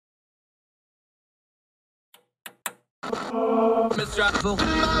With your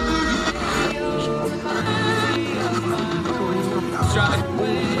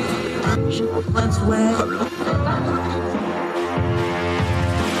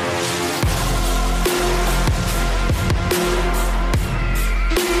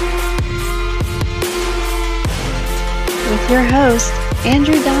host,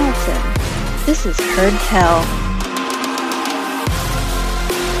 Andrew Donaldson. This is Heard Tell.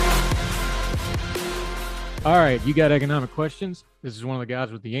 All right, you got economic questions? This is one of the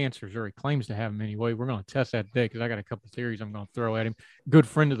guys with the answers, or he claims to have them anyway. We're going to test that today because I got a couple of theories I'm going to throw at him. Good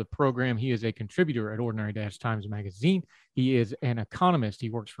friend of the program. He is a contributor at Ordinary-Times Magazine. He is an economist. He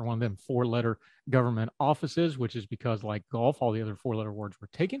works for one of them four-letter government offices, which is because, like golf, all the other four-letter words were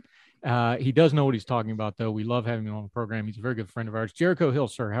taken. He does know what he's talking about, though. We love having him on the program. He's a very good friend of ours. Jericho Hill,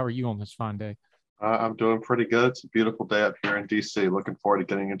 sir, how are you on this fine day? I'm doing pretty good. It's a beautiful day up here in D.C. Looking forward to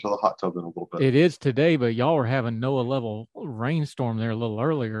getting into the hot tub in a little bit. It is today, but y'all were having NOAA-level rainstorm there a little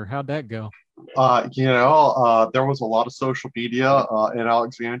earlier. How'd that go? There was a lot of social media in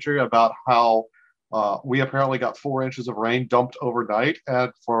Alexandria about how we apparently got 4 inches of rain dumped overnight.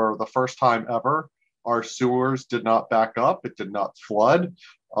 And for the first time ever, our sewers did not back up. It did not flood.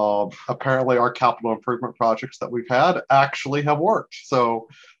 Apparently, our capital improvement projects that we've had actually have worked. So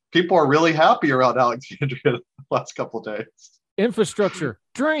people are really happy around Alexandria the last couple of days. Infrastructure,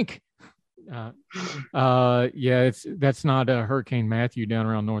 drink. That's not Hurricane Matthew down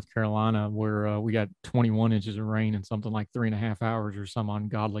around North Carolina where we got 21 inches of rain in something like 3.5 hours or some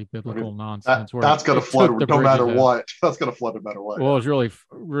ungodly biblical nonsense. That's going to flood no matter what. That's going to flood no matter what. Well, it was really,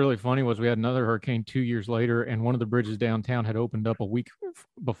 really funny was we had another hurricane 2 years later, and one of the bridges downtown had opened up a week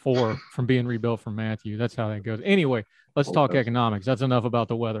before from being rebuilt from Matthew. That's how that goes. Anyway, let's talk economics. That's enough about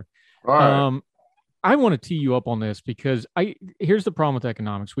the weather. All right. I want to tee you up on this because here's the problem with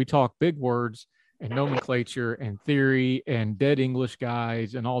economics. We talk big words and nomenclature and theory and dead English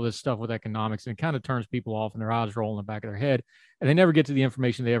guys and all this stuff with economics, and it kind of turns people off and their eyes roll in the back of their head, and they never get to the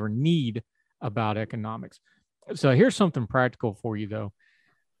information they ever need about economics. So here's something practical for you, though.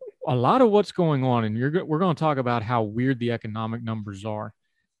 A lot of what's going on, and we're going to talk about how weird the economic numbers are.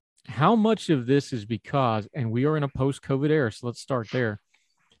 How much of this is because, and we are in a post-COVID era, so let's start there.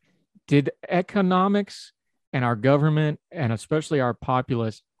 Did economics and our government, and especially our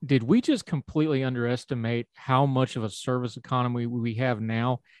populace, did we just completely underestimate how much of a service economy we have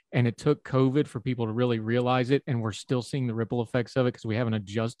now? And it took COVID for people to really realize it, and we're still seeing the ripple effects of it because we haven't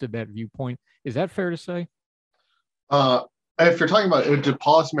adjusted that viewpoint. Is that fair to say? If you're talking about did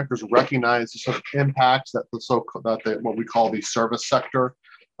policymakers recognize the sort of impacts that what we call the service sector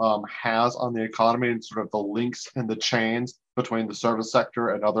has on the economy, and sort of the links and the chains between the service sector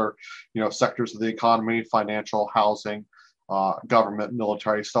and other, sectors of the economy, financial, housing, government,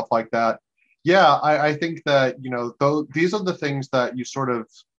 military, stuff like that. Yeah, I think that, these are the things that you sort of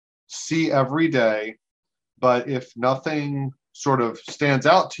see every day, but if nothing sort of stands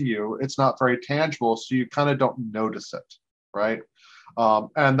out to you, it's not very tangible, so you kind of don't notice it, right?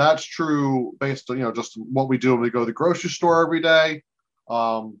 And that's true based on, just what we do when we go to the grocery store every day,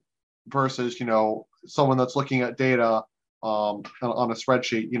 versus, someone that's looking at data on a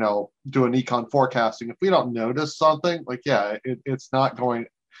spreadsheet, doing econ forecasting. If we don't notice something, it's not going,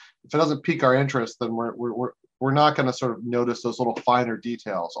 if it doesn't pique our interest, then we're not going to sort of notice those little finer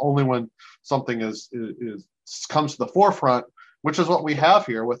details. Only when something is comes to the forefront, which is what we have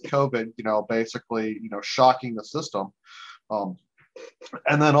here with COVID, basically, shocking the system. And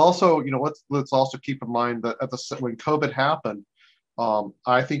then also, let's also keep in mind that when COVID happened,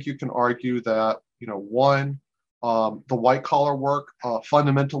 I think you can argue that, the white collar work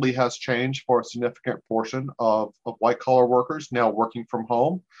fundamentally has changed for a significant portion of white collar workers now working from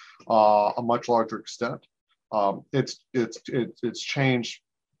home, a much larger extent. It's changed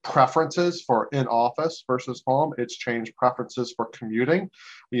preferences for in office versus home. It's changed preferences for commuting.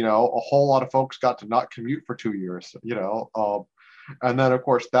 A whole lot of folks got to not commute for 2 years. And then of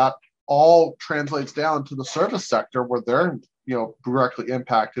course that all translates down to the service sector, where they're directly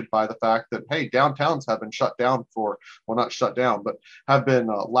impacted by the fact that, hey, downtowns have been shut down not shut down, but have been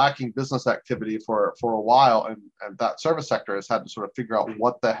lacking business activity for a while, and that service sector has had to sort of figure out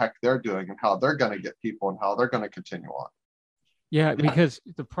what the heck they're doing and how they're going to get people and how they're going to continue on. Yeah, because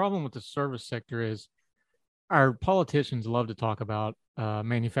the problem with the service sector is our politicians love to talk about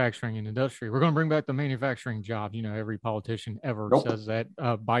manufacturing and industry. We're going to bring back the manufacturing job. Every politician ever says that.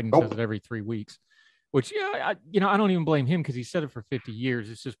 Biden says it every 3 weeks, which, I don't even blame him because he said it for 50 years.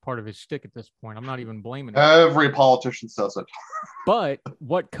 It's just part of his shtick at this point. I'm not even blaming him. Every politician says it. But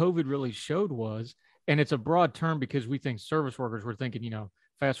what COVID really showed was, and it's a broad term because we think service workers, we're thinking,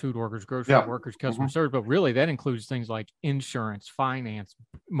 fast food workers, grocery workers, customer service, but really that includes things like insurance, finance.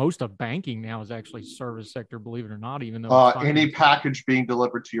 Most of banking now is actually service sector, believe it or not, even though any package being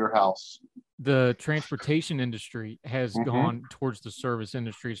delivered to your house. The transportation industry has gone towards the service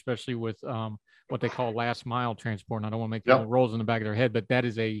industry, especially with what they call last mile transport. And I don't want to make people rolls in the back of their head, but that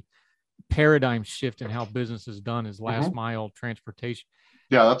is a paradigm shift in how business is done, is last mile transportation.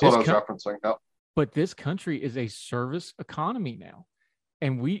 Yeah, that's what I was referencing. Yep. But this country is a service economy now.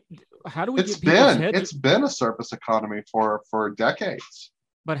 And how do we it's been a service economy for decades.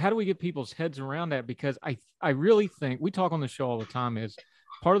 But how do we get people's heads around that? Because I really think, we talk on the show all the time, is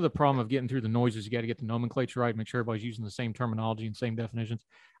part of the problem of getting through the noise is you got to get the nomenclature right, make sure everybody's using the same terminology and same definitions.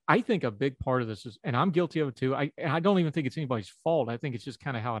 I think a big part of this is, and I'm guilty of it too, I don't even think it's anybody's fault. I think it's just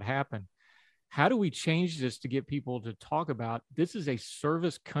kind of how it happened. How do we change this to get people to talk about this is a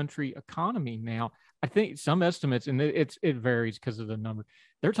service country economy now? I think some estimates, and it varies because of the number,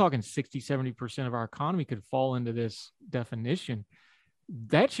 they're talking 60-70% of our economy could fall into this definition.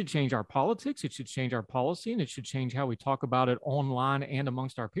 That should change our politics. It should change our policy, and it should change how we talk about it online and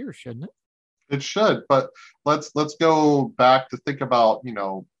amongst our peers, shouldn't it? It should, but let's go back to think about,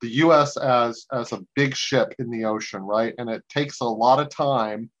 the U.S. as a big ship in the ocean, right? And it takes a lot of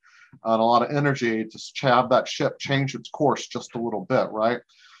time and a lot of energy to have that ship change its course just a little bit, right?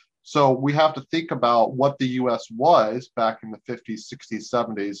 So we have to think about what the U.S. was back in the 50s, 60s,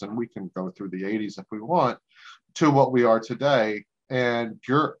 70s, and we can go through the 80s if we want, to what we are today. And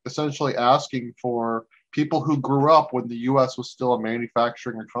you're essentially asking for people who grew up when the U.S. was still a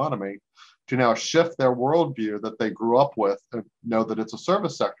manufacturing economy to now shift their worldview that they grew up with and know that it's a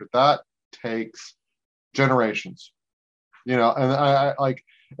service sector. That takes generations, and I like,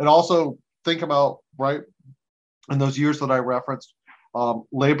 and also think about, right, in those years that I referenced,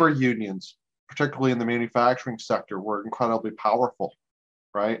 labor unions, particularly in the manufacturing sector, were incredibly powerful,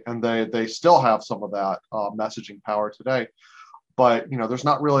 right? And they still have some of that messaging power today. But there's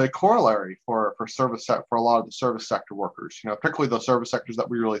not really a corollary for a lot of the service sector workers, particularly the service sectors that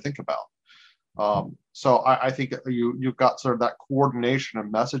we really think about. So I think you've got sort of that coordination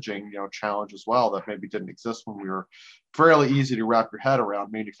and messaging challenge as well that maybe didn't exist when we were fairly easy to wrap your head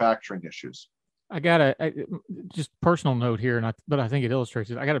around manufacturing issues. I got a just personal note here, but I think it illustrates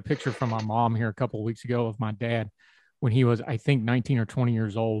it. I got a picture from my mom here a couple of weeks ago of my dad when he was, I think, 19 or 20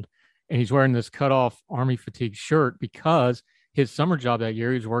 years old, and he's wearing this cutoff Army fatigue shirt because his summer job that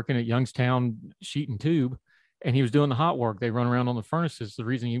year, he was working at Youngstown Sheet and Tube, and he was doing the hot work. They run around on the furnaces. The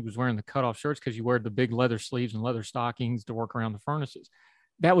reason he was wearing the cutoff shirts because you wear the big leather sleeves and leather stockings to work around the furnaces.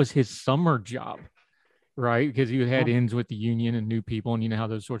 That was his summer job, right? Because he had ends with the union and new people, and how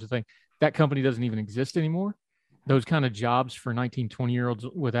those sorts of things. That company doesn't even exist anymore. Those kind of jobs for 19, 20-year-olds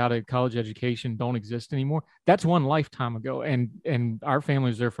without a college education don't exist anymore. That's one lifetime ago. And our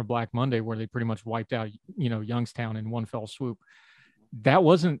family was there for Black Monday, where they pretty much wiped out, Youngstown in one fell swoop. That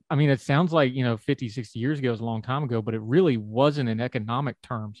wasn't, it sounds like, 50, 60 years ago is a long time ago, but it really wasn't in economic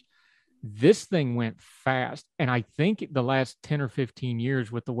terms. This thing went fast. And I think the last 10 or 15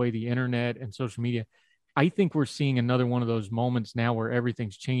 years, with the way the internet and social media, I think we're seeing another one of those moments now where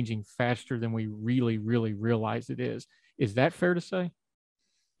everything's changing faster than we really, really realize it is. Is that fair to say?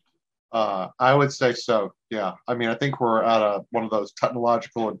 I would say so. Yeah. I think we're at one of those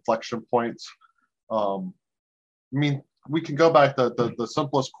technological inflection points. We can go back. The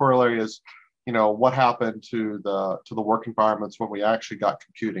simplest corollary is, what happened to the work environments when we actually got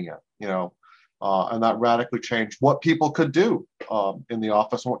computing in, and that radically changed what people could do in the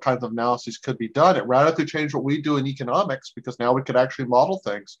office and what kinds of analyses could be done. It radically changed what we do in economics, because now we could actually model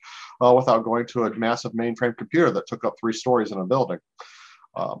things without going to a massive mainframe computer that took up 3 stories in a building.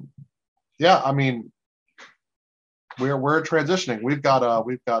 We're transitioning. We've got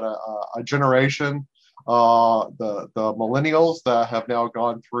a generation, the millennials, that have now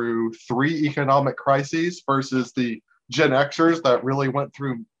gone through 3 economic crises versus the Gen Xers that really went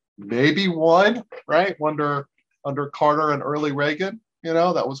through maybe one, right? Under Carter and early Reagan,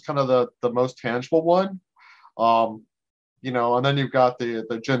 that was kind of the most tangible one. And then you've got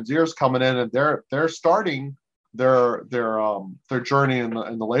the Gen Zers coming in, and they're starting their journey in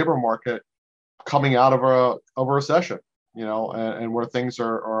the labor market coming out of a recession, and where things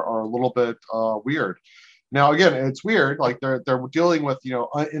are a little bit weird. Now, again, it's weird. Like they're dealing with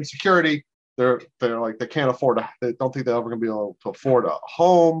insecurity. They're like, they can't afford they don't think they're ever going to be able to afford a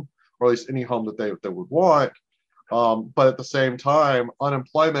home, or at least any home that they would want. But at the same time,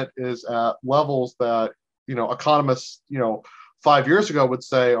 unemployment is at levels that economists 5 years ago would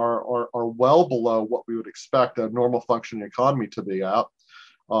say are well below what we would expect a normal functioning economy to be at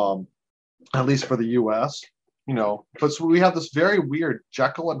least for the U.S. But so we have this very weird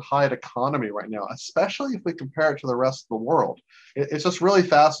Jekyll and Hyde economy right now, especially if we compare it to the rest of the world. It's just really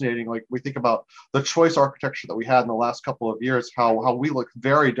fascinating. Like we think about the choice architecture that we had in the last couple of years, how we look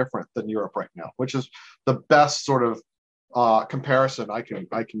very different than Europe right now, which is the best sort of comparison I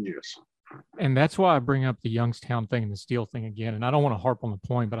can use. And that's why I bring up the Youngstown thing and the steel thing again. And I don't want to harp on the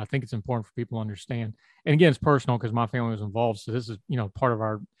point, but I think it's important for people to understand. And again, it's personal because my family was involved. So this is,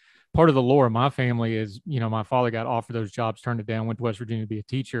 part of the lore of my family is, my father got offered those jobs, turned it down, went to West Virginia to be a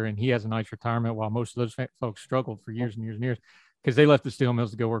teacher, and he has a nice retirement while most of those folks struggled for years and years and years because they left the steel mills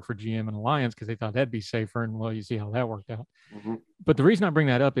to go work for GM and Alliance because they thought that'd be safer. And well, you see how that worked out. Mm-hmm. But the reason I bring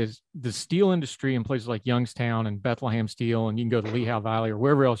that up is the steel industry in places like Youngstown and Bethlehem Steel, and you can go to Lehigh Valley or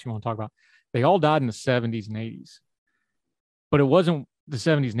wherever else you want to talk about, they all died in the 70s and 80s. But it wasn't the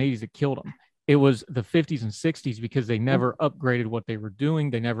 70s and 80s that killed them. It was the 50s and 60s because they never upgraded what they were doing.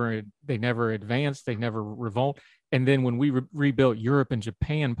 They never advanced. They never revolted. And then when we rebuilt Europe and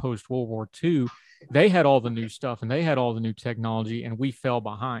Japan post World War II, they had all the new stuff and they had all the new technology, and we fell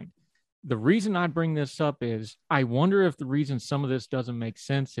behind. The reason I bring this up is I wonder if the reason some of this doesn't make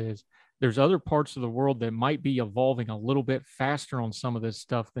sense is there's other parts of the world that might be evolving a little bit faster on some of this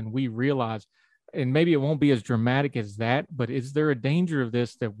stuff than we realize. And maybe it won't be as dramatic as that, but is there a danger of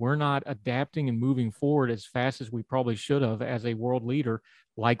this that we're not adapting and moving forward as fast as we probably should have as a world leader,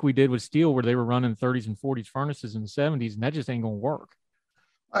 like we did with steel, where they were running 30s and 40s furnaces in the 70s, and that just ain't going to work?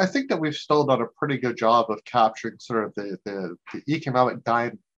 I think that we've still done a pretty good job of capturing sort of the economic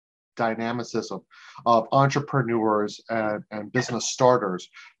dynamicism of entrepreneurs and business starters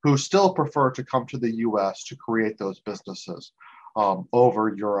who still prefer to come to the U.S. to create those businesses.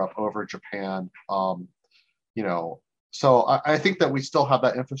 Over Europe, over Japan, So I think that we still have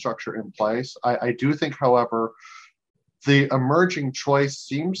that infrastructure in place. I do think, however, the emerging choice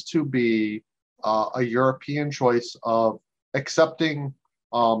seems to be a European choice of accepting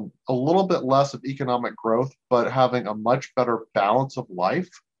a little bit less of economic growth, but having a much better balance of life,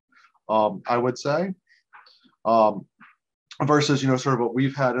 I would say. Versus, sort of what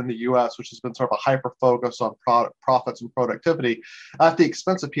we've had in the U.S., which has been sort of a hyper focus on profits and productivity at the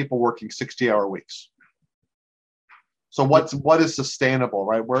expense of people working 60-hour weeks. So what is sustainable,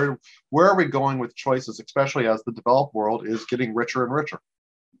 right? Where are we going with choices, especially as the developed world is getting richer and richer?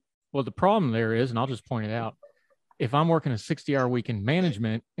 Well, the problem there is, and I'll just point it out, if I'm working a 60-hour week in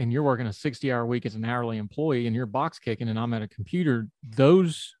management and you're working a 60-hour week as an hourly employee and you're box kicking and I'm at a computer,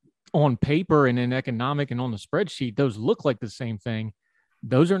 those on paper and in economic and on the spreadsheet, those look like the same thing.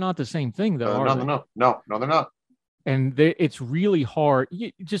 Those are not the same thing, though. No, they're not. And it's really hard.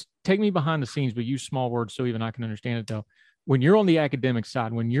 Just take me behind the scenes, but use small words so even I can understand it, though. When you're on the academic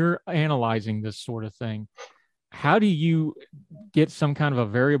side, when you're analyzing this sort of thing, how do you get some kind of a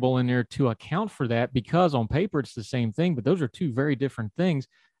variable in there to account for that? Because on paper, it's the same thing, but those are two very different things.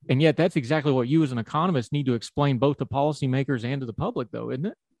 And yet that's exactly what you as an economist need to explain both to policymakers and to the public, though, isn't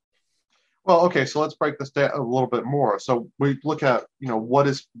it? Well, okay, so let's break this down a little bit more. So we look at,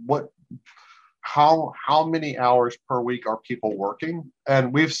 how many hours per week are people working?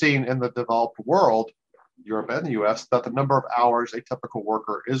 And we've seen in the developed world, Europe and the US, that the number of hours a typical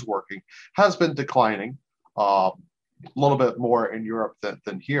worker is working has been declining, a little bit more in Europe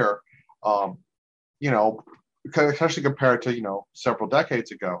than here, especially compared to, several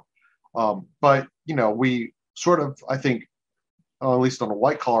decades ago. But we sort of, I think, at least on a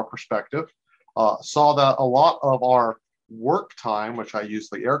white collar perspective, saw that a lot of our work time, which I use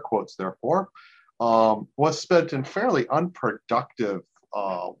the air quotes there for, was spent in fairly unproductive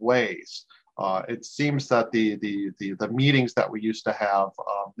ways. It seems that the meetings that we used to have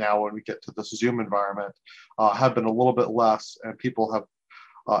now when we get to this Zoom environment have been a little bit less, and people have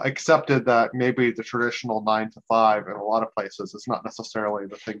accepted that maybe the traditional 9 to 5 in a lot of places is not necessarily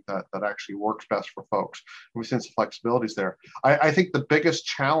the thing that actually works best for folks. We've seen some flexibilities there. I think the biggest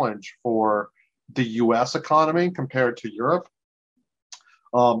challenge for the US economy compared to Europe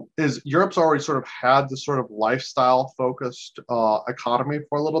is Europe's already sort of had this sort of lifestyle focused economy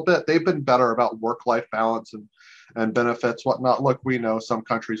for a little bit. They've been better about work-life balance and benefits, whatnot. Look, we know some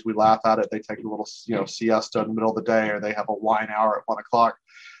countries, we laugh at it. They take a little, siesta in the middle of the day, or they have a wine hour at 1 o'clock.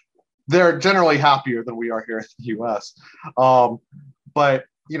 They're generally happier than we are here in the U.S. But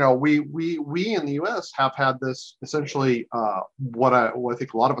we in the U.S. have had this essentially what I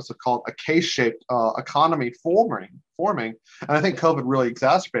think a lot of us have called a K-shaped economy forming, and I think COVID really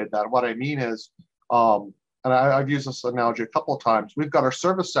exacerbated that. What I mean is, and I've used this analogy a couple of times. We've got our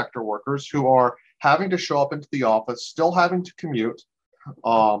service sector workers who are having to show up into the office, still having to commute,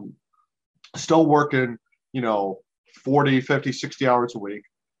 still working, 40, 50, 60 hours a week.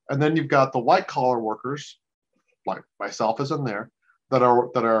 And then you've got the white collar workers like myself is in there, that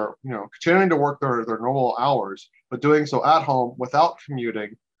are continuing to work their normal hours, but doing so at home without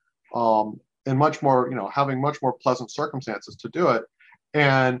commuting, and much more, having much more pleasant circumstances to do it.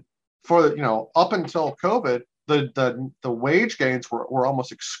 And for up until COVID, the wage gains were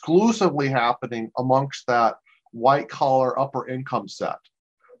almost exclusively happening amongst that white collar upper income set.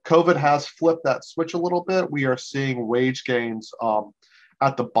 COVID has flipped that switch a little bit. We are seeing wage gains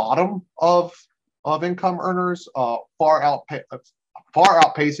at the bottom of income earners, far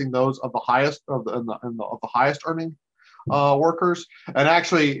outpacing those of the highest of the highest earning workers. And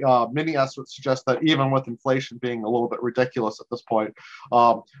actually, many estimates suggest that even with inflation being a little bit ridiculous at this point,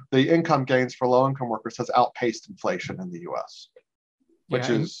 the income gains for low income workers has outpaced inflation in the U.S., which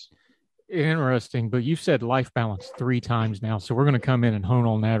is interesting. But you've said life balance 3 times now, so we're going to come in and hone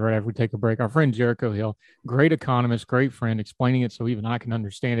on that right after we take a break. Our friend Jericho Hill, great economist, great friend, explaining it so even I can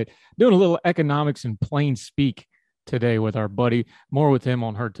understand it. Doing a little economics in plain speak today with our buddy. More with him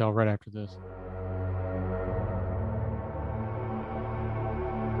on Heard Tell right after this.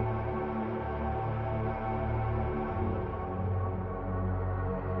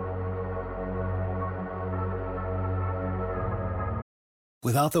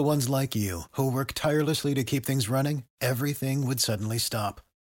 Without the ones like you, who work tirelessly to keep things running, everything would suddenly stop.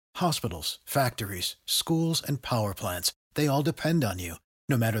 Hospitals, factories, schools, and power plants, they all depend on you.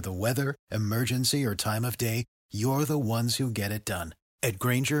 No matter the weather, emergency, or time of day, you're the ones who get it done. At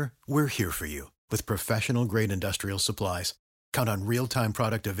Grainger, we're here for you with professional-grade industrial supplies. Count on real-time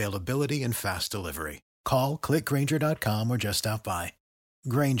product availability and fast delivery. Call, clickgrainger.com, or just stop by.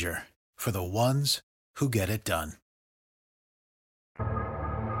 Grainger, for the ones who get it done.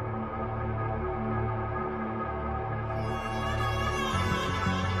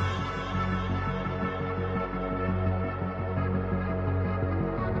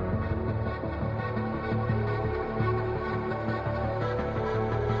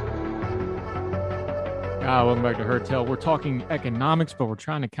 Welcome back to Heard Tell. We're talking economics, but we're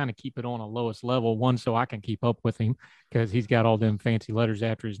trying to kind of keep it on a lowest level. One, so I can keep up with him because he's got all them fancy letters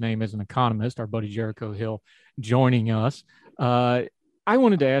after his name as an economist. Our buddy Jericho Hill joining us. I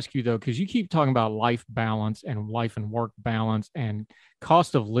wanted to ask you, though, because you keep talking about life balance and life and work balance, and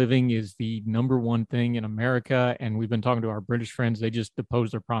cost of living is the number one thing in America. And we've been talking to our British friends. They just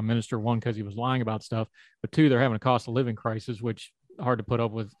deposed their prime minister, one, because he was lying about stuff, but 2, they're having a cost of living crisis, which hard to put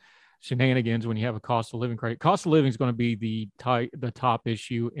up with shenanigans when you have a cost of living crisis. Cost of living is going to be the top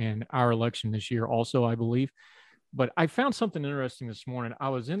issue in our election this year also, I believe. But I found something interesting this morning. I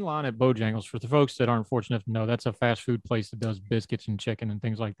was in line at Bojangles. For the folks that aren't fortunate enough to know, that's a fast food place that does biscuits and chicken and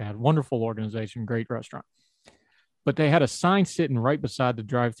things like that. Wonderful organization, great restaurant. But they had a sign sitting right beside the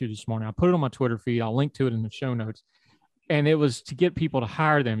drive-thru this morning. I put it on my Twitter feed. I'll link to it in the show notes. And it was to get people to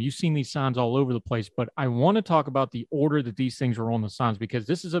hire them. You've seen these signs all over the place, but I want to talk about the order that these things are on the signs, because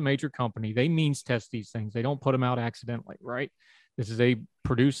this is a major company. They means test these things. They don't put them out accidentally, right? This is a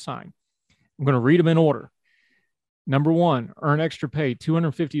produced sign. I'm going to read them in order. Number 1, earn extra pay,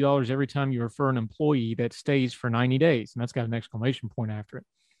 $250 every time you refer an employee that stays for 90 days. And that's got an exclamation point after it.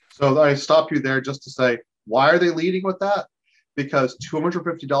 So I stop you there just to say, why are they leading with that? Because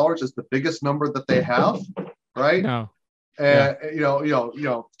 $250 is the biggest number that they have, right? No. And,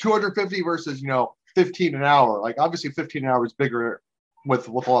 250 versus, 15 an hour. Like, obviously 15 an hour is bigger with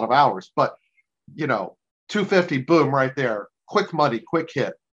a lot of hours, but, 250, boom, right there. Quick money, quick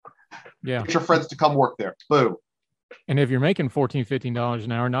hit. Yeah. Get your friends to come work there. Boom. And if you're making $14, $15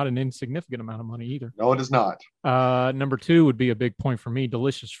 an hour, not an insignificant amount of money either. No, it is not. Number 2 would be a big point for me.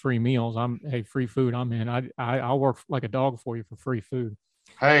 Delicious free meals. Free food. I'm in. I'll work like a dog for you for free food.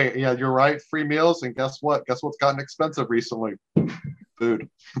 Hey, yeah, you're right. Free meals. And guess what? Guess what's gotten expensive recently? Food.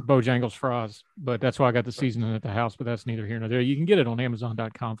 Bojangles fries. But that's why I got the seasoning at the house, but that's neither here nor there. You can get it on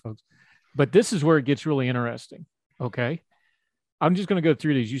Amazon.com, folks. But this is where it gets really interesting. Okay. I'm just going to go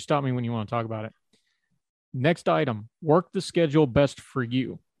through these. You stop me when you want to talk about it. Next item, work the schedule best for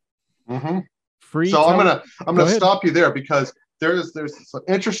you. Mm-hmm. Free. So I'm gonna stop you there, because there's some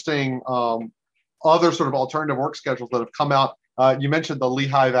interesting other sort of alternative work schedules that have come out. You mentioned the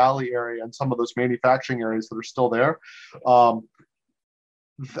Lehigh Valley area and some of those manufacturing areas that are still there.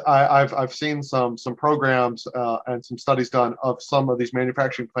 I've seen some programs and some studies done of some of these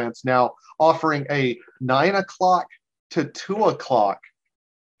manufacturing plants now offering a 9 o'clock to 2 o'clock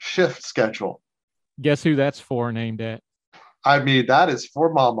shift schedule. Guess who that's for and aimed at? I mean, that is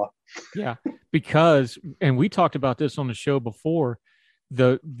for mama. Yeah, because, and we talked about this on the show before,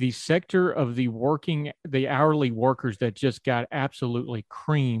 the sector of the hourly workers that just got absolutely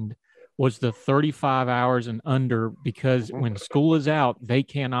creamed was the 35 hours and under, because when school is out, they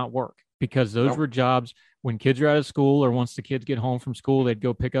cannot work. because those were jobs when kids are out of school, or once the kids get home from school, they'd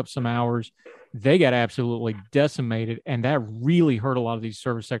go pick up some hours. They got absolutely decimated. And that really hurt a lot of these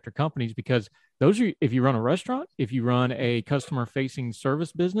service sector companies, because those are, if you run a restaurant, if you run a customer facing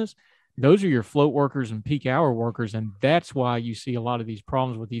service business, those are your float workers and peak hour workers. And that's why you see a lot of these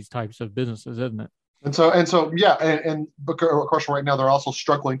problems with these types of businesses, isn't it? Yeah, and of course, right now they're also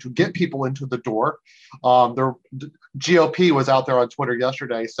struggling to get people into the door. Their GOP was out there on Twitter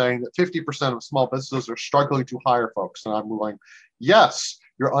yesterday saying that 50% of small businesses are struggling to hire folks, and I'm going, yes,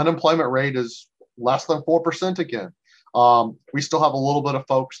 your unemployment rate is less than 4% again. We still have a little bit of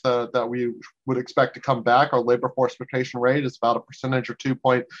folks that we would expect to come back. Our labor force participation rate is about a percentage or 2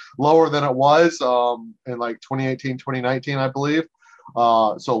 point lower than it was in like 2018, 2019, I believe.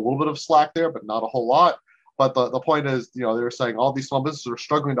 So a little bit of slack there, but not a whole lot. But the point is, they're saying all these small businesses are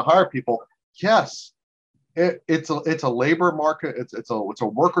struggling to hire people. Yes, it's a labor market. It's a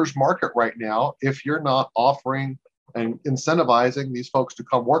workers market right now. If you're not offering and incentivizing these folks to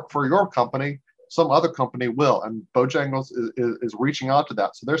come work for your company, some other company will. And Bojangles is reaching out to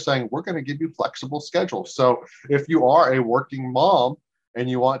that. So they're saying, we're going to give you flexible schedules. So if you are a working mom and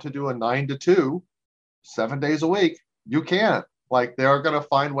you want to do a 9 to 2, 7 days a week, you can. Like, they're going to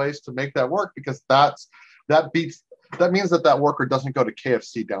find ways to make that work, because that means that worker doesn't go to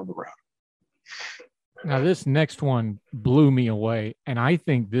KFC down the road. Now, this next one blew me away, and I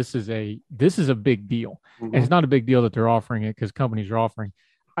think this is a big deal. Mm-hmm. And it's not a big deal that they're offering it because companies are offering.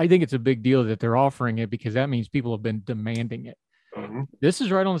 I think it's a big deal that they're offering it because that means people have been demanding it. Mm-hmm. This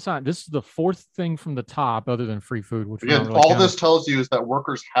is right on the side. This is the fourth thing from the top, other than free food. Which again, really all this tells you is that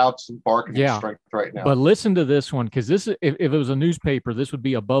workers have some bargaining strength right now. But listen to this one, because this, if it was a newspaper, this would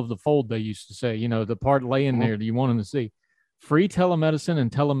be above the fold. They used to say, the part laying there that you want them to see: free telemedicine and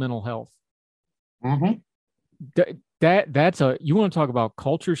telemental health. Mm-hmm. That's you want to talk about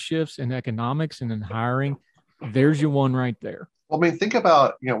culture shifts in economics and in hiring. There's your one right there. Well, I mean, think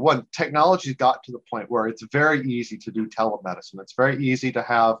about, when technology got to the point where it's very easy to do telemedicine. It's very easy to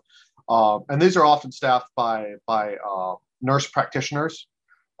have, and these are often staffed by nurse practitioners,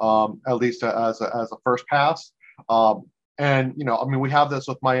 at least as a first pass. And we have this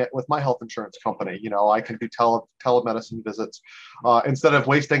with my health insurance company. I can do telemedicine visits instead of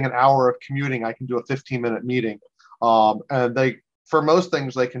wasting an hour of commuting. I can do a 15-minute meeting, and for most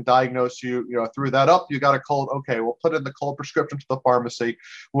things, they can diagnose you, through that. You got a cold. Okay, we'll put in the cold prescription to the pharmacy.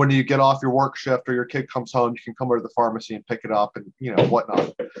 When you get off your work shift or your kid comes home, you can come over to the pharmacy and pick it up and,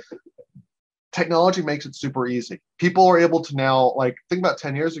 whatnot. Technology makes it super easy. People are able to now, think about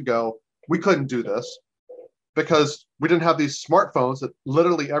 10 years ago, we couldn't do this because we didn't have these smartphones that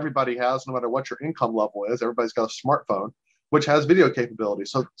literally everybody has, no matter what your income level is. Everybody's got a smartphone, which has video capability.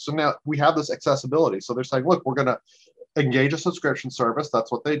 So now we have this accessibility. So they're saying, look, we're going to engage a subscription service.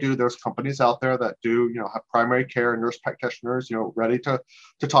 That's what they do. There's companies out there that do, have primary care and nurse practitioners, ready to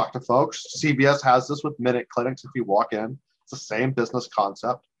talk to folks. CVS has this with Minute Clinics. If you walk in, it's the same business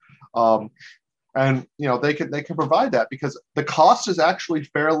concept. And they can provide that because the cost is actually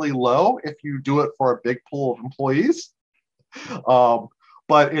fairly low if you do it for a big pool of employees.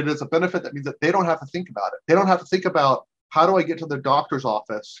 But it is a benefit that means that they don't have to think about it. They don't have to think about, how do I get to the doctor's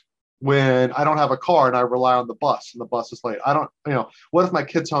office when I don't have a car and I rely on the bus and the bus is late? What if my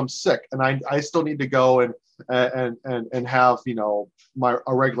kid's home sick and I still need to go and have,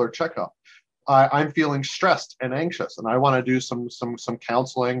 a regular checkup? I'm feeling stressed and anxious and I want to do some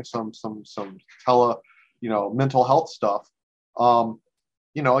counseling, some mental health stuff.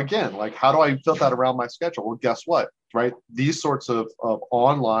 Again, how do I fit that around my schedule? Well, guess what, right? These sorts of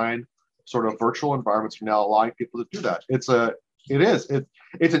online sort of virtual environments are now allowing people to do that. It's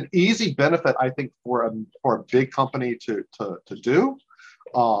an easy benefit, I think, for a big company to do.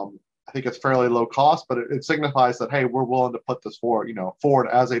 I think it's fairly low cost, but it signifies that, hey, we're willing to put this forward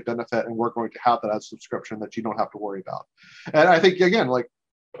as a benefit, and we're going to have that as a subscription that you don't have to worry about. And I think, again,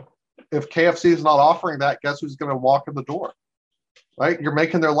 if KFC is not offering that, guess who's going to walk in the door, right? You're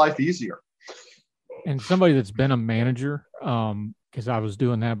making their life easier. And somebody that's been a manager, because I was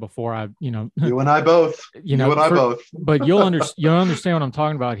doing that before you and I both, but you'll understand what I'm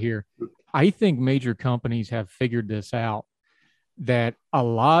talking about here. I think major companies have figured this out, that a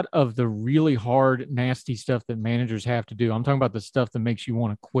lot of the really hard, nasty stuff that managers have to do, I'm talking about the stuff that makes you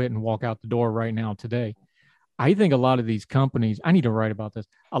want to quit and walk out the door right now today. I think a lot of these companies, I need to write about this.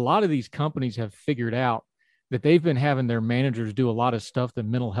 A lot of these companies have figured out that they've been having their managers do a lot of stuff that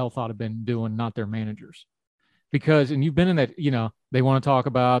mental health ought to have been doing, not their managers. Because, and you've been in that, they want to talk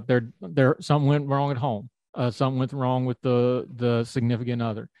about their something went wrong at home. Something went wrong with the significant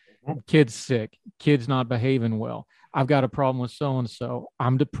other. Kid's sick, kid's not behaving well. I've got a problem with so-and-so.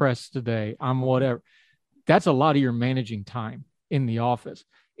 I'm depressed today. I'm whatever. That's a lot of your managing time in the office.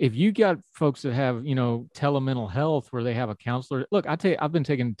 If you got folks that have, telemental health where they have a counselor, look, I tell you, I've been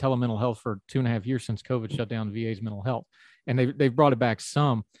taking telemental health for 2.5 years since COVID shut down the VA's mental health, and they've brought it back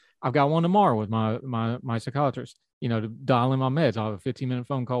some. I've got one tomorrow with my psychiatrist, to dial in my meds. I'll have a 15-minute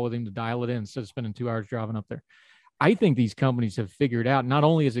phone call with him to dial it in instead of spending 2 hours driving up there. I think these companies have figured out, not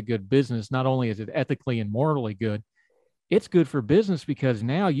only is it good business, not only is it ethically and morally good, it's good for business because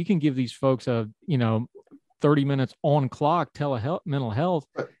now you can give these folks 30 minutes on clock mental health,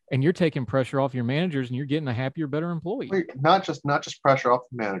 and you're taking pressure off your managers and you're getting a happier, better employee. Not just pressure off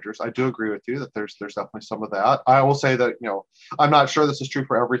the managers. I do agree with you that there's definitely some of that. I will say that, I'm not sure this is true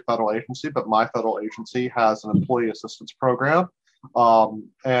for every federal agency, but my federal agency has an employee assistance program.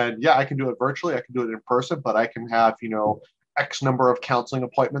 And yeah, I can do it virtually. I can do it in person, but I can have, X number of counseling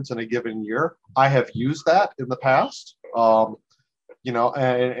appointments in a given year. I have used that in the past. And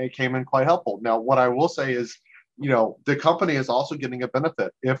it came in quite helpful. Now, what I will say is, the company is also getting a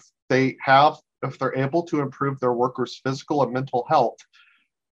benefit if they're able to improve their workers' physical and mental health.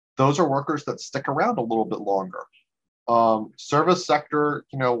 Those are workers that stick around a little bit longer. Service sector,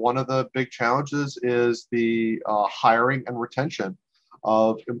 one of the big challenges is the hiring and retention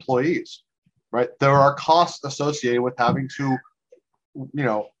of employees, right? There are costs associated with having to,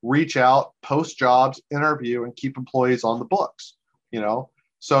 reach out, post jobs, interview, and keep employees on the books,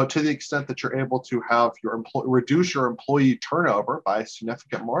 So to the extent that you're able to have reduce your employee turnover by a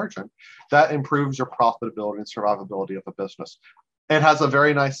significant margin, that improves your profitability and survivability of the business. It has a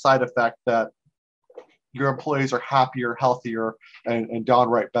very nice side effect that your employees are happier, healthier, and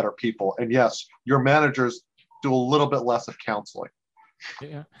downright better people. And yes, your managers do a little bit less of counseling.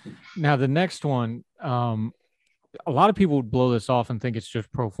 Yeah. Now, the next one, a lot of people would blow this off and think it's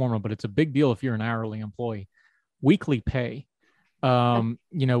just pro forma, but it's a big deal if you're an hourly employee. Weekly pay.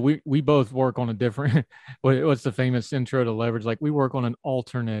 We both work on a different, what's the famous intro to leverage? Like we work on an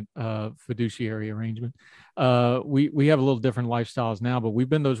alternate fiduciary arrangement. We have a little different lifestyles now, but we've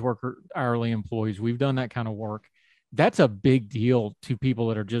been those hourly employees. We've done that kind of work. That's a big deal to people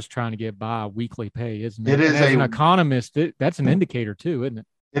that are just trying to get by weekly pay, isn't it? As an economist, that's an indicator too, isn't it?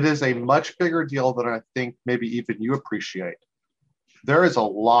 It is a much bigger deal than I think maybe even you appreciate. There is a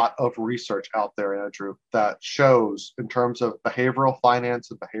lot of research out there, Andrew, that shows in terms of behavioral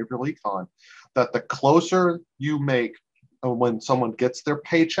finance and behavioral econ that the closer you make when someone gets their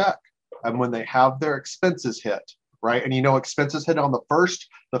paycheck and when they have their expenses hit, right? And expenses hit on the 1st,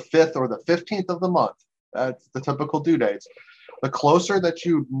 the 5th, or the 15th of the month. That's the typical due dates. The closer that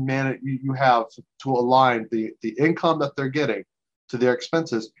you have to align the income that they're getting to their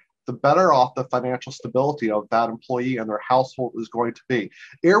expenses, the better off the financial stability of that employee and their household is going to be,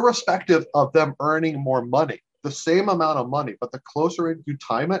 irrespective of them earning more money, the same amount of money, but the closer you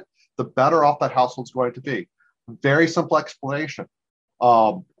time it, the better off that household's going to be. Very simple explanation.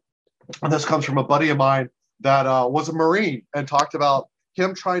 And this comes from a buddy of mine that was a Marine and talked about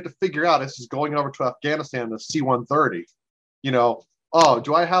him trying to figure out, as he's going over to Afghanistan, the C-130,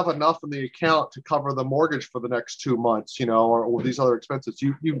 do I have enough in the account to cover the mortgage for the next 2 months, or these other expenses?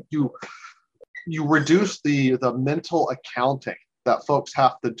 You reduce the mental accounting that folks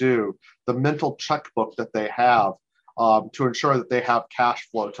have to do, the mental checkbook that they have to ensure that they have cash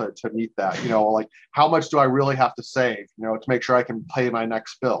flow to meet that. Like how much do I really have to save, to make sure I can pay my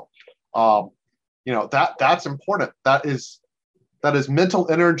next bill? That's important. That is mental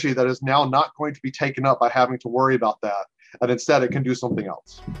energy that is now not going to be taken up by having to worry about that. And instead, it can do something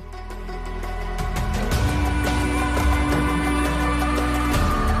else.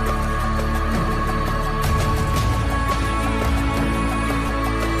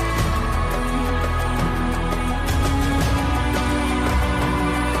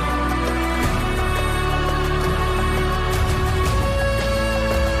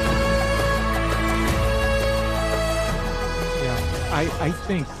 I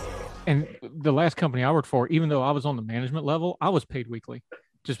think, and the last company I worked for, even though I was on the management level, I was paid weekly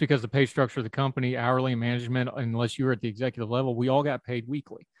just because the pay structure of the company, hourly management, unless you were at the executive level, we all got paid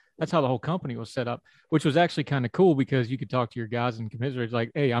weekly. That's how the whole company was set up, which was actually kind of cool because you could talk to your guys and commiserate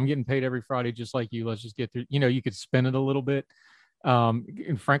like, hey, I'm getting paid every Friday just like you. Let's just get through. You could spend it a little bit.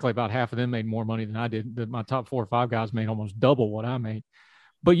 And frankly, about half of them made more money than I did. My top 4 or 5 guys made almost double what I made.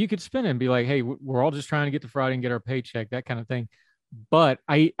 But you could spend it and be like, hey, we're all just trying to get to Friday and get our paycheck, that kind of thing. But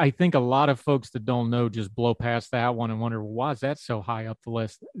I think a lot of folks that don't know just blow past that one and wonder, well, why is that so high up the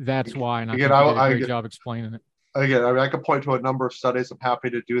list? That's why. And I think you did a great job explaining it. Again, I could point to a number of studies. I'm happy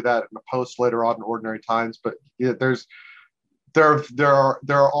to do that in a post later on in Ordinary Times. But there's there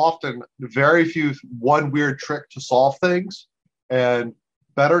are often very few one weird trick to solve things, and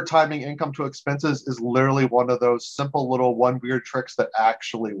better timing income to expenses is literally one of those simple little one weird tricks that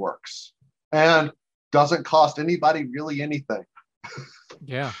actually works and doesn't cost anybody really anything.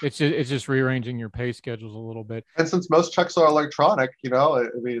 Yeah, it's just rearranging your pay schedules a little bit. And since most checks are electronic, I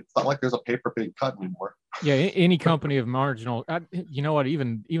mean, it's not like there's a paper being cut anymore. Yeah, any company of marginal, you know what,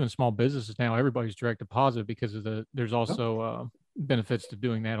 even small businesses now, everybody's direct deposit because of there's also benefits to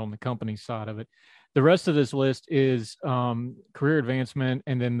doing that on the company side of it. The rest of this list is career advancement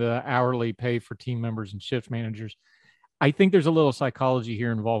and then the hourly pay for team members and shift managers. I think there's a little psychology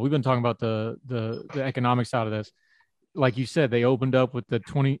here involved. We've been talking about the economic side of this. Like you said, they opened up with the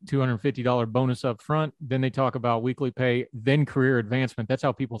 $250 bonus up front. Then they talk about weekly pay, then career advancement. That's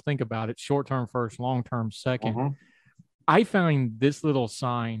how people think about it. Short-term first, long-term second. Mm-hmm. I find this little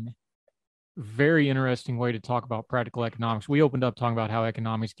sign very interesting way to talk about practical economics. We opened up talking about how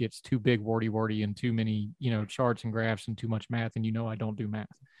economics gets too big, wordy, and too many, charts and graphs and too much math. And I don't do math.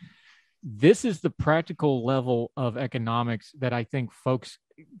 This is the practical level of economics that I think folks,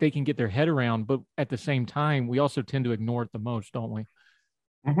 they can get their head around, but at the same time, we also tend to ignore it the most, don't we?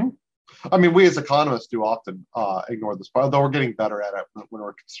 Mm-hmm. I mean, we as economists do often ignore this, although we're getting better at it when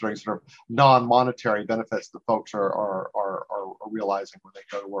we're considering sort of non-monetary benefits that folks are realizing when they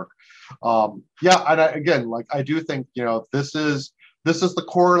go to work. And I do think this is the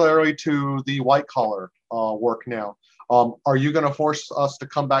corollary to the white collar work now. Are you going to force us to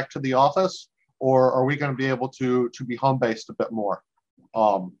come back to the office, or are we going to be able to be home based a bit more?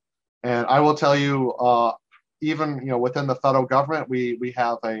 And I will tell you, even within the federal government, we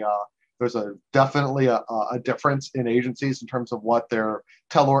have there's definitely a difference in agencies in terms of what their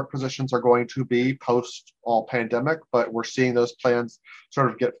telework positions are going to be post all pandemic, but we're seeing those plans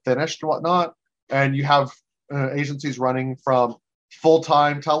sort of get finished and whatnot. And you have agencies running from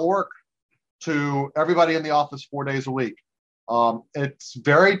full-time telework to everybody in the office 4 days a week. It's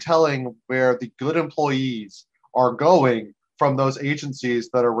very telling where the good employees are going from those agencies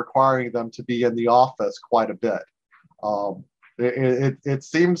that are requiring them to be in the office quite a bit. It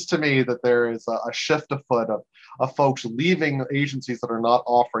seems to me that there is a shift afoot of folks leaving agencies that are not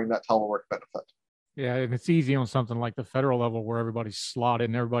offering that telework benefit. Yeah, and it's easy on something like the federal level where everybody's slotted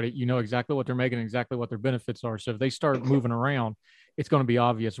and everybody, exactly what they're making, exactly what their benefits are. So if they start moving around, it's going to be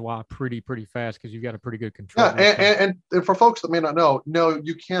obvious why pretty fast because you've got a pretty good control. Yeah, and for folks that may not know, no,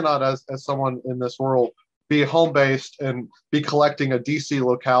 you cannot, as someone in this world, be home-based and be collecting a DC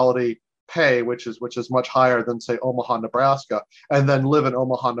locality pay, which is much higher than, say, Omaha, Nebraska, and then live in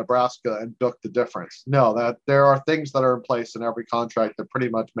Omaha, Nebraska and book the difference. No, that there are things that are in place in every contract that pretty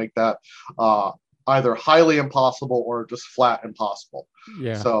much make that either highly impossible or just flat impossible.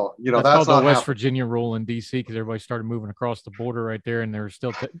 Yeah. So, that's called the West Virginia rule in DC because everybody started moving across the border right there and they're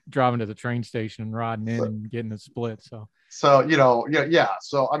still driving to the train station and riding in and getting it split. So, So,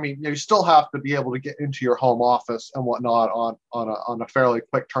 I mean, you still have to be able to get into your home office and whatnot on a fairly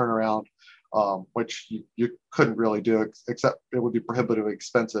quick turnaround, which you couldn't really do, except it would be prohibitively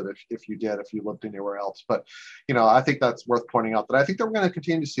expensive if you lived anywhere else. But, I think that's worth pointing out that I think that we're going to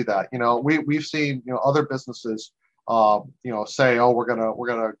continue to see that. We've seen, other businesses, say, oh, we're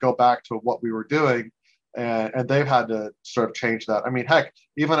gonna go back to what we were doing. And they've had to sort of change that. I mean, heck,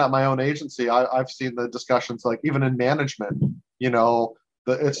 even at my own agency, I've seen the discussions, like even in management,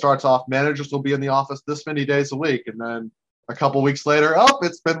 it starts off, managers will be in the office this many days a week. And then a couple weeks later,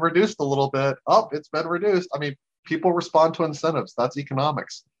 it's been reduced a little bit. It's been reduced. I mean, people respond to incentives. That's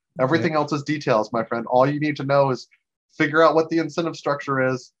economics. Everything else is details, my friend. All you need to know is figure out what the incentive structure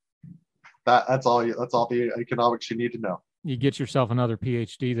is. That's all the economics you need to know. You get yourself another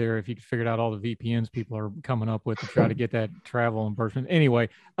PhD there if you figured out all the VPNs people are coming up with to try to get that travel reimbursement. Anyway,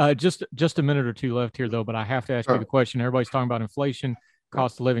 just a minute or two left here, though, but I have to ask you the question. Everybody's talking about inflation,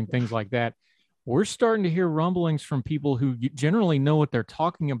 cost of living, things like that. We're starting to hear rumblings from people who generally know what they're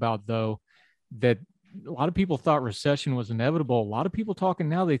talking about, though, that a lot of people thought recession was inevitable. A lot of people talking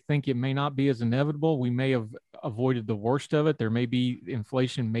now, they think it may not be as inevitable. We may have avoided the worst of it. There may be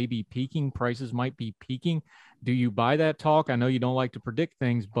inflation, may be peaking. Prices might be peaking. Do you buy that talk? I know you don't like to predict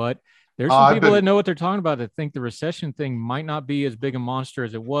things, but there's some people that know what they're talking about that think the recession thing might not be as big a monster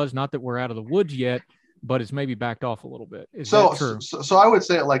as it was. Not that we're out of the woods yet, but it's maybe backed off a little bit. Is that true? So I would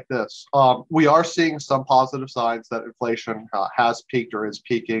say it like this. We are seeing some positive signs that inflation has peaked or is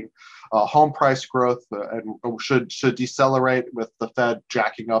peaking. Home price growth and should decelerate with the Fed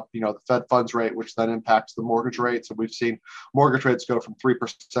jacking up, the Fed funds rate, which then impacts the mortgage rates. And we've seen mortgage rates go from 3%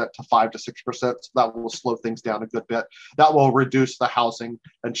 to 5 to 6%. So that will slow things down a good bit. That will reduce the housing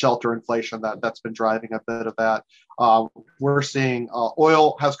and shelter inflation that's been driving a bit of that. We're seeing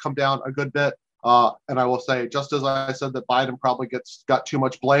oil has come down a good bit. And I will say, just as I said that Biden probably got too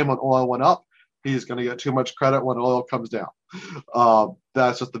much blame when oil went up, he's going to get too much credit when oil comes down.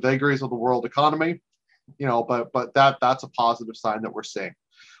 That's just the vagaries of the world economy, but that's a positive sign that we're seeing.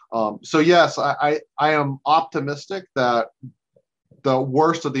 So yes, I am optimistic that the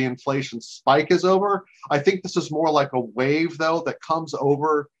worst of the inflation spike is over. I think this is more like a wave, though, that comes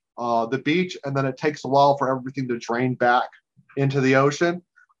over the beach, and then it takes a while for everything to drain back into the ocean.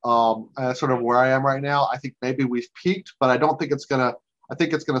 And that's sort of where I am right now. I think maybe we've peaked, but I don't think it's going to. I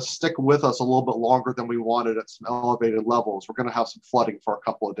think it's going to stick with us a little bit longer than we wanted at some elevated levels. We're going to have some flooding for a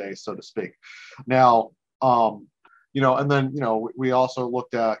couple of days, so to speak. Now, and then, we also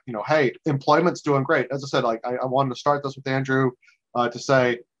looked at, hey, employment's doing great. As I said, I wanted to start this with Andrew to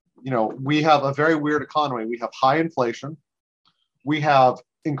say, we have a very weird economy. We have high inflation. We have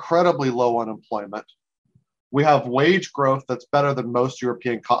incredibly low unemployment. We have wage growth that's better than most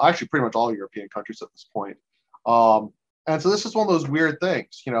actually pretty much all European countries at this point. And so this is one of those weird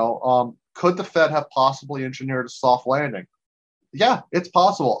things, could the Fed have possibly engineered a soft landing? Yeah, it's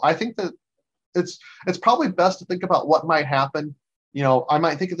possible. I think that it's probably best to think about what might happen. I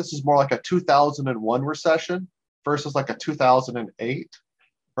might think of this as more like a 2001 recession versus like a 2008,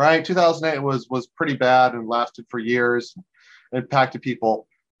 right? 2008 was pretty bad and lasted for years, impacted people.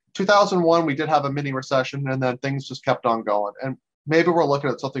 2001, we did have a mini recession, and then things just kept on going. And maybe we're looking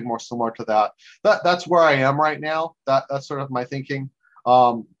at something more similar to that. That's where I am right now. That's sort of my thinking.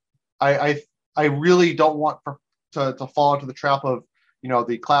 I really don't want to fall into the trap of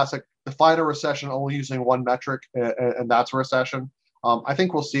the classic define a recession only using one metric, and that's a recession. I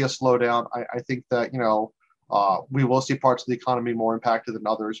think we'll see a slowdown. I think that we will see parts of the economy more impacted than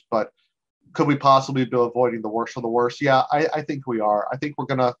others, but could we possibly be avoiding the worst of the worst? Yeah, I think we are. I think we're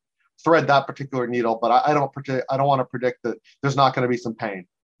going to thread that particular needle, but I don't want to predict that there's not going to be some pain.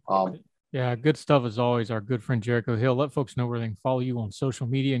 Yeah, good stuff as always. Our good friend Jericho Hill. Let folks know where they can follow you on social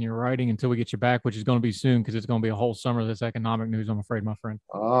media and your writing until we get you back, which is going to be soon because it's going to be a whole summer of this economic news, I'm afraid, my friend.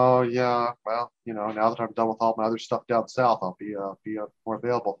 Oh yeah, well, now that I'm done with all my other stuff down south, I'll be more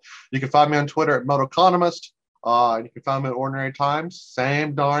available. You can find me on Twitter at Motoeconomist. You can find me at Ordinary Times,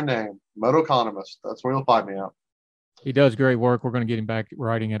 same darn name, Motoeconomist. That's where you'll find me at. He does great work. We're going to get him back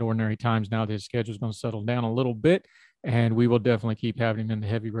writing at Ordinary Times now that his schedule is going to settle down a little bit. And we will definitely keep having him in the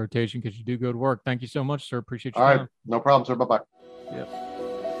heavy rotation because you do go to work. Thank you so much, sir. Appreciate your time. All right. No problem, sir. Bye-bye. Yep.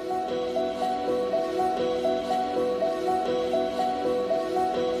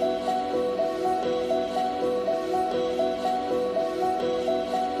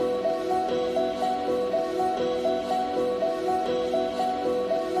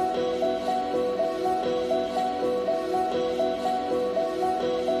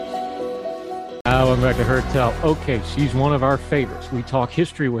 Welcome back to Heard Tell. Okay, she's one of our favorites. We talk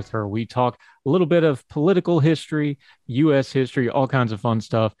history with her. We talk a little bit of political history, U.S. history, all kinds of fun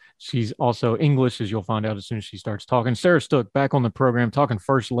stuff. She's also English, as you'll find out as soon as she starts talking. Sarah Stook, back on the program, talking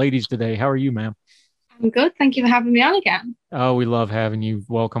First Ladies today. How are you, ma'am? I'm good. Thank you for having me on again. Oh, we love having you.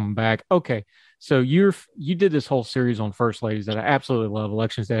 Welcome back. Okay, so you did this whole series on First Ladies that I absolutely love,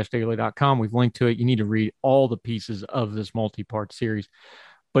 elections-daily.com. We've linked to it. You need to read all the pieces of this multi-part series.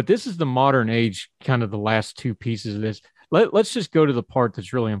 But this is the modern age, kind of the last two pieces of this. Let's just go to the part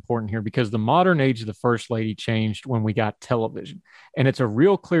that's really important here, because the modern age of the First Lady changed when we got television. And it's a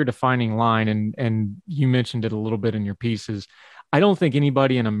real clear defining line. And you mentioned it a little bit in your pieces. I don't think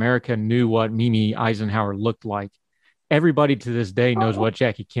anybody in America knew what Mimi Eisenhower looked like. Everybody to this day knows what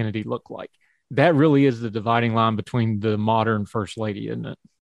Jackie Kennedy looked like. That really is the dividing line between the modern First Lady, isn't it?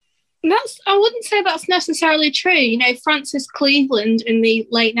 I wouldn't say that's necessarily true. Frances Cleveland in the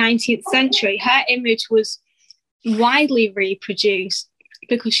late 19th century, her image was widely reproduced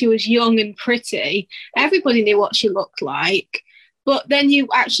because she was young and pretty. Everybody knew what she looked like. But then you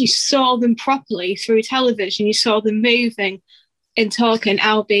actually saw them properly through television. You saw them moving and talking,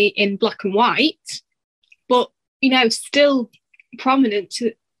 albeit in black and white, but, still prominent.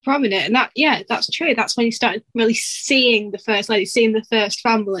 And that's true. That's when you started really seeing the First Lady, seeing the first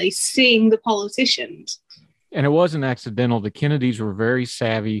family, seeing the politicians. And it wasn't accidental. The Kennedys were very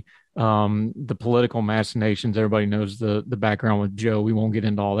savvy. The political machinations, everybody knows the background with Joe. We won't get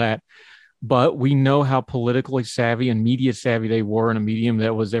into all that. But we know how politically savvy and media savvy they were in a medium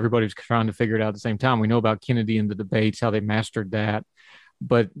that was everybody was trying to figure it out at the same time. We know about Kennedy and the debates, how they mastered that.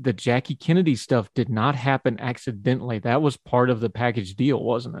 But the Jackie Kennedy stuff did not happen accidentally. That was part of the package deal,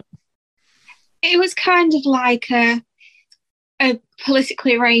 wasn't it? It was kind of like a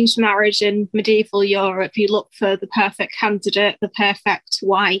politically arranged marriage in medieval Europe. You look for the perfect candidate, the perfect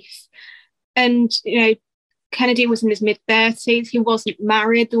wife. And, Kennedy was in his mid-30s. He wasn't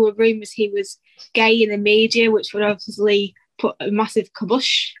married. There were rumours he was gay in the media, which would obviously put a massive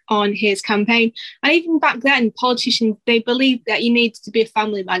kibosh on his campaign. And even back then, politicians, they believed that you needed to be a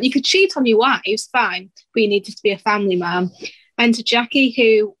family man. You could cheat on your wives, fine, but you needed to be a family man. And to Jackie,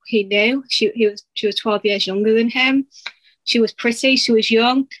 who he knew, she was 12 years younger than him. She was pretty, she was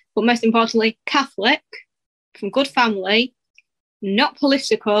young, but most importantly, Catholic, from good family, not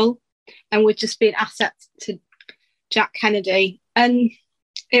political, and would just be an asset to Jack Kennedy. And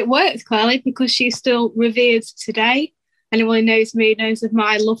it worked, clearly, because she's still revered today. Anyone who knows me knows of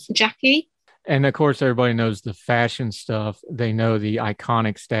my love for Jackie. And of course, everybody knows the fashion stuff. They know the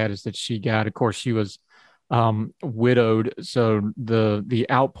iconic status that she got. Of course, she was widowed. So the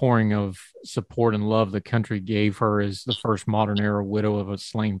outpouring of support and love the country gave her as the first modern era widow of a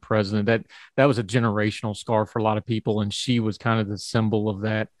slain president, that was a generational scar for a lot of people. And she was kind of the symbol of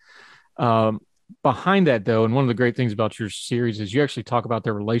that. Behind that, though, and one of the great things about your series is you actually talk about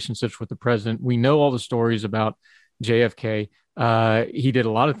their relationships with the president. We know all the stories about JFK. He did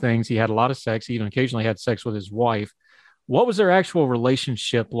a lot of things. He had a lot of sex. He even occasionally had sex with his wife. What was their actual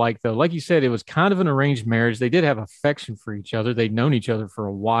relationship like, though? Like you said, it was kind of an arranged marriage. They did have affection for each other. They'd known each other for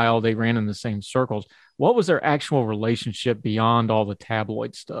a while. They ran in the same circles. What was their actual relationship beyond all the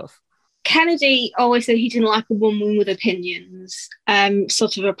tabloid stuff? Kennedy always said he didn't like a woman with opinions,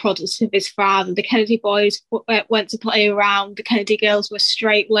 sort of a product of his father. The Kennedy boys went to play around. The Kennedy girls were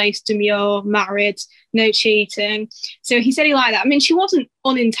straight-laced, demure, married, no cheating. So he said he liked that. I mean, she wasn't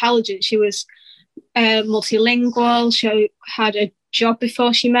unintelligent. She was multilingual. She had a job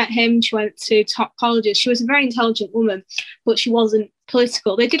before she met him. She went to top colleges. She was a very intelligent woman, but she wasn't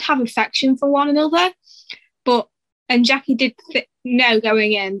political. They did have affection for one another, and Jackie did know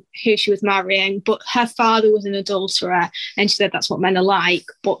going in who she was marrying, but her father was an adulterer, and she said that's what men are like,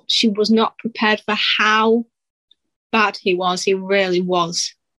 but she was not prepared for how bad he was. He really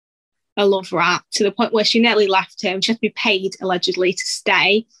was a love rat, to the point where she nearly left him. She had to be paid, allegedly, to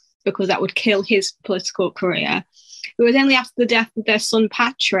stay, because that would kill his political career. It was only after the death of their son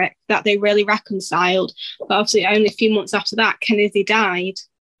Patrick that they really reconciled, but obviously only a few months after that, Kennedy died.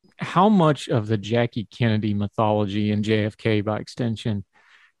 How much of the Jackie Kennedy mythology and JFK by extension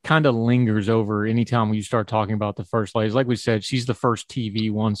kind of lingers over anytime you start talking about the first ladies? Like we said, she's the first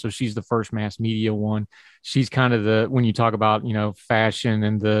TV one, so she's the first mass media one. She's kind of when you talk about, fashion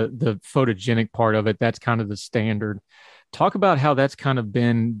and the photogenic part of it, that's kind of the standard. Talk about how that's kind of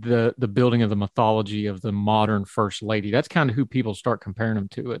been the building of the mythology of the modern first lady. That's kind of who people start comparing them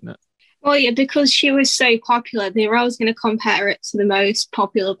to, isn't it? Well, yeah, because she was so popular, they were always going to compare it to the most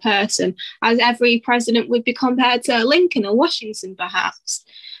popular person, as every president would be compared to Lincoln or Washington, perhaps.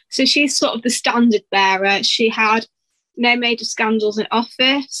 So she's sort of the standard bearer. She had no major scandals in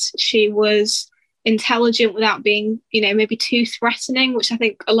office. She was intelligent without being, maybe too threatening, which I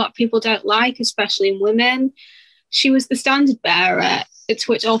think a lot of people don't like, especially in women. She was the standard bearer to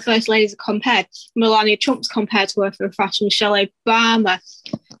which all first ladies are compared. Melania Trump's compared to her for fashion. Michelle Obama,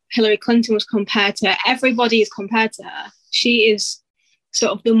 Hillary Clinton was compared to her. Everybody is compared to her. She is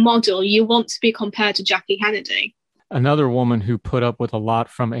sort of the model. You want to be compared to Jackie Kennedy. Another woman who put up with a lot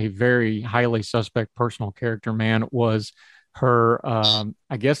from a very highly suspect personal character man was her,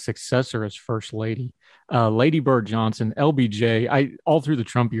 successor as first lady, Lady Bird Johnson, LBJ. All through the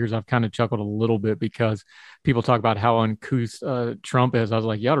Trump years, I've kind of chuckled a little bit because people talk about how uncouth Trump is. I was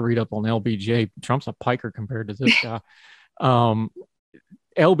like, you ought to read up on LBJ. Trump's a piker compared to this guy.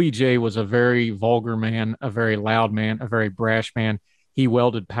 LBJ was a very vulgar man, a very loud man, a very brash man. He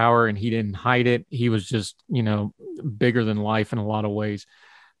wielded power and he didn't hide it. He was just, bigger than life in a lot of ways.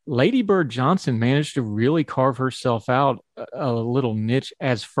 Lady Bird Johnson managed to really carve herself out a little niche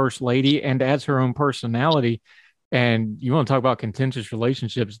as first lady and as her own personality. And you want to talk about contentious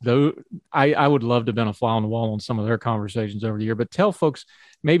relationships, though, I would love to have been a fly on the wall on some of their conversations over the year, but tell folks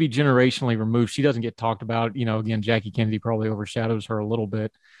maybe generationally removed, she doesn't get talked about. Again, Jackie Kennedy probably overshadows her a little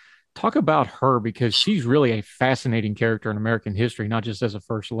bit. Talk about her, because she's really a fascinating character in American history, not just as a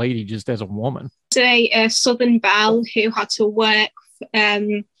first lady, just as a woman. A Southern belle who had to work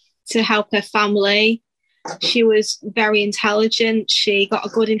to help her family. She was very intelligent. She got a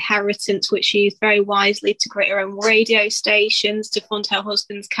good inheritance, which she used very wisely to create her own radio stations to fund her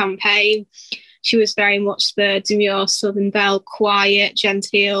husband's campaign. She was very much the demure Southern belle, quiet,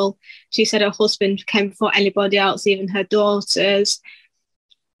 genteel. She said her husband came before anybody else, even her daughters.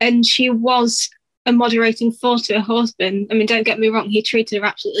 And she was a moderating force to her husband. I mean, don't get me wrong, he treated her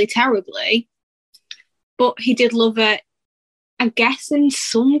absolutely terribly, but he did love her, I guess, in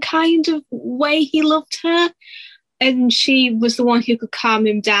some kind of way he loved her. And she was the one who could calm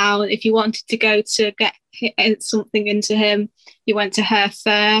him down. If you wanted to go to get something into him, you went to her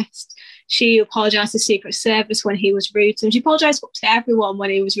first. She apologised to Secret Service when he was rude to them. She apologised to everyone when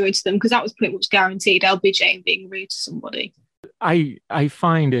he was rude to them, because that was pretty much guaranteed LBJ being rude to somebody. I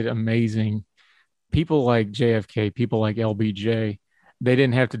find it amazing. People like JFK, people like LBJ, they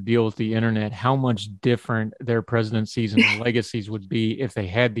didn't have to deal with the internet, how much different their presidencies and their legacies would be if they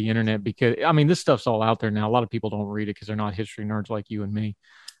had the internet. Because, I mean, this stuff's all out there now. A lot of people don't read it because they're not history nerds like you and me.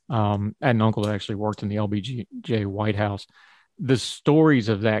 I had an uncle that actually worked in the LBJ White House. The stories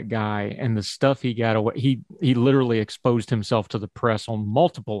of that guy and the stuff he got away, he literally exposed himself to the press on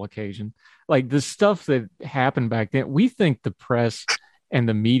multiple occasions. Like the stuff that happened back then, we think the press and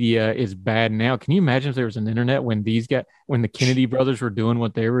the media is bad now. Can you imagine if there was an internet when the Kennedy brothers were doing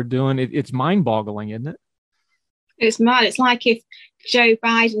what they were doing? It's mind-boggling, isn't it? It's mad. It's like if Joe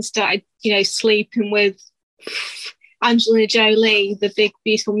Biden started, sleeping with Angelina Jolie, the big,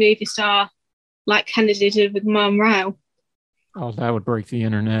 beautiful movie star, like Kennedy did with Monroe. Oh, that would break the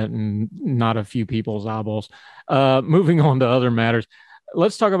internet and not a few people's eyeballs. Moving on to other matters.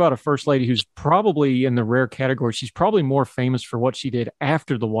 Let's talk about a first lady who's probably in the rare category. She's probably more famous for what she did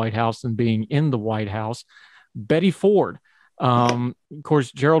after the White House than being in the White House. Betty Ford. Of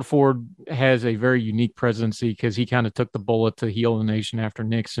course, Gerald Ford has a very unique presidency because he kind of took the bullet to heal the nation after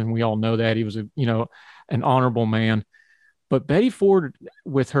Nixon. We all know that. He was an honorable man. But Betty Ford,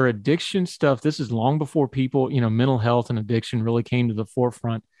 with her addiction stuff, this is long before people, mental health and addiction really came to the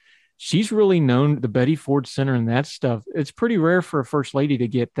forefront. She's really known, the Betty Ford Center and that stuff. It's pretty rare for a first lady to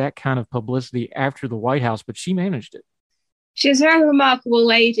get that kind of publicity after the White House, but she managed it. She's a very remarkable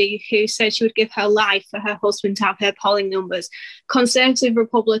lady who said she would give her life for her husband to have her polling numbers. Conservative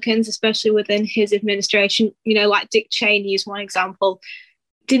Republicans, especially within his administration, like Dick Cheney is one example,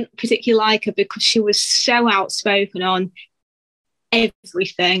 didn't particularly like her because she was so outspoken on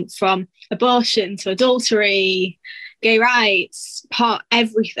everything from abortion to adultery, gay rights,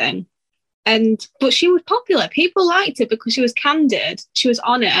 everything. But she was popular. People liked her because she was candid. She was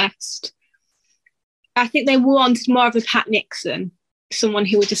honest. I think they wanted more of a Pat Nixon, someone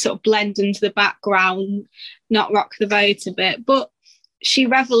who would just sort of blend into the background, not rock the vote a bit. But she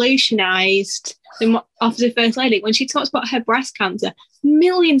revolutionised the office of First Lady. When she talks about her breast cancer,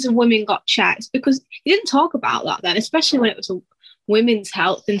 millions of women got checked because you didn't talk about that then, especially when it was women's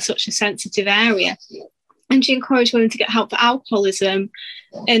health in such a sensitive area. And she encouraged women to get help for alcoholism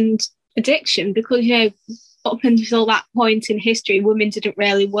and addiction because, up until that point in history, women didn't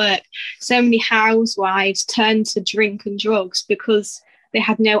really work. So many housewives turned to drink and drugs because they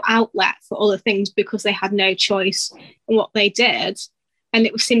had no outlet for other things, because they had no choice in what they did. And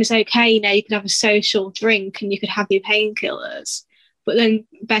it was seen as okay, you could have a social drink and you could have your painkillers. But then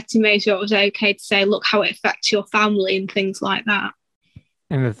Betty made sure it was okay to say, look how it affects your family and things like that.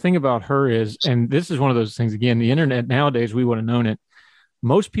 And the thing about her is, and this is one of those things, again, the internet nowadays, we would have known it.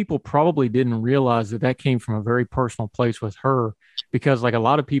 Most people probably didn't realize that came from a very personal place with her, because like a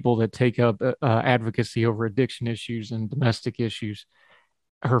lot of people that take up advocacy over addiction issues and domestic issues,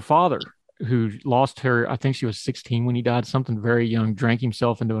 her father, who lost her, I think she was 16 when he died, something very young, drank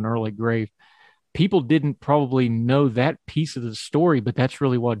himself into an early grave. People didn't probably know that piece of the story, but that's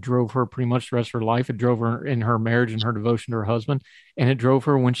really what drove her pretty much the rest of her life. It drove her in her marriage and her devotion to her husband. And it drove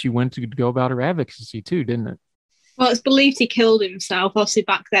her when she went to go about her advocacy too, didn't it? Well, it's believed he killed himself. Obviously,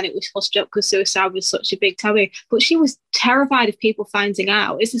 back then it was hushed up because suicide was such a big taboo. But she was terrified of people finding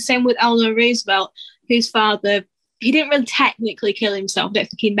out. It's the same with Eleanor Roosevelt, whose father, he didn't really technically kill himself. I don't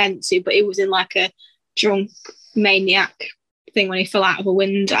think he meant to, but it was in like a drunk maniac thing when he fell out of a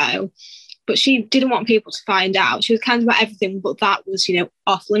window. But she didn't want people to find out. She was kind of about everything, but that was,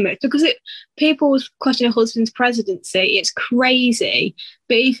 off limits because people was questioning her husband's presidency. It's crazy.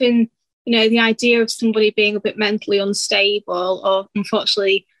 But even, the idea of somebody being a bit mentally unstable or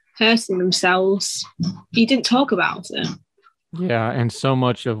unfortunately hurting themselves, you didn't talk about it. Yeah, and so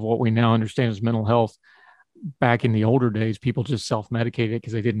much of what we now understand as mental health, back in the older days, people just self-medicated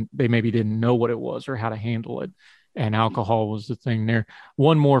because they maybe didn't know what it was or how to handle it. and alcohol was the thing there.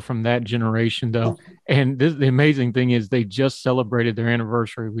 One more from that generation, though. And the amazing thing is they just celebrated their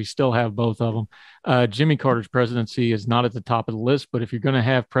anniversary. We still have both of them. Jimmy Carter's presidency is not at the top of the list, but if you're going to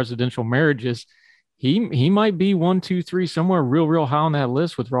have presidential marriages, he might be 1, 2, 3, somewhere real high on that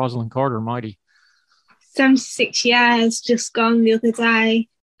list with Rosalind Carter, might he? 76 years just gone the other day.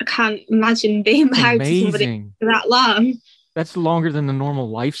 I can't imagine being married to somebody for that long. That's longer than the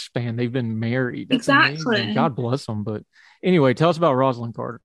normal lifespan they've been married. That's exactly. Amazing. God bless them. But anyway, tell us about Rosalind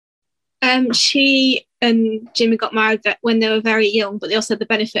Carter. She and Jimmy got married when they were very young, but they also had the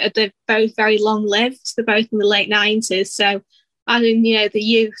benefit of they're both very long lived. They're both in the late 90s. So adding, the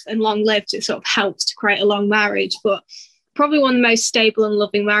youth and long lived, it sort of helps to create a long marriage. But probably one of the most stable and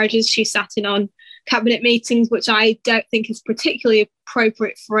loving marriages. She sat in on cabinet meetings, which I don't think is particularly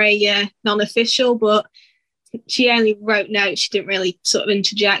appropriate for a non-official, but she only wrote notes. She didn't really sort of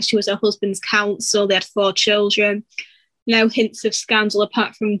interject. She was her husband's counsel. They had 4 children. No hints of scandal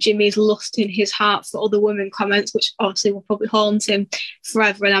apart from Jimmy's lust in his heart for other women comments, which obviously will probably haunt him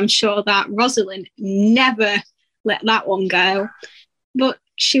forever. And I'm sure that Rosalind never let that one go. But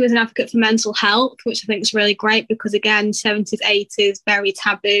she was an advocate for mental health, which I think is really great because, again, 70s, 80s, very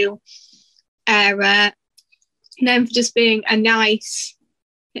taboo era. Known for just being a nice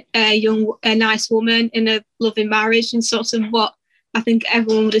woman in a loving marriage, and sort of what I think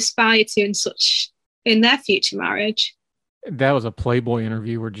everyone would aspire to in their future marriage. That was a Playboy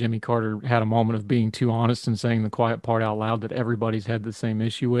interview where Jimmy Carter had a moment of being too honest and saying the quiet part out loud that everybody's had the same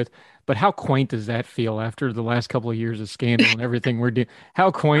issue with. But how quaint does that feel after the last couple of years of scandal and everything we're doing? How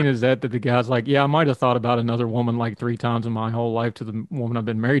quaint is that the guy's like, yeah, I might have thought about another woman like 3 times in my whole life to the woman I've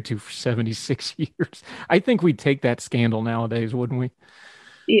been married to for 76 years. I think we'd take that scandal nowadays, wouldn't we?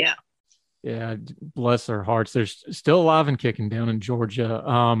 Yeah. Yeah, bless their hearts. They're still alive and kicking down in Georgia.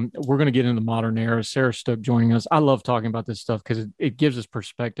 We're going to get into the modern era. Sarah Stook joining us. I love talking about this stuff because it gives us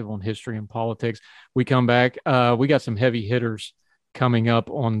perspective on history and politics. We come back. We got some heavy hitters coming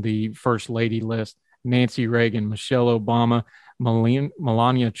up on the first lady list. Nancy Reagan, Michelle Obama,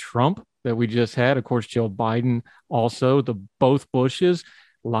 Melania Trump that we just had. Of course, Joe Biden also. Both Bushes.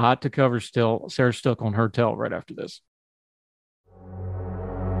 A lot to cover still. Sarah Stook on Her Tell right after this.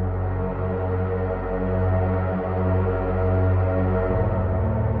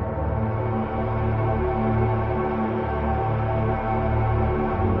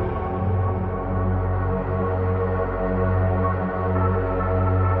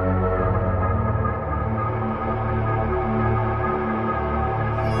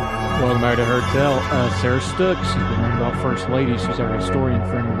 Welcome back to Her Tell. Sarah Stook, she's been writing about First Lady. She's our historian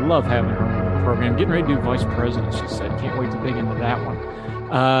friend. We love having her on the program. Getting ready to do Vice President, she said. Can't wait to dig into that one.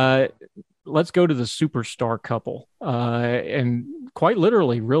 Let's go to the superstar couple. And quite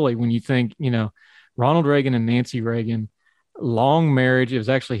literally, really, when you think, Ronald Reagan and Nancy Reagan, long marriage. It was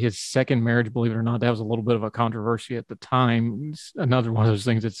actually his second marriage, believe it or not. That was a little bit of a controversy at the time. It's another one of those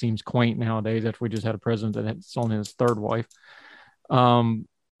things that seems quaint nowadays after we just had a president that's only his third wife.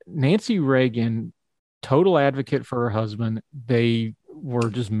 Nancy Reagan, total advocate for her husband. They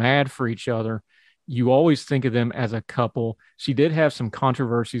were just mad for each other. You always think of them as a couple. She did have some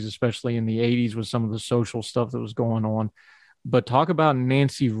controversies, especially in the 80s with some of the social stuff that was going on. But talk about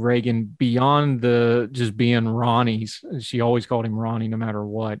Nancy Reagan beyond the just being Ronnie's. She always called him Ronnie no matter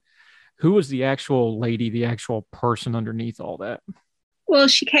what. Who was the actual lady, the actual person underneath all that? Well,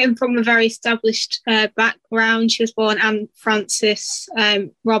 she came from a very established background. She was born Anne Frances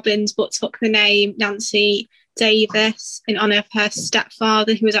Robbins, but took the name Nancy Davis in honor of her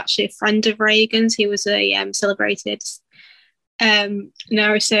stepfather, who was actually a friend of Reagan's. He was a celebrated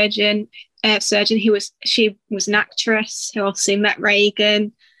neurosurgeon. She was an actress who obviously met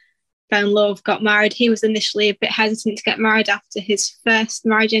Reagan, fell in love, got married. He was initially a bit hesitant to get married after his first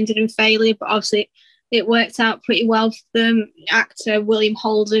marriage ended in failure, but obviously it worked out pretty well for them. Actor William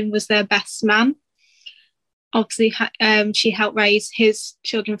Holden was their best man. Obviously, she helped raise his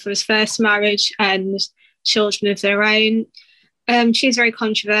children from his first marriage and children of their own. She's very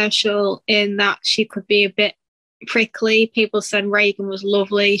controversial in that she could be a bit prickly. People said Reagan was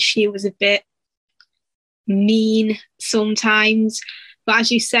lovely. She was a bit mean sometimes. But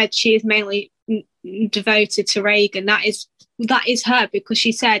as you said, she is mainly devoted to Reagan. That is her, because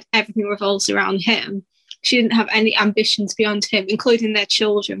she said everything revolves around him. She didn't have any ambitions beyond him, including their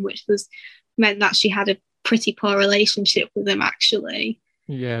children, which meant that she had a pretty poor relationship with them, actually.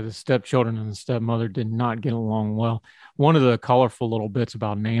 Yeah, the stepchildren and the stepmother did not get along well. One of the colorful little bits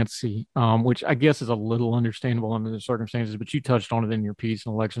about Nancy, which I guess is a little understandable under the circumstances, but you touched on it in your piece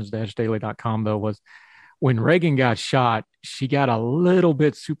on elections-daily.com, though, was when Reagan got shot, she got a little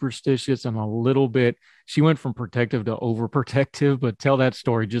bit superstitious and a little bit, she went from protective to overprotective. But tell that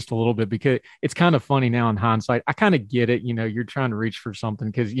story just a little bit, because it's kind of funny now in hindsight. I kind of get it. You're trying to reach for something,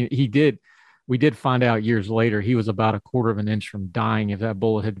 because we did find out years later he was about a quarter of an inch from dying if that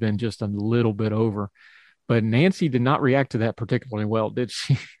bullet had been just a little bit over. But Nancy did not react to that particularly well, did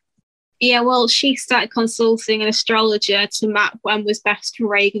she? Yeah, well, she started consulting an astrologer to map when was best for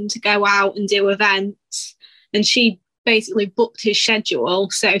Reagan to go out and do events. And she basically booked his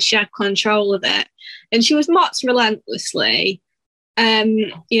schedule, so she had control of it. And she was mocked relentlessly.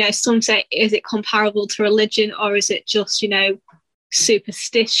 Some say, is it comparable to religion, or is it just,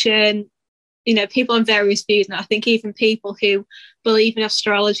 superstition? People have various views. And I think even people who believe in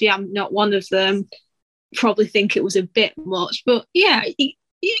astrology, I'm not one of them, probably think it was a bit much. But yeah,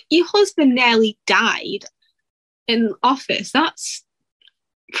 your husband nearly died in office. That's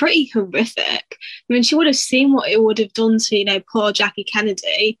pretty horrific. I mean, she would have seen what it would have done to, poor Jackie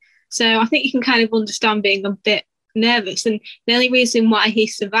Kennedy. So I think you can kind of understand being a bit nervous. And the only reason why he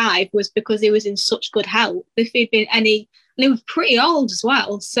survived was because he was in such good health. If he'd been and he was pretty old as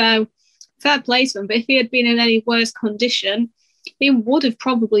well. So fair play to him. But if he had been in any worse condition, he would have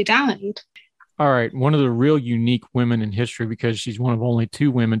probably died. All right. One of the real unique women in history, because she's one of only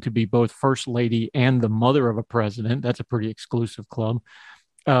two women to be both first lady and the mother of a president. That's a pretty exclusive club.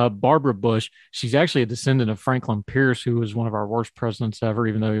 Barbara Bush. She's actually a descendant of Franklin Pierce, who was one of our worst presidents ever,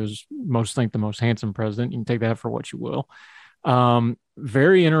 even though he was most think the most handsome president. You can take that for what you will.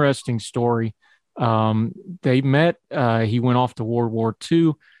 Very interesting story. They met. He went off to World War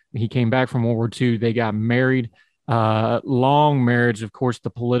II. He came back from World War II. They got married. Long marriage, of course,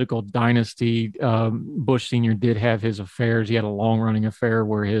 the political dynasty. Bush Sr. did have his affairs. He had a long-running affair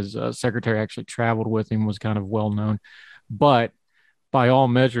where his secretary actually traveled with him, was kind of well-known. But by all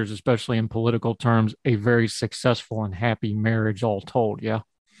measures, especially in political terms, a very successful and happy marriage all told, yeah?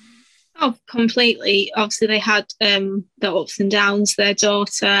 Oh, completely. Obviously, they had the ups and downs. Their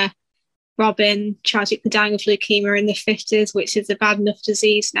daughter, Robin, tragically dying of leukemia in the 50s, which is a bad enough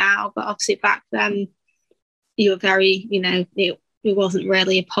disease now. But obviously back then, you were very, it wasn't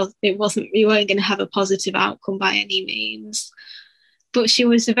really you weren't going to have a positive outcome by any means. But she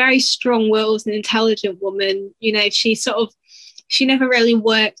was a very strong-willed and intelligent woman. She never really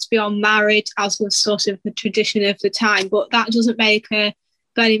worked beyond marriage, as was sort of the tradition of the time. But that doesn't make her,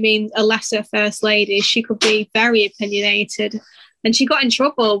 by any means, a lesser first lady. She could be very opinionated. And she got in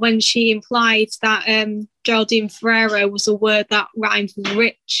trouble when she implied that Geraldine Ferrero was a word that rhymed with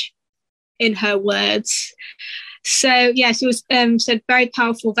rich in her words. So yeah, she was said very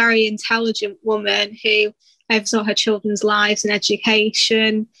powerful, very intelligent woman who oversaw her children's lives and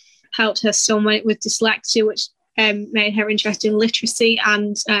education, helped her somewhat with dyslexia, which made her interested in literacy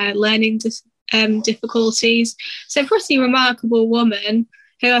and learning difficulties. So pretty remarkable woman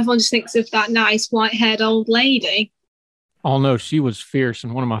who everyone just thinks of that nice white-haired old lady. Oh, no, she was fierce.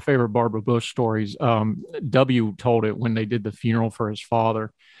 And one of my favorite Barbara Bush stories, W told it when they did the funeral for his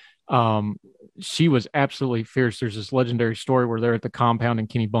father. She was absolutely fierce. There's this legendary story where they're at the compound in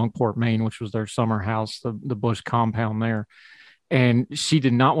Kennebunkport, Maine, which was their summer house, the Bush compound there. And she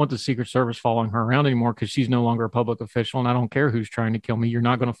did not want the Secret Service following her around anymore because she's no longer a public official. And I don't care who's trying to kill me. You're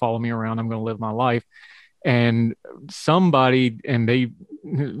not going to follow me around. I'm going to live my life. And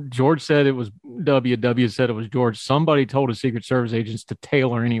George said it was W said it was George. Somebody told the Secret Service agents to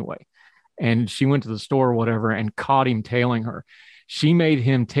tail her anyway. And she went to the store or whatever and caught him tailing her. She made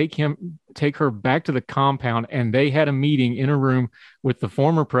him take her back to the compound, and they had a meeting in a room with the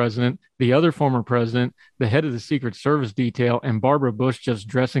former president, the other former president, the head of the Secret Service detail, and Barbara Bush just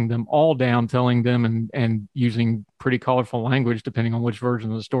dressing them all down, telling them and using pretty colorful language, depending on which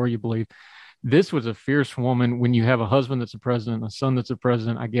version of the story you believe. This was a fierce woman. When you have a husband that's a president, a son that's a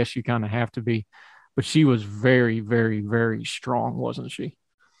president, I guess you kind of have to be. But she was very, very, very strong, wasn't she?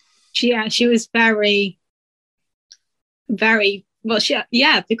 Yeah, she was very, very. Well,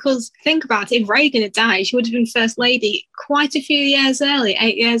 because think about it, if Reagan had died, she would have been First Lady quite a few years earlier,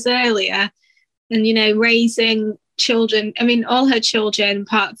 8 years earlier. And, raising children, I mean, all her children,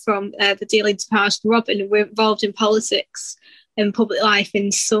 apart from the dearly departed Robin, were involved in politics and public life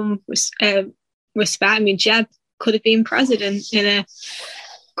in some respect. I mean, Jeb could have been president in a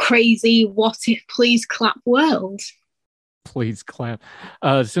crazy what if please clap world. Please clap.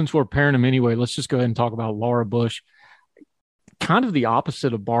 Since we're pairing them anyway, let's just go ahead and talk about Laura Bush. Kind of the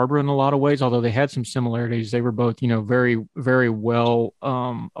opposite of Barbara in a lot of ways, although they had some similarities. They were both, very, very well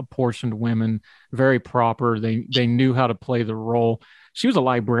apportioned women, very proper. They knew how to play the role. She was a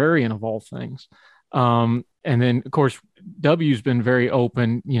librarian of all things. And then, of course, W's been very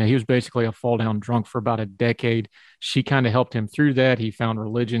open. You know, he was basically a fall down drunk for about a decade. She kind of helped him through that. He found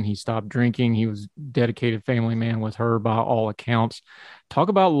religion. He stopped drinking. He was a dedicated family man with her by all accounts. Talk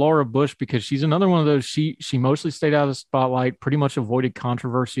about Laura Bush, because she's another one of those. She mostly stayed out of the spotlight, pretty much avoided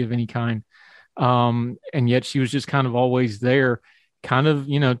controversy of any kind. And yet she was just kind of always there, kind of,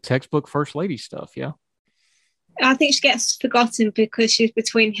 you know, textbook first lady stuff. Yeah. I think she gets forgotten because she's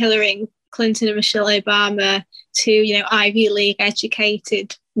between Hillary Clinton and Michelle Obama, two, you know, Ivy League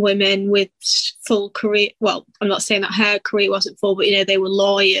educated women with full career. Well, I'm not saying that her career wasn't full, but, you know, they were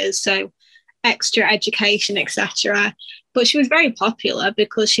lawyers, so extra education, etc. But she was very popular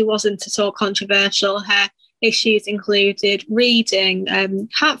because she wasn't at all controversial. Her issues included reading,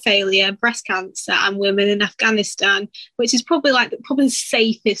 heart failure, breast cancer, and women in Afghanistan, which is probably the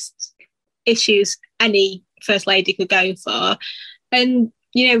safest issues any first lady could go for. And,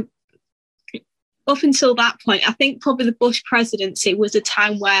 you know, up until that point, I think probably the Bush presidency was a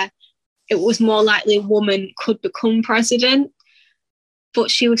time where it was more likely a woman could become president,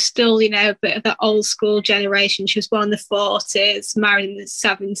 but she was still, you know, a bit of the old school generation. She was born in the 40s, married in the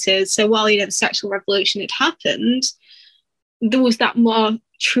 70s. So while, you know, the sexual revolution had happened, there was that more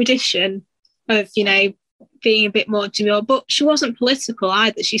tradition of, you know, being a bit more demure. But she wasn't political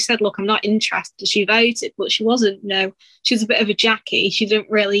either. She said, look, I'm not interested. She voted, but she wasn't, you know, she was a bit of a Jackie. She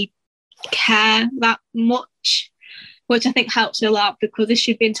didn't really care that much, which I think helps her a lot, because if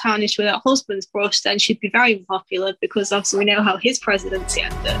she'd been tarnished with her husband's brush, then she'd be very unpopular, because obviously we know how his presidency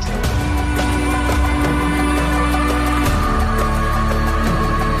ended.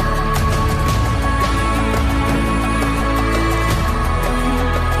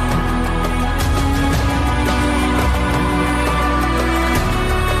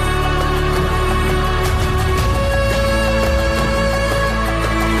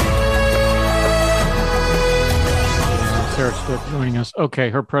 Joining us. Okay,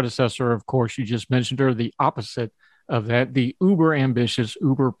 her predecessor, of course, you just mentioned her, the opposite of that, the uber ambitious,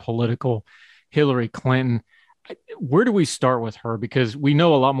 uber political Hillary Clinton. Where do we start with her? Because we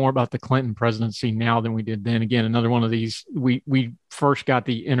know a lot more about the Clinton presidency now than we did then. Again, another one of these, we first got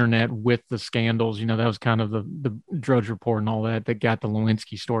the internet with the scandals. You know, that was kind of the Drudge Report and all that got the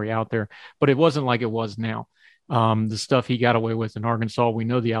Lewinsky story out there, but it wasn't like it was now. The stuff he got away with in Arkansas, we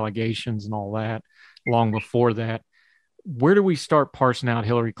know the allegations and all that long before that. Where do we start parsing out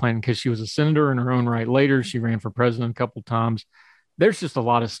Hillary Clinton? Because she was a senator in her own right later. She ran for president a couple of times. There's just a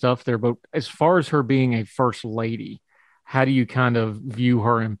lot of stuff there. But as far as her being a first lady, how do you kind of view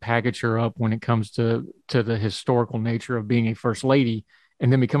her and package her up when it comes to the historical nature of being a first lady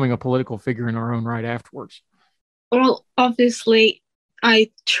and then becoming a political figure in her own right afterwards? Well, obviously,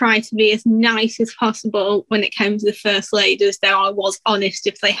 I try to be as nice as possible when it came to the first ladies, though I was honest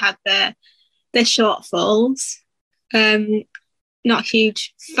if they had their shortfalls. Not a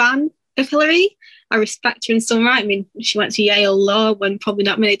huge fan of Hillary. I respect her in some right. I mean, she went to Yale Law when probably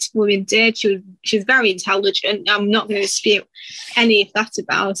not many women did. She was very intelligent. I'm not going to dispute any of that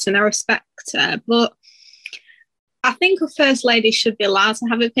about her, and I respect her. But I think a first lady should be allowed to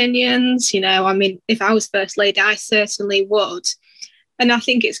have opinions. You know, I mean, if I was first lady, I certainly would. And I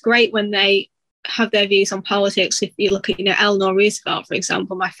think it's great when they have their views on politics. If you look at, you know, Eleanor Roosevelt, for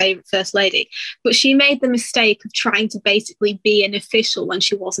example, my favourite first lady, but she made the mistake of trying to basically be an official when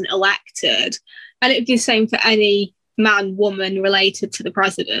she wasn't elected. And it would be the same for any man, woman related to the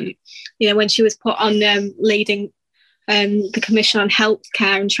president. You know, when she was put on leading the Commission on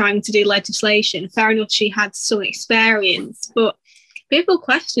Healthcare and trying to do legislation, fair enough, she had some experience, but people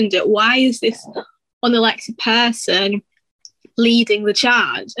questioned it. Why is this unelected person leading the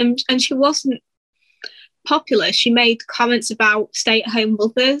charge? And she wasn't popular. She made comments about stay-at-home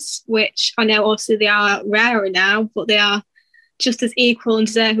mothers, which I know obviously they are rarer now, but they are just as equal and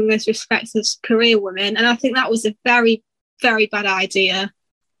deserving as respect as career women. And I think that was a very, very bad idea.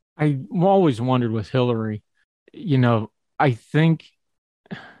 I always wondered with Hillary, you know, I think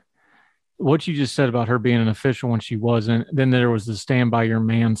what you just said about her being an official when she wasn't, then there was the stand by your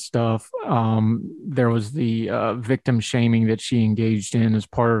man stuff. There was the victim shaming that she engaged in as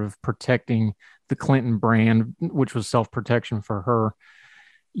part of protecting the Clinton brand, which was self-protection for her.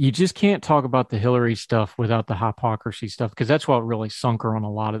 You just can't talk about the Hillary stuff without the hypocrisy stuff, because that's what really sunk her on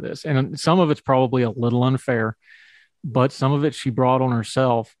a lot of this. And some of it's probably a little unfair, but some of it she brought on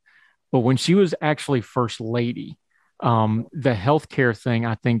herself. But when she was actually first lady, the healthcare thing,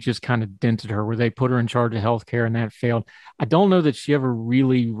 I think, just kind of dented her, where they put her in charge of healthcare and that failed. I don't know that she ever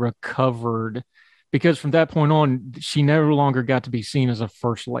really recovered, because from that point on, she never longer got to be seen as a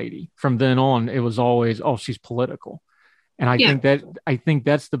first lady. From then on, it was always, oh, she's political. And I think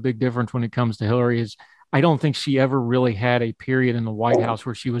that's the big difference when it comes to Hillary. Is I don't think she ever really had a period in the White House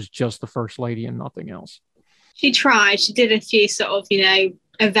where she was just the first lady and nothing else. She tried. She did a few sort of,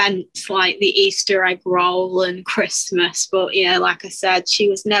 events like the Easter egg roll and Christmas. But, like I said, she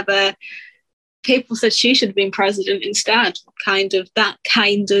was never, people said she should have been president instead. I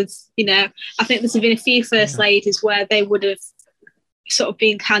think there's been a few first ladies where they would have sort of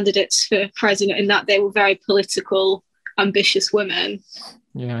been candidates for president in that they were very political, ambitious women.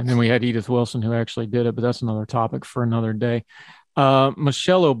 Yeah, and then we had Edith Wilson who actually did it, but that's another topic for another day.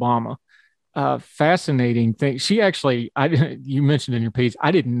 Michelle Obama, fascinating thing. She actually, you mentioned in your piece,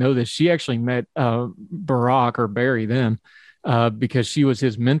 I didn't know this. She actually met Barack or Barry then because she was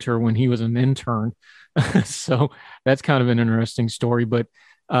his mentor when he was an intern. So that's kind of an interesting story. But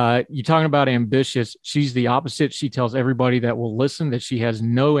you're talking about ambitious. She's the opposite. She tells everybody that will listen that she has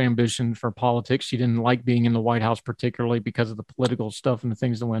no ambition for politics. She didn't like being in the White House, particularly because of the political stuff and the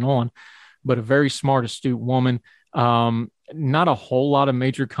things that went on, but a very smart, astute woman. Not a whole lot of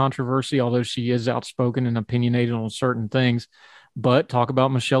major controversy, although she is outspoken and opinionated on certain things. But talk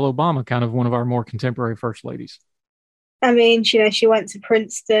about Michelle Obama, kind of one of our more contemporary first ladies. I mean, she went to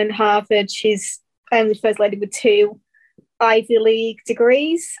Princeton, Harvard. She's only first lady with 2 Ivy League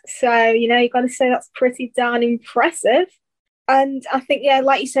degrees. So, you got to say that's pretty darn impressive. And I think,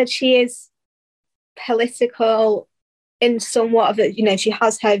 like you said, she is political in somewhat of it. She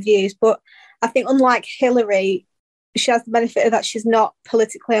has her views, but I think unlike Hillary, she has the benefit of that she's not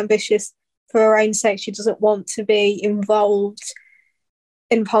politically ambitious for her own sake. She doesn't want to be involved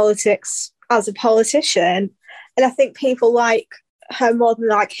in politics as a politician. And I think people like her more than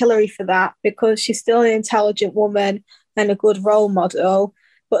like Hillary for that, because she's still an intelligent woman and a good role model.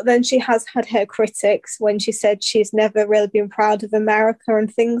 But then she has had her critics when she said she's never really been proud of America and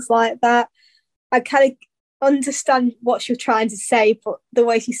things like that. I kind of understand what she was trying to say, but the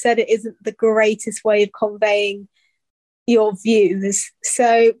way she said it isn't the greatest way of conveying your views.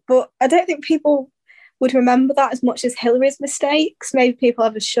 So, but I don't think people would remember that as much as Hillary's mistakes. Maybe people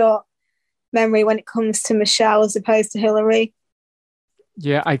have a short memory when it comes to Michelle as opposed to Hillary.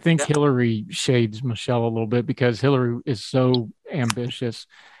 Yeah, I think Hillary shades Michelle a little bit because Hillary is so ambitious.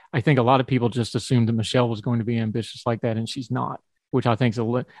 I think a lot of people just assumed that Michelle was going to be ambitious like that, and she's not, which I think is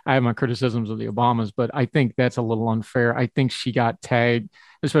I have my criticisms of the Obamas, but I think that's a little unfair. I think she got tagged,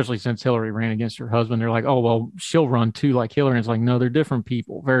 especially since Hillary ran against her husband. They're like, oh, well, she'll run too like Hillary. And it's like, no, they're different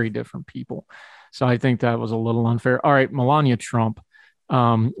people, very different people. So I think that was a little unfair. All right, Melania Trump.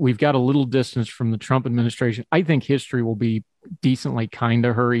 We've got a little distance from the Trump administration. I think history will be decently kind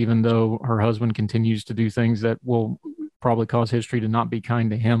to her, even though her husband continues to do things that will probably cause history to not be kind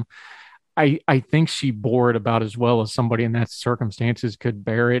to him. I think she bore it about as well as somebody in that circumstances could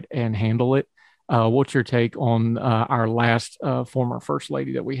bear it and handle it. What's your take on our last former first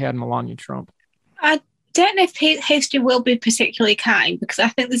lady that we had, Melania Trump? I don't know if history will be particularly kind, because I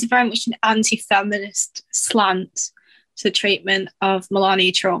think there's very much an anti-feminist slant to the treatment of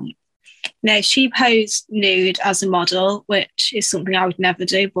Melania Trump. Now, she posed nude as a model, which is something I would never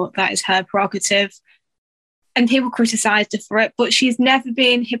do, but that is her prerogative. And people criticised her for it, but she's never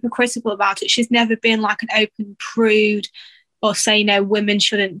been hypocritical about it. She's never been like an open prude or say, women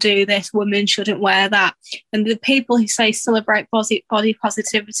shouldn't do this, women shouldn't wear that. And the people who say celebrate body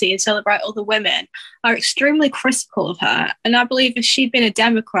positivity and celebrate other women are extremely critical of her. And I believe if she'd been a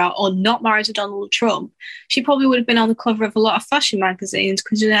Democrat or not married to Donald Trump, she probably would have been on the cover of a lot of fashion magazines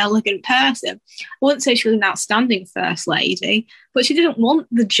because she's an elegant person. I wouldn't say she was an outstanding first lady, but she didn't want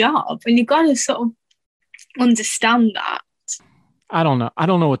the job. And you've got to sort of understand that. I don't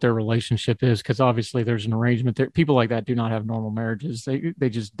know what their relationship is, because obviously there's an arrangement there. People like that do not have normal marriages. They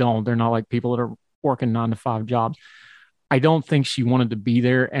just don't. They're not like people that are working 9-to-5 jobs. I don't think she wanted to be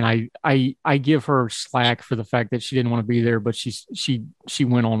there, and I give her slack for the fact that she didn't want to be there, but she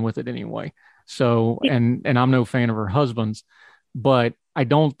went on with it anyway. So and I'm no fan of her husband's, but I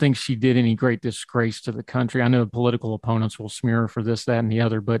don't think she did any great disgrace to the country. I know political opponents will smear her for this, that, and the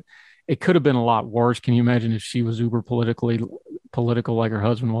other, but it could have been a lot worse. Can you imagine if she was uber political like her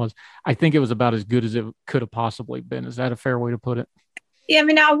husband was? I think it was about as good as it could have possibly been. Is that a fair way to put it? Yeah, I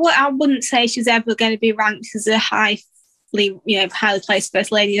mean, I wouldn't say she's ever going to be ranked as a highly placed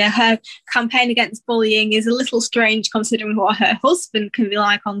first lady. Her campaign against bullying is a little strange considering what her husband can be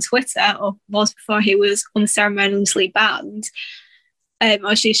like on Twitter, or was before he was unceremoniously banned.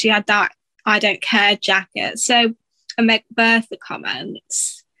 Obviously, she had that "I don't care" jacket. So, and make Bertha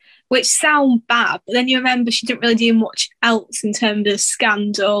comments, which sound bad, but then you remember she didn't really do much else in terms of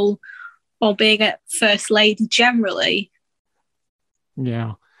scandal or being a first lady generally.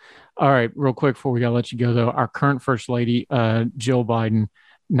 Yeah. All right, real quick before we gotta let you go though, our current first lady, Jill Biden,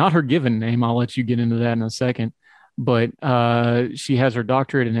 not her given name. I'll let you get into that in a second. But she has her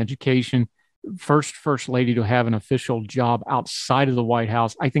doctorate in education, first lady to have an official job outside of the White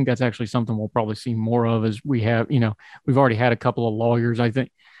House. I think that's actually something we'll probably see more of as we have, we've already had a couple of lawyers.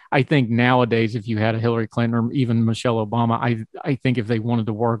 I think nowadays, if you had a Hillary Clinton or even Michelle Obama, I think if they wanted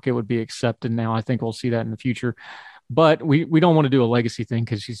to work, it would be accepted now. I think we'll see that in the future. But we don't want to do a legacy thing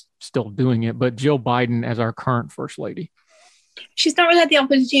because she's still doing it. But Jill Biden as our current first lady. She's not really had the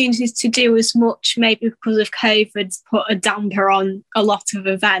opportunities to do as much, maybe because of COVID's put a damper on a lot of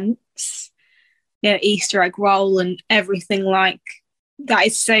events. Easter egg roll and everything like that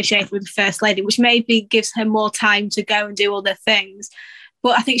is associated with the First Lady, which maybe gives her more time to go and do other things.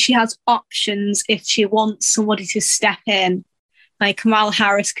 But I think she has options if she wants somebody to step in. Like Kamala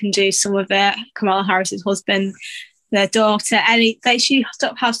Harris can do some of it. Kamala Harris's husband, their daughter, she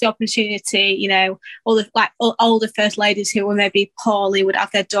has the opportunity, all the older first ladies who were maybe poorly would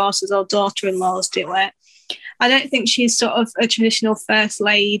have their daughters or daughter-in-laws do it. I don't think she's sort of a traditional first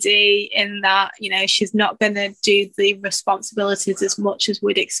lady in that, she's not going to do the responsibilities as much as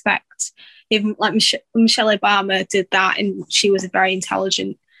we'd expect. Even like Michelle Obama did that, and she was a very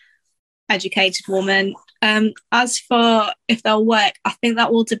intelligent, educated woman. As for if they'll work, I think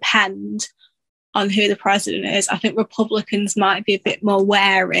that will depend on who the president is. I think Republicans might be a bit more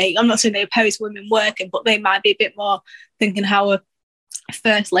wary. I'm not saying they oppose women working, but they might be a bit more thinking how a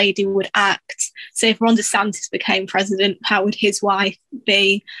first lady would act. So if Ron DeSantis became president, how would his wife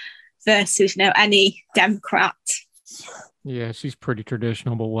be versus, any Democrat? Yeah, she's pretty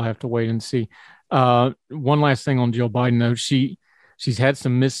traditional, but we'll have to wait and see. One last thing on Jill Biden, though. She's had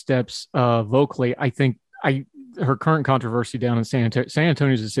some missteps vocally. I think her current controversy down in San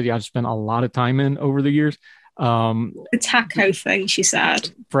Antonio is a city I've spent a lot of time in over the years. The taco thing, she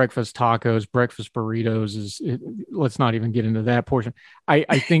said. Breakfast tacos, breakfast burritos let's not even get into that portion.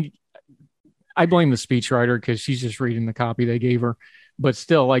 I think I blame the speechwriter because she's just reading the copy they gave her. But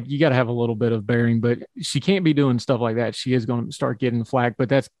still, you got to have a little bit of bearing. But she can't be doing stuff like that. She is going to start getting flack. But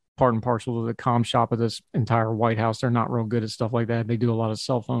that's part and parcel of the comm shop of this entire White House. They're not real good at stuff like that. They do a lot of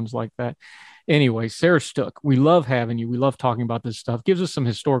cell phones like that. Anyway, Sarah Stook, we love having you. We love talking about this stuff. Gives us some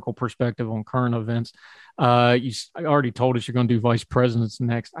historical perspective on current events. You already told us you're going to do vice presidents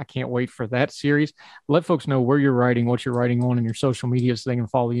next. I can't wait for that series. Let folks know where you're writing, what you're writing on in your social media so they can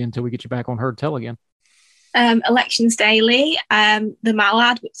follow you until we get you back on Heard Tell again. Elections Daily, The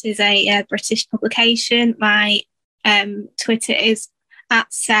Mallard, which is a British publication. My Twitter is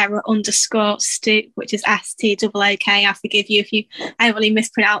 @Sarah_Stook, which is STOOK. I forgive you if anybody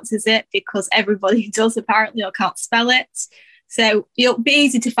mispronounces it because everybody does apparently or can't spell it. So it'll be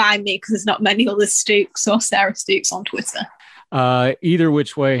easy to find me because there's not many other Stooks or Sarah Stooks on Twitter. Either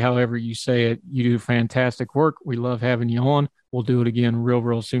which way, however you say it, you do fantastic work. We love having you on. We'll do it again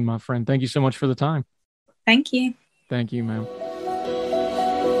real soon, my friend. Thank you so much for the time. Thank you. Thank you, ma'am.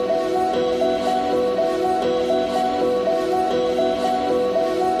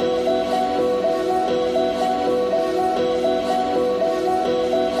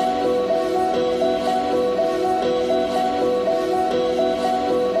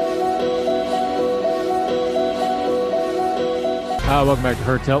 Welcome back to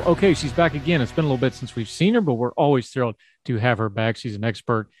Heard Tell. Okay, she's back again. It's been a little bit since we've seen her, but we're always thrilled to have her back. She's an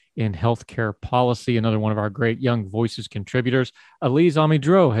expert in healthcare policy, another one of our great Young Voices contributors. Elise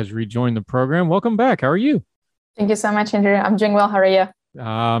Amidro has rejoined the program. Welcome back. How are you? Thank you so much, Andrew. I'm doing well. How are you?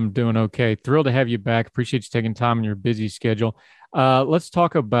 I'm doing okay. Thrilled to have you back. Appreciate you taking time in your busy schedule. Let's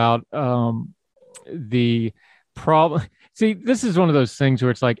talk about the problem. See, this is one of those things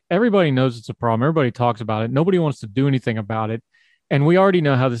where it's like everybody knows it's a problem. Everybody talks about it. Nobody wants to do anything about it. And we already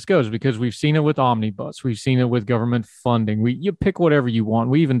know how this goes because we've seen it with Omnibus. We've seen it with government funding. You pick whatever you want.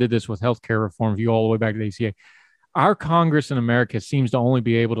 We even did this with healthcare reform, if you go all the way back to the ACA. Our Congress in America seems to only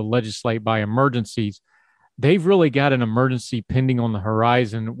be able to legislate by emergencies. They've really got an emergency pending on the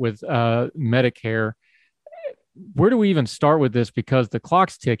horizon with Medicare. Where do we even start with this? Because the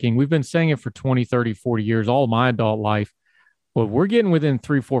clock's ticking. We've been saying it for 20, 30, 40 years, all my adult life. But we're getting within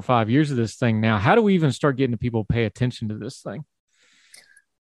 3, 4, 5 years of this thing now. How do we even start getting people to pay attention to this thing?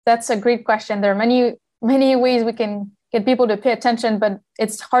 That's a great question. There are many ways we can get people to pay attention, but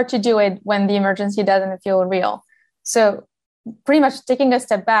it's hard to do it when the emergency doesn't feel real. So pretty much taking a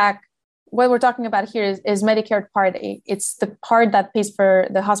step back, what we're talking about here is Medicare Part A. It's the part that pays for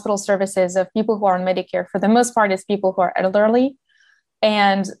the hospital services of people who are on Medicare. For the most part, it's people who are elderly,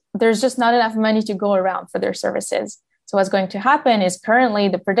 and there's just not enough money to go around for their services. So what's going to happen is currently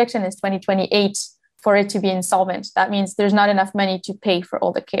the prediction is 2028 for it to be insolvent. That means there's not enough money to pay for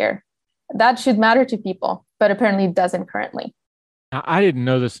all the care. That should matter to people, but apparently it doesn't currently. Now, I didn't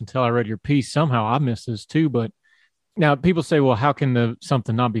know this until I read your piece. Somehow I missed this too. But now people say, well, how can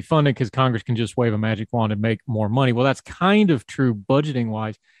something not be funded? Because Congress can just wave a magic wand and make more money. Well, that's kind of true budgeting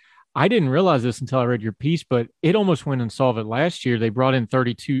wise. I didn't realize this until I read your piece, but it almost went insolvent last year. They brought in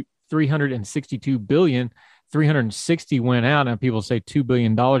 362 billion, 360 went out. And people say $2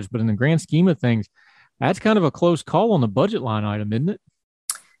 billion, but in the grand scheme of things, that's kind of a close call on the budget line item, isn't it?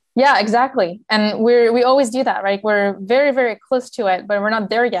 Yeah, exactly. And we always do that, right? We're very, very close to it, but we're not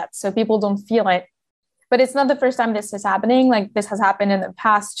there yet. So people don't feel it. But it's not the first time this is happening. Like this has happened in the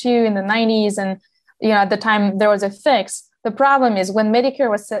past too, in the 90s. And, at the time there was a fix. The problem is when Medicare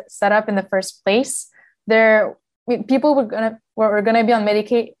was set up in the first place, people were gonna be on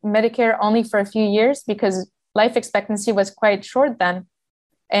Medicare only for a few years because life expectancy was quite short then.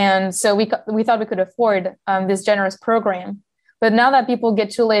 And so we thought we could afford this generous program. But now that people get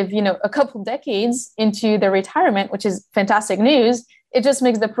to live, a couple decades into their retirement, which is fantastic news, it just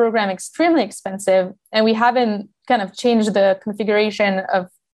makes the program extremely expensive. And we haven't kind of changed the configuration of,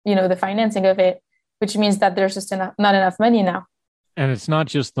 the financing of it, which means that there's just not enough money now. And it's not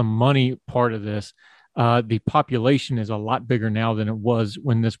just the money part of this. The population is a lot bigger now than it was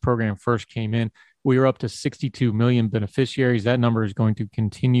when this program first came in. We are up to 62 million beneficiaries. That number is going to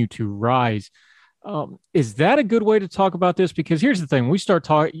continue to rise. Is that a good way to talk about this? Because here's the thing, we start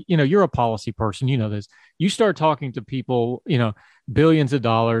talking, you're a policy person, this, you start talking to people, billions of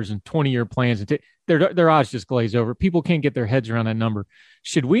dollars and 20-year plans, and their eyes just glaze over. People can't get their heads around that number.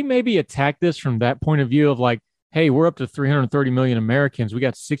 Should we maybe attack this from that point of view of like, hey, we're up to 330 million Americans. We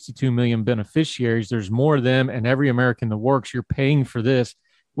got 62 million beneficiaries. There's more of them, and every American that works, you're paying for this.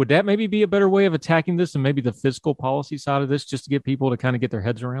 Would that maybe be a better way of attacking this and maybe the fiscal policy side of this, just to get people to kind of get their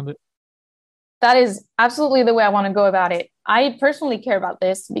heads around it? That is absolutely the way I want to go about it. I personally care about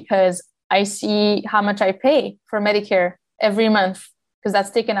this because I see how much I pay for Medicare every month because that's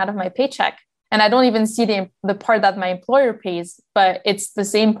taken out of my paycheck. And I don't even see the part that my employer pays, but it's the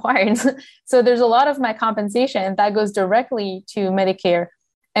same part. So there's a lot of my compensation that goes directly to Medicare.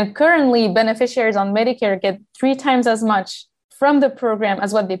 And currently beneficiaries on Medicare get 3 times as much from the program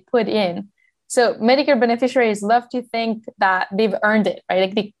as what they put in. So Medicare beneficiaries love to think that they've earned it,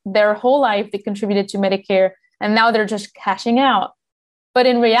 right? Like their whole life, they contributed to Medicare and now they're just cashing out. But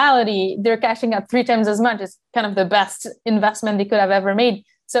in reality, they're cashing out 3 times as much. It's kind of the best investment they could have ever made.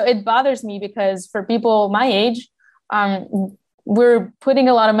 So it bothers me because for people my age, we're putting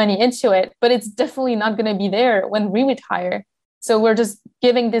a lot of money into it, but it's definitely not going to be there when we retire. So we're just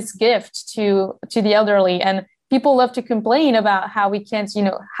giving this gift to the elderly. And people love to complain about how we can't,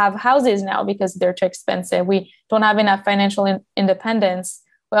 have houses now because they're too expensive. We don't have enough financial independence.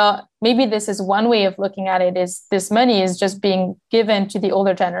 Well, maybe this is one way of looking at it, is this money is just being given to the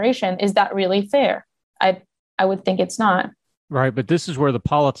older generation. Is that really fair? I would think it's not. Right. But this is where the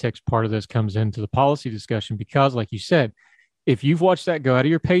politics part of this comes into the policy discussion, because like you said, if you've watched that go out of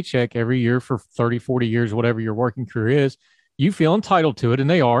your paycheck every year for 30, 40 years, whatever your working career is, you feel entitled to it. And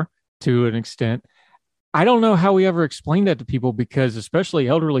they are to an extent. I don't know how we ever explain that to people, because especially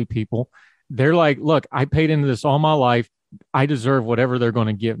elderly people, they're like, look, I paid into this all my life. I deserve whatever they're going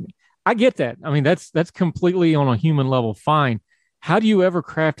to give me. I get that. I mean, that's completely on a human level fine. How do you ever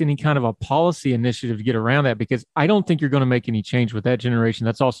craft any kind of a policy initiative to get around that? Because I don't think you're going to make any change with that generation.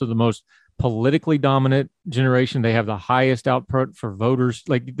 That's also the most politically dominant generation. They have the highest output for voters.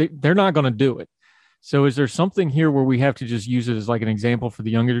 Like they're not going to do it. So is there something here where we have to just use it as like an example for the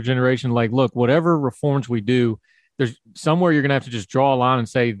younger generation? Like, look, whatever reforms we do, there's somewhere you're going to have to just draw a line and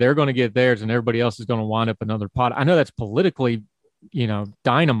say they're going to get theirs and everybody else is going to wind up another pot. I know that's politically,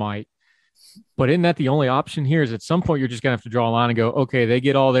 dynamite, but isn't that the only option here? Is at some point you're just going to have to draw a line and go, okay, they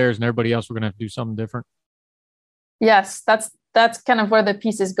get all theirs and everybody else, we're going to have to do something different. Yes, that's kind of where the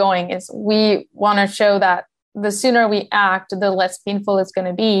piece is going, is we want to show that the sooner we act, the less painful it's going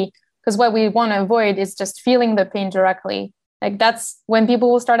to be. Because what we want to avoid is just feeling the pain directly. Like that's when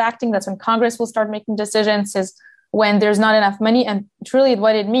people will start acting. That's when Congress will start making decisions, is when there's not enough money. And truly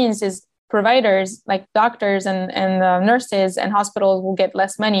what it means is providers like doctors and nurses and hospitals will get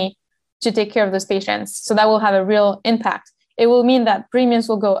less money to take care of those patients. So that will have a real impact. It will mean that premiums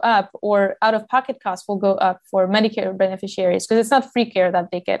will go up or out-of-pocket costs will go up for Medicare beneficiaries, because it's not free care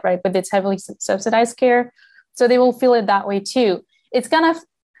that they get, right? But it's heavily subsidized care. So they will feel it that way too. It's kind of,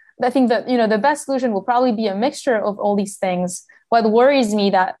 I think that, the best solution will probably be a mixture of all these things. What worries me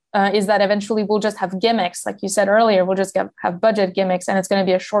is that eventually we'll just have gimmicks. Like you said earlier, we'll just have budget gimmicks and it's going to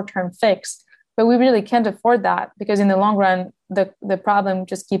be a short-term fix. But we really can't afford that, because in the long run, the problem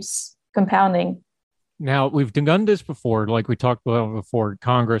just keeps compounding. Now, we've done this before, like we talked about before.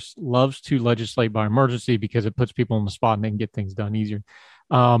 Congress loves to legislate by emergency because it puts people on the spot and they can get things done easier.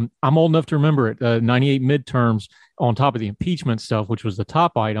 I'm old enough to remember it. 98 midterms on top of the impeachment stuff, which was the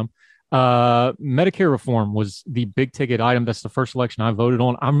top item. Medicare reform was the big ticket item. That's the first election I voted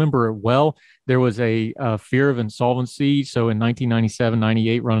on. I remember it well. There was a fear of insolvency. So in 1997,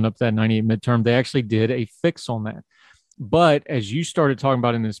 98, running up to that 98 midterm, they actually did a fix on that. But as you started talking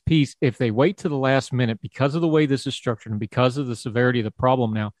about in this piece, if they wait to the last minute because of the way this is structured and because of the severity of the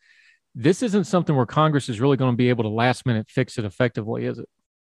problem now, this isn't something where Congress is really going to be able to last minute fix it effectively, is it?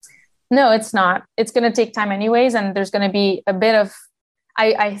 No, it's not. It's going to take time anyways. And there's going to be a bit of,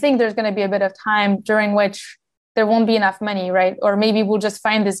 I think there's going to be a bit of time during which there won't be enough money, right? Or maybe we'll just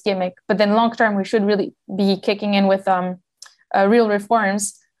find this gimmick. But then long term, we should really be kicking in with real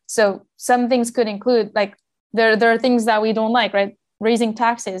reforms. So some things could include, like, there are things that we don't like, right? Raising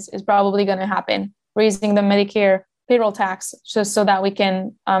taxes is probably going to happen. Raising the Medicare payroll tax just so that we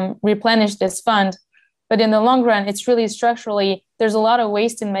can replenish this fund. But in the long run, it's really structurally, there's a lot of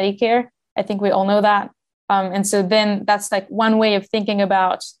waste in Medicare. I think we all know that. And so then that's like one way of thinking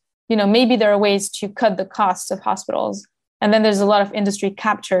about, maybe there are ways to cut the costs of hospitals. And then there's a lot of industry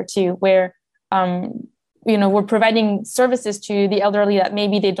capture too, where, we're providing services to the elderly that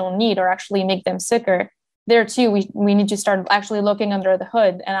maybe they don't need or actually make them sicker. There too, we need to start actually looking under the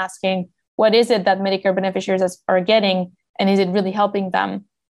hood and asking, what is it that Medicare beneficiaries are getting, and is it really helping them?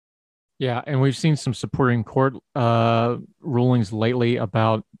 Yeah, and we've seen some Supreme Court rulings lately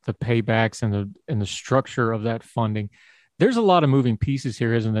about the paybacks and the structure of that funding. There's a lot of moving pieces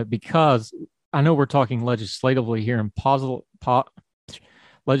here, isn't it? Because I know we're talking legislatively here and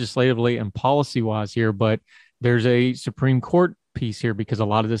legislatively and policy-wise here, but there's a Supreme Court piece here because a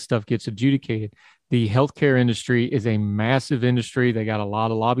lot of this stuff gets adjudicated. The healthcare industry is a massive industry. They got a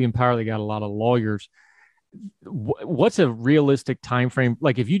lot of lobbying power. They got a lot of lawyers. What's a realistic time frame?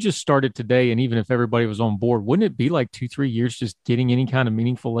 Like if you just started today, and even if everybody was on board, wouldn't it be like 2-3 years just getting any kind of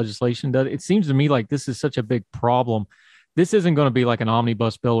meaningful legislation done? It seems to me like this is such a big problem. This isn't going to be like an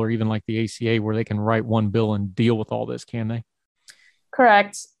omnibus bill or even like the ACA where they can write one bill and deal with all this, can they?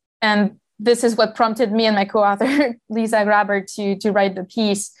 Correct. And this is what prompted me and my co-author, Lisa Graber, to write the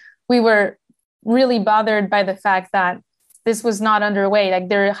piece. We were really bothered by the fact that this was not underway. Like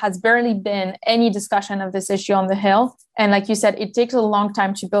there has barely been any discussion of this issue on the Hill. And like you said, it takes a long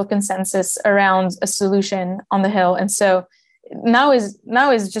time to build consensus around a solution on the Hill. And so now is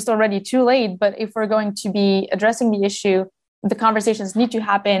just already too late. But if we're going to be addressing the issue, the conversations need to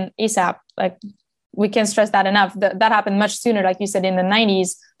happen ASAP. Like we can't stress that enough. That happened much sooner. Like you said, in the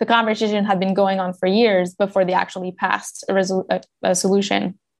 90s, the conversation had been going on for years before they actually passed a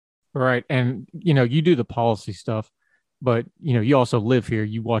solution. Right. And, you do the policy stuff, but, you also live here.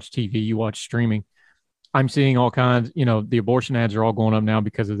 You watch TV, you watch streaming. I'm seeing all kinds, the abortion ads are all going up now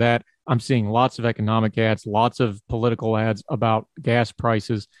because of that. I'm seeing lots of economic ads, lots of political ads about gas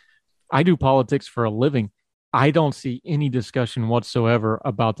prices. I do politics for a living. I don't see any discussion whatsoever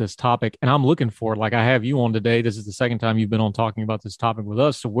about this topic. And I'm looking for it. Like I have you on today. This is the second time you've been on talking about this topic with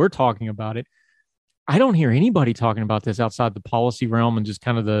us. So we're talking about it. I don't hear anybody talking about this outside the policy realm and just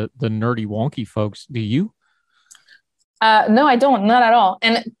kind of the nerdy wonky folks. Do you? No, I don't. Not at all.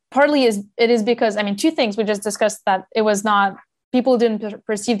 And partly it is because, two things. We just discussed that it was not, people didn't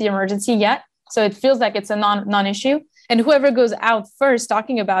perceive the emergency yet. So it feels like it's a non-issue. And whoever goes out first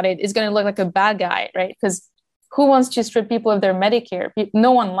talking about it is going to look like a bad guy, right? Because who wants to strip people of their Medicare?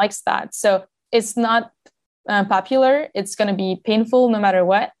 No one likes that. So it's not popular. It's going to be painful no matter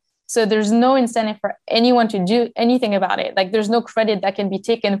what. So there's no incentive for anyone to do anything about it. Like there's no credit that can be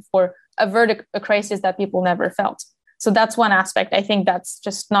taken for avert a crisis that people never felt. So that's one aspect. I think that's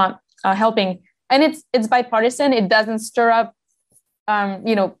just not helping. And it's bipartisan. It doesn't stir up,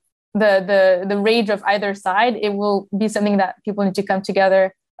 the rage of either side. It will be something that people need to come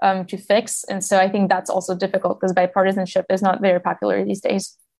together to fix. And so I think that's also difficult because bipartisanship is not very popular these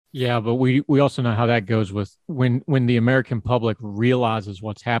days. Yeah, but we also know how that goes with when the American public realizes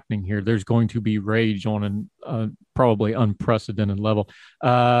what's happening here, there's going to be rage on an probably unprecedented level.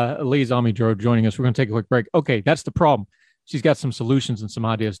 Elise Amidro joining us. We're going to take a quick break. Okay, that's the problem. She's got some solutions and some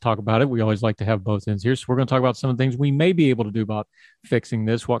ideas to talk about it. We always like to have both ends here. So we're going to talk about some of the things we may be able to do about fixing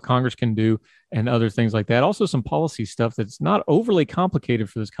this, what Congress can do, and other things like that. Also some policy stuff that's not overly complicated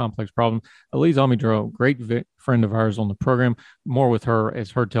for this complex problem. Elise Amidro, great friend of ours on the program. More with her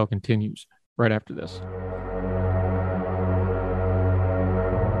as Heard Tell continues right after this.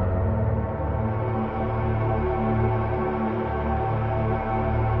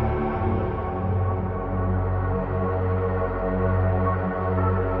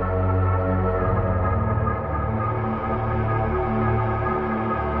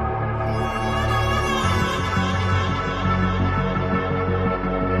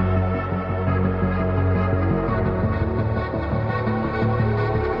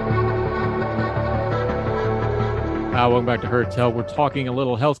 Hi, welcome back to Heard Tell. We're talking a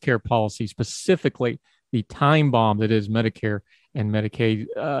little healthcare policy, specifically the time bomb that is Medicare and Medicaid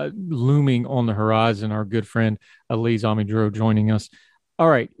looming on the horizon. Our good friend Elise Amidro joining us. All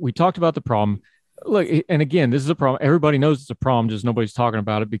right, we talked about the problem. Look, and again, this is a problem. Everybody knows it's a problem, just nobody's talking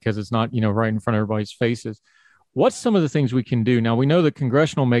about it because it's not, right in front of everybody's faces. What's some of the things we can do? Now, we know the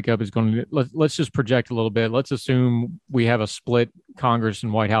congressional makeup is going to, let's just project a little bit. Let's assume we have a split Congress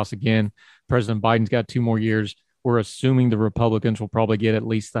and White House again. President Biden's got 2 more years. We're assuming the Republicans will probably get at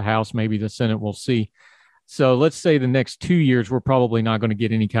least the House, maybe the Senate, we'll see. So let's say the next 2 years, we're probably not going to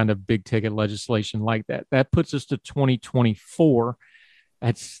get any kind of big ticket legislation like that. That puts us to 2024.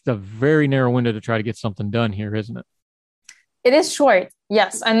 That's a very narrow window to try to get something done here, isn't it? It is short,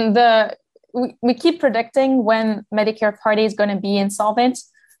 yes. And we keep predicting when Medicare Part A is going to be insolvent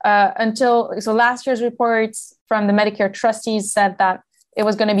so last year's reports from the Medicare trustees said that it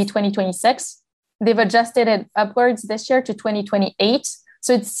was going to be 2026. They've adjusted it upwards this year to 2028.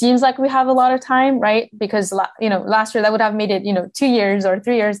 So it seems like we have a lot of time, right? Because, last year that would have made it, 2 years or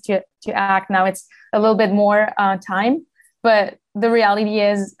 3 years to act. Now it's a little bit more time. But the reality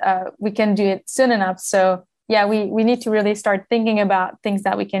is we can do it soon enough. So, yeah, we need to really start thinking about things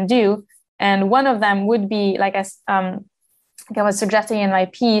that we can do. And one of them would be, like I was suggesting in my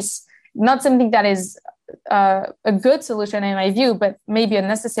piece, not something that is a good solution in my view, but maybe a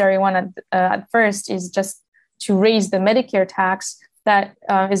necessary one at first, is just to raise the Medicare tax. That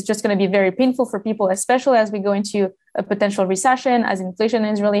is just going to be very painful for people, especially as we go into a potential recession, as inflation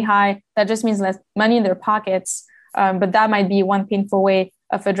is really high. That just means less money in their pockets. But that might be one painful way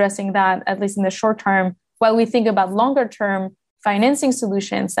of addressing that, at least in the short term. While we think about longer term financing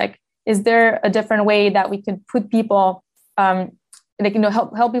solutions, like, is there a different way that we could put people,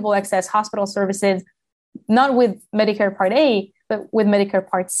 help people access hospital services, not with Medicare Part A, but with Medicare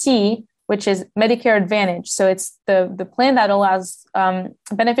Part C, which is Medicare Advantage. So it's the plan that allows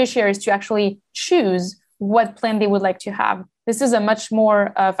beneficiaries to actually choose what plan they would like to have. This is a much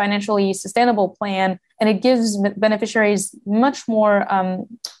more financially sustainable plan, and it gives beneficiaries much more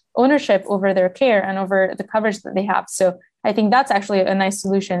ownership over their care and over the coverage that they have. So I think that's actually a nice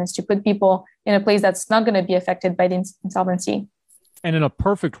solution, is to put people in a place that's not going to be affected by the insolvency. And in a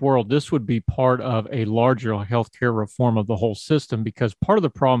perfect world, this would be part of a larger healthcare reform of the whole system, because part of the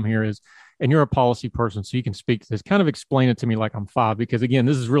problem here is, and you're a policy person, so you can speak to this, kind of explain it to me like I'm 5, because again,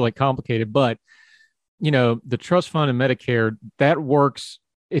 this is really complicated, but the trust fund and Medicare, that works.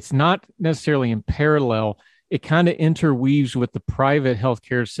 It's not necessarily in parallel. It kind of interweaves with the private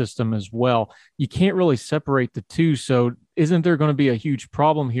healthcare system as well. You can't really separate the two. So isn't there going to be a huge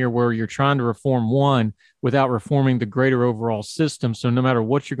problem here where you're trying to reform one without reforming the greater overall system? So no matter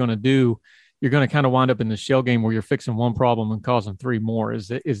what you're going to do, you're going to kind of wind up in the shell game where you're fixing one problem and causing 3 more. Is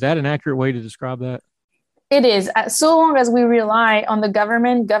that an accurate way to describe that? It is. So long as we rely on the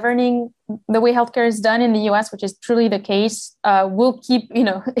government governing the way healthcare is done in the US, which is truly the case, we'll keep,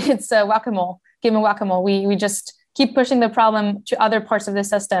 it's a whack-a-mole, game of whack-a-mole. We just keep pushing the problem to other parts of the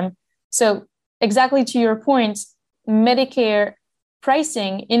system. So exactly to your point, Medicare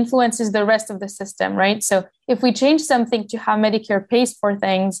pricing influences the rest of the system, right? So if we change something to how Medicare pays for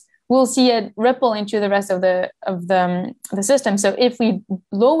things, we'll see it ripple into the rest of the system. So if we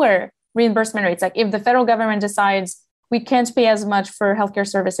lower reimbursement rates, like if the federal government decides we can't pay as much for healthcare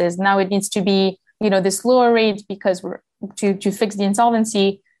services, now it needs to be, this lower rate because we're to fix the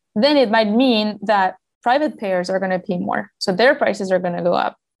insolvency, then it might mean that private payers are going to pay more. So their prices are going to go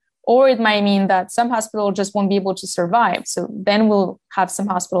up. Or it might mean that some hospitals just won't be able to survive. So then we'll have some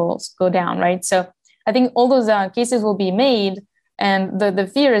hospitals go down, right? So I think all those cases will be made. And the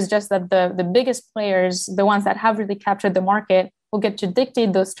fear is just that the biggest players, the ones that have really captured the market, will get to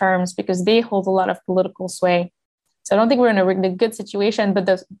dictate those terms because they hold a lot of political sway. So I don't think we're in a really good situation, but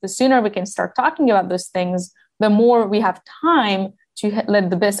the sooner we can start talking about those things, the more we have time to let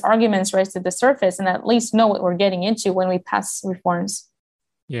the best arguments rise to the surface and at least know what we're getting into when we pass reforms.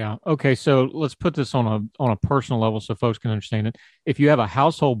 Yeah. Okay. So let's put this on a personal level so folks can understand it. If you have a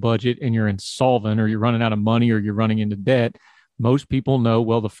household budget and you're insolvent or you're running out of money or you're running into debt, most people know,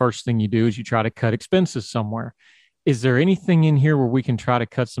 well, the first thing you do is you try to cut expenses somewhere. Is there anything in here where we can try to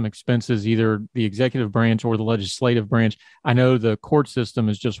cut some expenses, either the executive branch or the legislative branch? I know the court system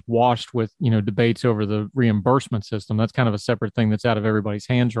is just washed with, debates over the reimbursement system. That's kind of a separate thing that's out of everybody's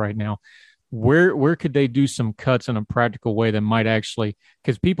hands right now. Where could they do some cuts in a practical way that might actually,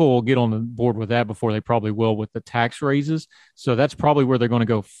 because people will get on the board with that before they probably will with the tax raises. So that's probably where they're going to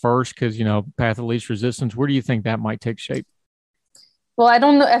go first because, path of least resistance. Where do you think that might take shape? Well, I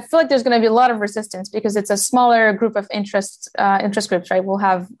don't know. I feel like there's going to be a lot of resistance because it's a smaller group of interest groups, right? We'll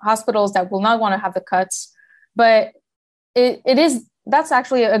have hospitals that will not want to have the cuts. But that's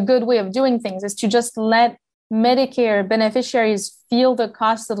actually a good way of doing things, is to just let Medicare beneficiaries feel the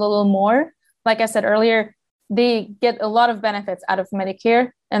cost a little more. Like I said earlier, they get a lot of benefits out of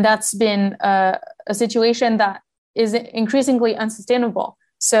Medicare, and that's been a situation that is increasingly unsustainable.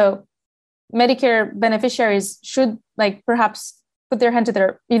 So Medicare beneficiaries should perhaps put their hand to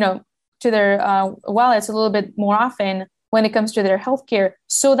their wallets a little bit more often when it comes to their healthcare,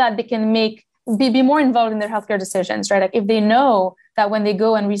 so that they can be more involved in their healthcare decisions, right? Like if they know that when they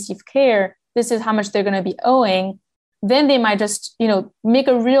go and receive care, this is how much they're going to be owing, then they might just, make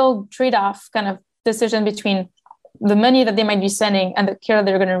a real trade-off kind of decision between the money that they might be spending and the care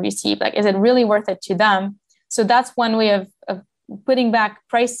they're going to receive. Like, is it really worth it to them? So that's one way of putting back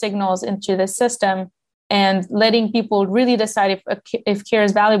price signals into the system and letting people really decide if care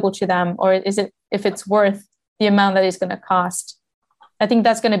is valuable to them, or if it's worth the amount that it's going to cost. I think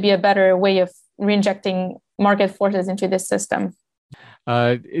that's going to be a better way of reinjecting market forces into this system.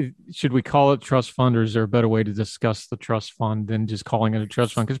 Should we call it trust fund, or is there a better way to discuss the trust fund than just calling it a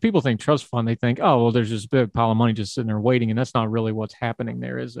trust fund? Because people think trust fund, they think, oh, well, there's this big pile of money just sitting there waiting, and that's not really what's happening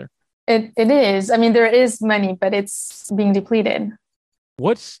there, is there? It is. I mean, there is money, but it's being depleted.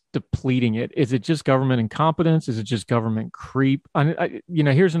 What's depleting it? Is it just government incompetence? Is it just government creep?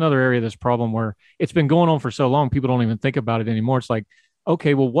 Here's another area of this problem where it's been going on for so long, people don't even think about it anymore. It's like,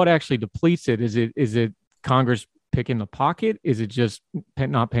 okay, well, what actually depletes it? Is it Congress picking the pocket? Is it just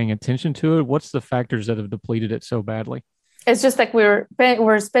not paying attention to it? What's the factors that have depleted it so badly? It's just like we're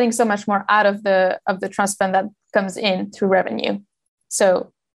spending so much more out of the trust fund that comes in through revenue.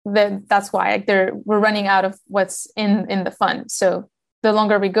 So that's why we're running out of what's in the fund. So the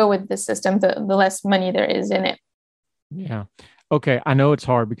longer we go with this system, the less money there is in it. Yeah. Okay. I know it's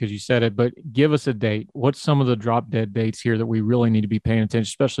hard because you said it, but give us a date. What's some of the drop dead dates here that we really need to be paying attention,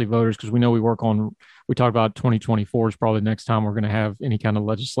 especially voters? Because we know we talk about 2024 is probably the next time we're going to have any kind of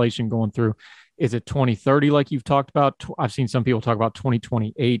legislation going through. Is it 2030 like you've talked about? I've seen some people talk about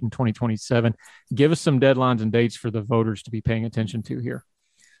 2028 and 2027. Give us some deadlines and dates for the voters to be paying attention to here.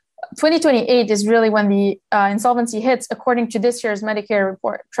 2028 is really when the insolvency hits, according to this year's Medicare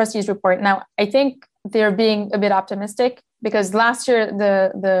trustees report. Now, I think they're being a bit optimistic because last year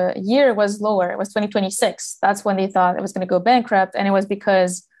the year was lower. It was 2026. That's when they thought it was going to go bankrupt, and it was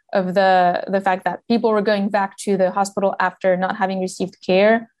because of the fact that people were going back to the hospital after not having received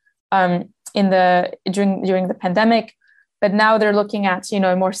care during the pandemic. But now they're looking at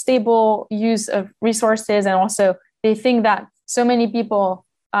a more stable use of resources, and also they think that so many people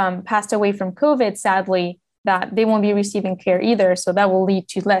passed away from COVID, sadly, that they won't be receiving care either. So that will lead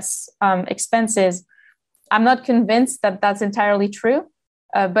to less expenses. I'm not convinced that that's entirely true,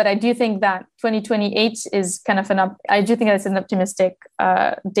 but I do think that 2028 is kind of I do think that's an optimistic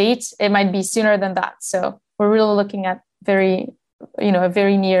date. It might be sooner than that. So we're really looking at a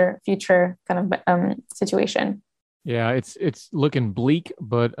very near future kind of situation. Yeah, it's looking bleak,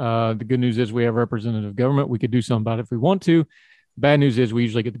 but the good news is we have representative government. We could do something about it if we want to. Bad news is we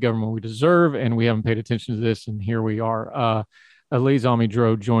usually get the government we deserve, and we haven't paid attention to this, and here we are. Elise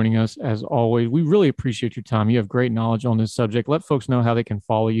Amidro joining us as always. We really appreciate your time. You have great knowledge on this subject. Let folks know how they can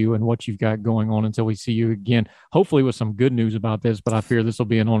follow you and what you've got going on until we see you again, hopefully with some good news about this, but I fear this will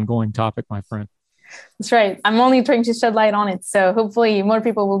be an ongoing topic, my friend. That's right. I'm only trying to shed light on it, so hopefully more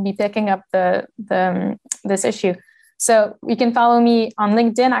people will be picking up this issue. So you can follow me on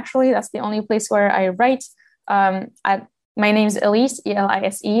LinkedIn, actually. That's the only place where I write. My name's Elise,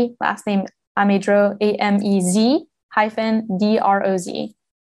 Elise, last name Amidro, AMEZ-DROZ.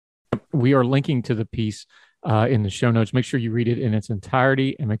 We are linking to the piece in the show notes. Make sure you read it in its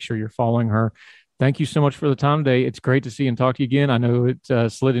entirety and make sure you're following her. Thank you so much for the time today. It's great to see and talk to you again. I know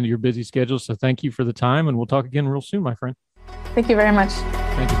it slid into your busy schedule, so thank you for the time, and we'll talk again real soon, my friend. Thank you very much.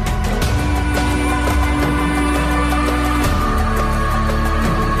 Thank you.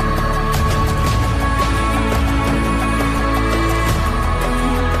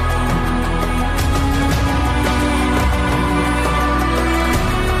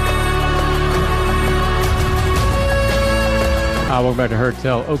 Welcome back to Heard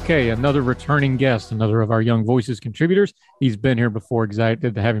Tell. Okay, another returning guest, another of our Young Voices contributors. He's been here before,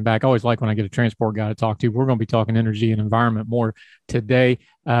 excited to have him back. I always like when I get a transport guy to talk to. We're going to be talking energy and environment more today.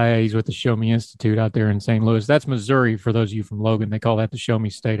 He's with the Show Me Institute out there in St. Louis. That's Missouri for those of you from Logan. They call that the Show Me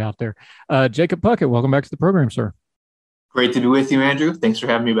State out there. Jacob Puckett, welcome back to the program, sir. Great to be with you, Andrew. Thanks for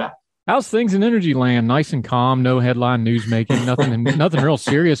having me back. How's things in energy land? Nice and calm, no headline news making, nothing real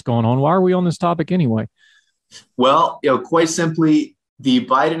serious going on. Why are we on this topic anyway? Well, quite simply, the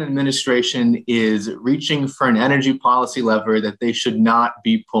Biden administration is reaching for an energy policy lever that they should not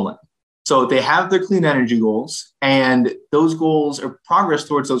be pulling. So they have their clean energy goals, and those goals or progress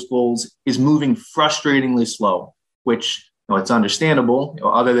towards those goals is moving frustratingly slow, which it's understandable.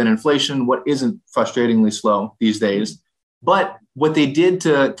 Other than inflation, what isn't frustratingly slow these days? But what they did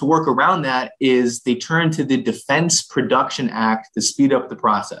to work around that is they turned to the Defense Production Act to speed up the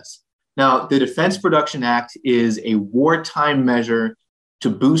process. Now, the Defense Production Act is a wartime measure to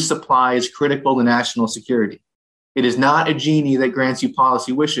boost supplies critical to national security. It is not a genie that grants you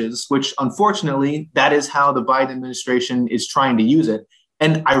policy wishes, which unfortunately, that is how the Biden administration is trying to use it.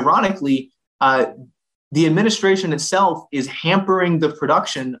 And ironically, the administration itself is hampering the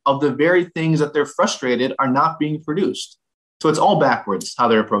production of the very things that they're frustrated are not being produced. So it's all backwards how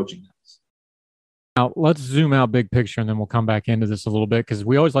they're approaching this. Now, let's zoom out big picture, and then we'll come back into this a little bit, because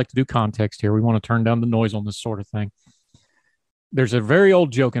we always like to do context here. We want to turn down the noise on this sort of thing. There's a very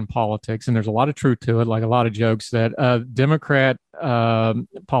old joke in politics, and there's a lot of truth to it, like a lot of jokes, that Democrat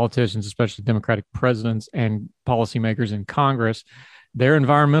politicians, especially Democratic presidents and policymakers in Congress, their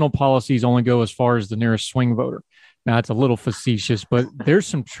environmental policies only go as far as the nearest swing voter. Now, it's a little facetious, but there's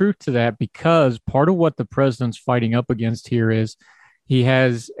some truth to that, because part of what the president's fighting up against here is he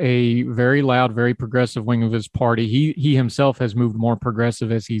has a very loud, very progressive wing of his party. He himself has moved more progressive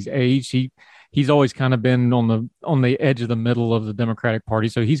as he's aged. He's always kind of been on the edge of the middle of the Democratic Party.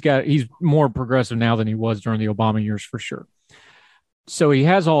 So he's more progressive now than he was during the Obama years, for sure. So he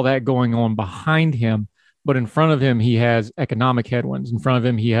has all that going on behind him. But in front of him, he has economic headwinds. In front of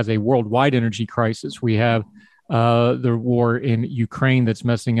him, he has a worldwide energy crisis. We have the war in Ukraine that's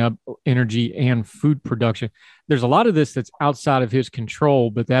messing up energy and food production. There's a lot of this that's outside of his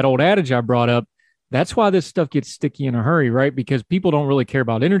control. But that old adage I brought up, that's why this stuff gets sticky in a hurry, right? Because people don't really care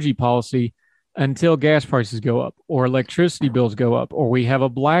about energy policy until gas prices go up, or electricity bills go up, or we have a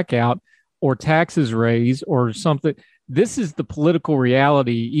blackout, or taxes raise, or something. This is the political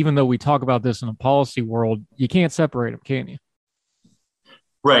reality. Even though we talk about this in a policy world, you can't separate them, can you?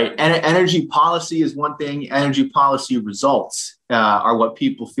 Right. And energy policy is one thing. Energy policy results are what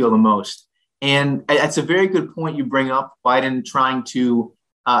people feel the most. And that's a very good point you bring up. Biden trying to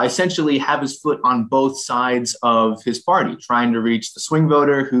essentially have his foot on both sides of his party, trying to reach the swing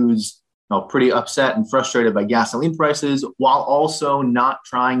voter who's pretty upset and frustrated by gasoline prices, while also not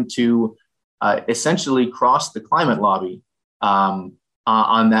trying to essentially cross the climate lobby on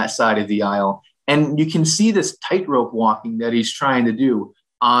that side of the aisle. And you can see this tightrope walking that he's trying to do.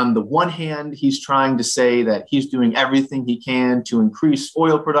 On the one hand, he's trying to say that he's doing everything he can to increase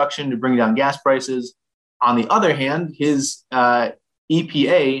oil production to bring down gas prices. On the other hand, his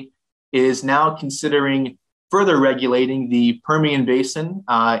EPA is now considering further regulating the Permian Basin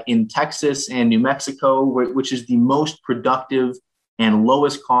in Texas and New Mexico, which is the most productive and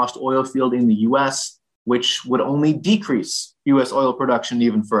lowest cost oil field in the U.S., which would only decrease U.S. oil production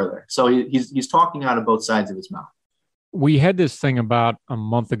even further. So he's talking out of both sides of his mouth. We had this thing about a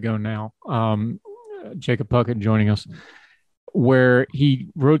month ago now, Jacob Puckett joining us, where he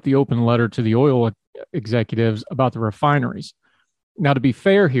wrote the open letter to the oil executives about the refineries. Now, to be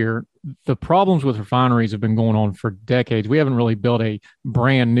fair here, the problems with refineries have been going on for decades. We haven't really built a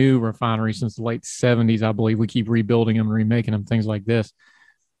brand new refinery since the late 70s, I believe. We keep rebuilding them and remaking them, things like this.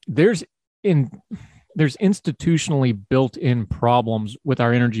 There's institutionally built-in problems with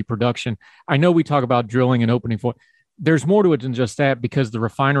our energy production. I know we talk about drilling and opening for. There's more to it than just that, because the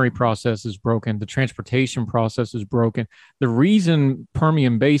refinery process is broken. The transportation process is broken. The reason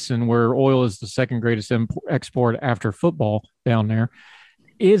Permian Basin, where oil is the second greatest export after football down there,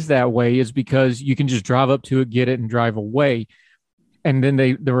 is that way is because you can just drive up to it, get it, and drive away. And then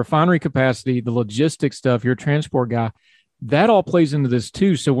the refinery capacity, the logistics stuff, your transport guy, that all plays into this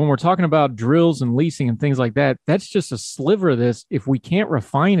too. So when we're talking about drills and leasing and things like that, that's just a sliver of this. If we can't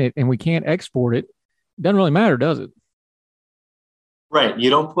refine it and we can't export it, it doesn't really matter, does it? Right. You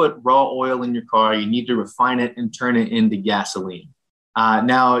don't put raw oil in your car. You need to refine it and turn it into gasoline.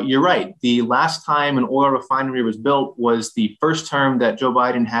 Now, you're right. The last time an oil refinery was built was the first term that Joe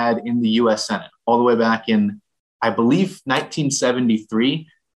Biden had in the U.S. Senate, all the way back in, I believe, 1973.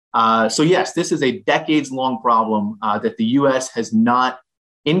 So, yes, this is a decades-long problem that the U.S. has not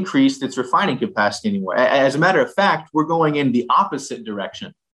increased its refining capacity anymore. As a matter of fact, we're going in the opposite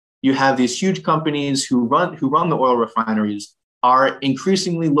direction. You have these huge companies who run the oil refineries are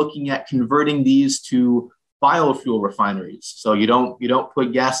increasingly looking at converting these to biofuel refineries. So you don't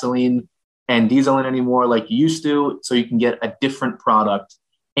put gasoline and diesel in anymore like you used to, so you can get a different product.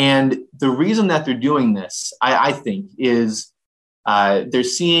 And the reason that they're doing this, I think, is they're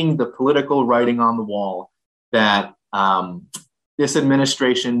seeing the political writing on the wall that this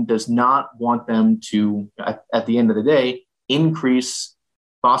administration does not want them to, at the end of the day, increase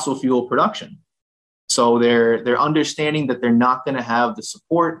fossil fuel production. So they're understanding that they're not going to have the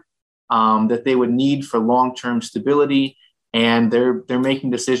support that they would need for long-term stability, and they're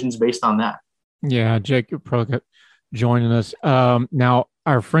making decisions based on that. Yeah, Jacob Puckett joining us. Now,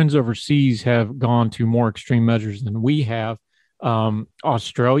 our friends overseas have gone to more extreme measures than we have.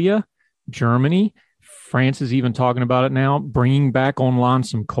 Australia, Germany, France is even talking about it now, bringing back online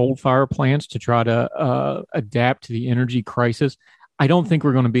some coal-fired plants to try to adapt to the energy crisis. I don't think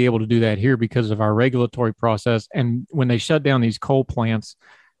we're going to be able to do that here because of our regulatory process. And when they shut down these coal plants,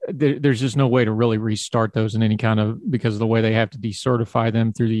 there's just no way to really restart those in any kind of, because of the way they have to decertify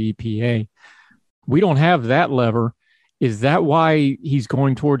them through the EPA. We don't have that lever. Is that why he's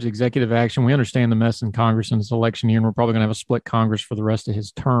going towards executive action? We understand the mess in Congress in this election year, and we're probably going to have a split Congress for the rest of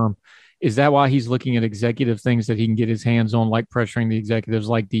his term. Is that why he's looking at executive things that he can get his hands on, like pressuring the executives,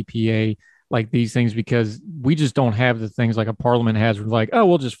 like DPA, like these things? Because we just don't have the things like a parliament has, where like, oh,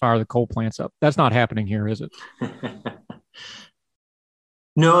 we'll just fire the coal plants up. That's not happening here, is it?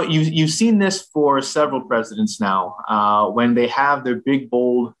 No, you've seen this for several presidents now. When they have their big,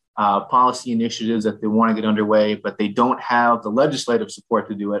 bold policy initiatives that they want to get underway, but they don't have the legislative support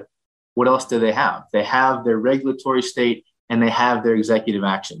to do it, what else do they have? They have their regulatory state and they have their executive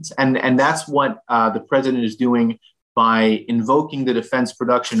actions. And that's what the president is doing by invoking the Defense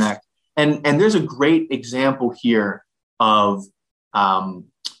Production Act. And there's a great example here of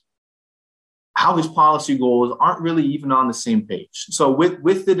how his policy goals aren't really even on the same page. So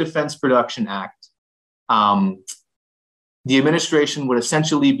with the Defense Production Act, the administration would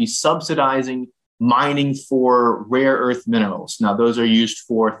essentially be subsidizing mining for rare earth minerals. Now, those are used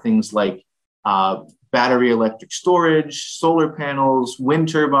for things like battery electric storage, solar panels, wind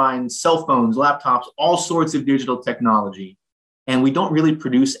turbines, cell phones, laptops, all sorts of digital technology. And we don't really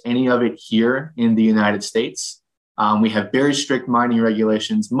produce any of it here in the United States. We have very strict mining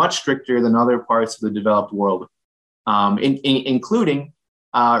regulations, much stricter than other parts of the developed world, including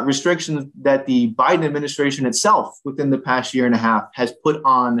restrictions that the Biden administration itself within the past year and a half has put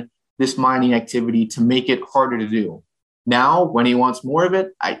on this mining activity to make it harder to do. Now, when he wants more of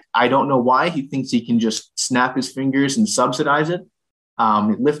it, I don't know why he thinks he can just snap his fingers and subsidize it,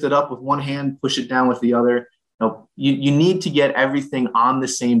 lift it up with one hand, push it down with the other. No, you need to get everything on the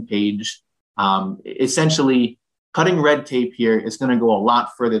same page. Essentially, cutting red tape here is going to go a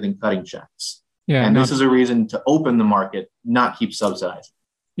lot further than cutting checks. Yeah, and this is a reason to open the market, not keep subsidizing.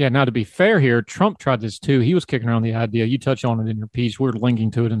 Yeah, now to be fair here, Trump tried this too. He was kicking around the idea. You touch on it in your piece. We're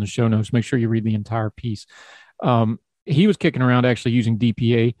linking to it in the show notes. Make sure you read the entire piece. He was kicking around actually using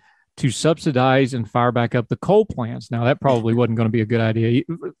DPA to subsidize and fire back up the coal plants. Now, that probably wasn't going to be a good idea.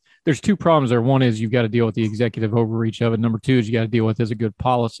 There's two problems there. One is you've got to deal with the executive overreach of it. Number two is you got to deal with is a good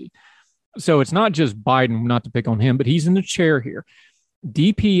policy. So it's not just Biden, not to pick on him, but he's in the chair here.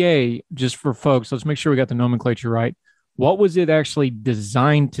 DPA, just for folks, let's make sure we got the nomenclature right. What was it actually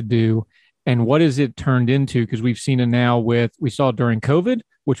designed to do, and what is it turned into? Because we've seen it now we saw it during COVID,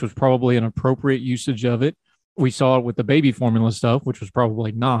 which was probably an appropriate usage of it. We saw it with the baby formula stuff, which was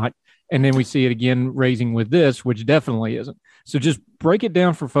probably not. And then we see it again raising with this, which definitely isn't. So just break it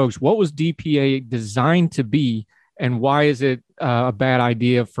down for folks. What was DPA designed to be, and why is it a bad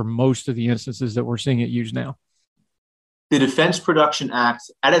idea for most of the instances that we're seeing it used now? The Defense Production Act,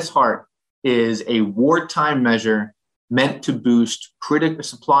 at its heart, is a wartime measure meant to boost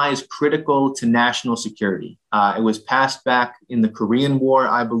supplies critical to national security. It was passed back in the Korean War,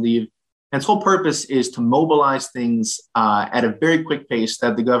 I believe. And its whole purpose is to mobilize things at a very quick pace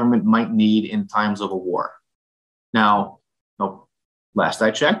that the government might need in times of a war. Now, last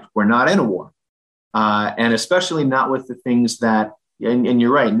I checked, we're not in a war. And especially not with the things that, and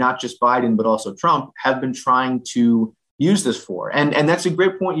you're right, not just Biden, but also Trump have been trying to use this for. And that's a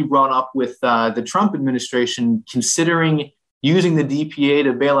great point you brought up with the Trump administration considering using the DPA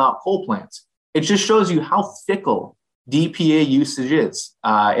to bail out coal plants. It just shows you how fickle DPA usage is.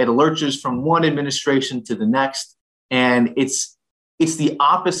 It lurches from one administration to the next, and it's the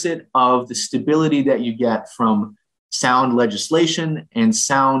opposite of the stability that you get from sound legislation and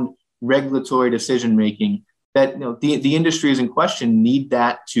sound regulatory decision making that the industries in question need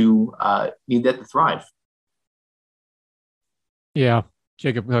that to thrive. Yeah,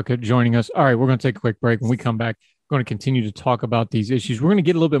 Jacob Puckett joining us. All right, we're going to take a quick break. When we come back, we're going to continue to talk about these issues. We're going to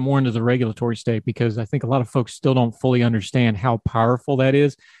get a little bit more into the regulatory state because I think a lot of folks still don't fully understand how powerful that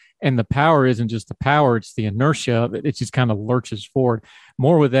is. And the power isn't just the power, it's the inertia of it. It just kind of lurches forward.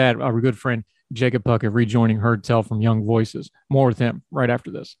 More with that, our good friend Jacob Puckett rejoining Heard Tell from Young Voices. More with him right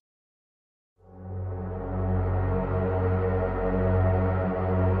after this.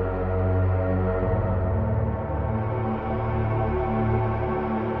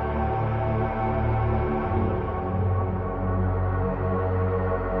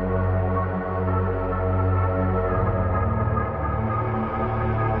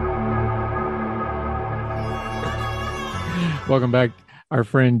 Welcome back, our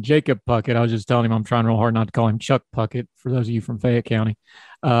friend Jacob Puckett. I was just telling him I'm trying real hard not to call him Chuck Puckett for those of you from Fayette County.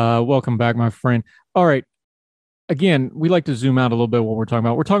 Welcome back, my friend. All right. Again, we like to zoom out a little bit what we're talking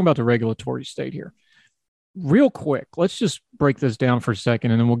about. We're talking about the regulatory state here. Real quick, let's just break this down for a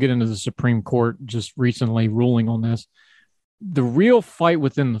second, and then we'll get into the Supreme Court just recently ruling on this. The real fight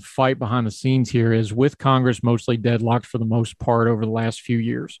within the fight behind the scenes here is with Congress mostly deadlocked for the most part over the last few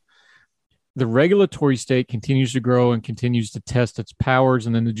years. The regulatory state continues to grow and continues to test its powers,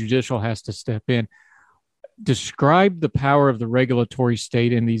 and then the judicial has to step in. Describe the power of the regulatory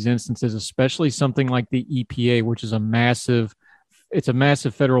state in these instances, especially something like the EPA, which is a massive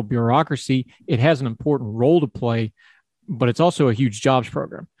federal bureaucracy. It has an important role to play, but it's also a huge jobs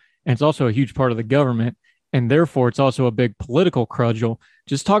program, and it's also a huge part of the government, and therefore it's also a big political cudgel.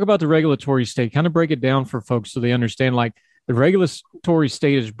 Just talk about the regulatory state, kind of break it down for folks so they understand, like, the regulatory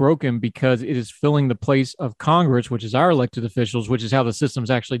state is broken because it is filling the place of Congress, which is our elected officials, which is how the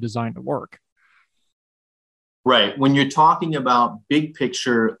system's actually designed to work. Right. When you're talking about big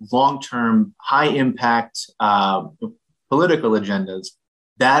picture, long-term, high impact political agendas,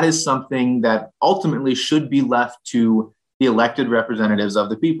 that is something that ultimately should be left to the elected representatives of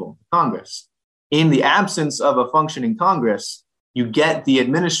the people, Congress. In the absence of a functioning Congress, you get the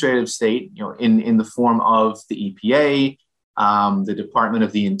administrative state, in the form of the EPA, the Department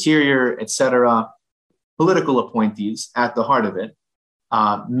of the Interior, et cetera, political appointees at the heart of it,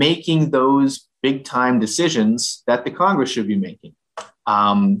 making those big time decisions that the Congress should be making.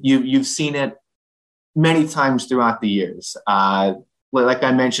 You've seen it many times throughout the years. Like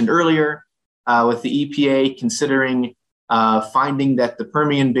I mentioned earlier, with the EPA considering finding that the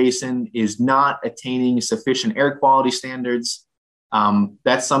Permian Basin is not attaining sufficient air quality standards.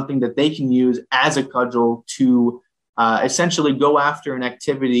 That's something that they can use as a cudgel to essentially go after an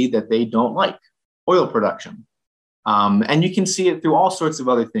activity that they don't like, oil production. And you can see it through all sorts of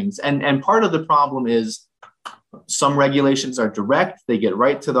other things. And part of the problem is some regulations are direct. They get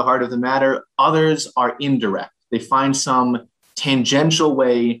right to the heart of the matter. Others are indirect. They find some tangential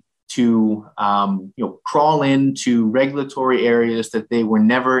way to crawl into regulatory areas that they were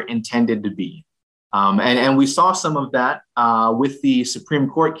never intended to be. And we saw some of that with the Supreme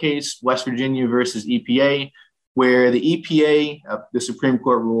Court case, West Virginia versus EPA, where the EPA, the Supreme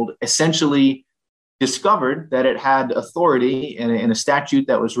Court ruled, essentially discovered that it had authority in a statute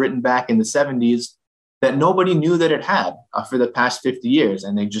that was written back in the 70s that nobody knew that it had for the past 50 years.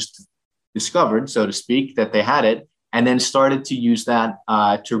 And they just discovered, so to speak, that they had it, and then started to use that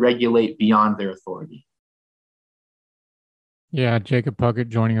to regulate beyond their authority. Yeah, Jacob Puckett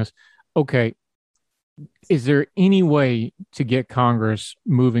joining us. Okay. Is there any way to get Congress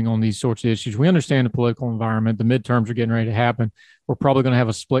moving on these sorts of issues? We understand the political environment. The midterms are getting ready to happen. We're probably going to have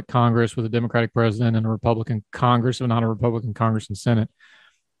a split Congress with a Democratic president and a Republican Congress, if not a Republican Congress and Senate.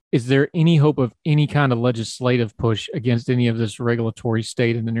 Is there any hope of any kind of legislative push against any of this regulatory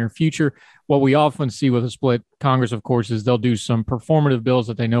state in the near future? What we often see with a split Congress, of course, is they'll do some performative bills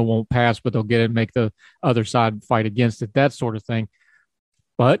that they know won't pass, but they'll get it and make the other side fight against it, that sort of thing.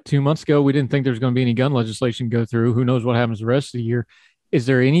 But 2 months ago, we didn't think there was going to be any gun legislation go through. Who knows what happens the rest of the year? Is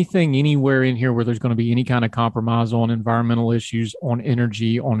there anything anywhere in here where there's going to be any kind of compromise on environmental issues, on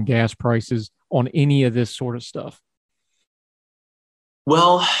energy, on gas prices, on any of this sort of stuff?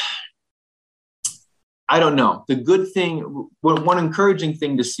 Well, I don't know. The good thing, one encouraging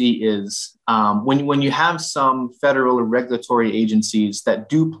thing to see is when you have some federal or regulatory agencies that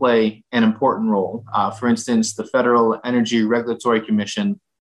do play an important role. For instance, the Federal Energy Regulatory Commission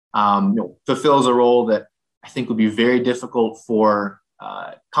fulfills a role that I think would be very difficult for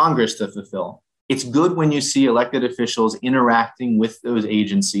Congress to fulfill. It's good when you see elected officials interacting with those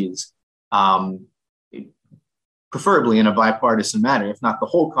agencies, preferably in a bipartisan manner, if not the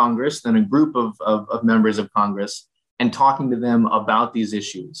whole Congress, then a group of members of Congress, and talking to them about these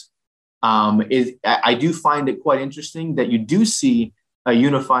issues. I do find it quite interesting that you do see a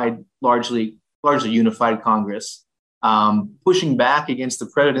largely unified Congress pushing back against the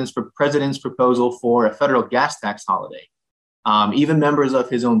president's proposal for a federal gas tax holiday. Even members of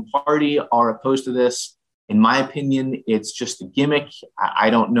his own party are opposed to this. In my opinion, it's just a gimmick. I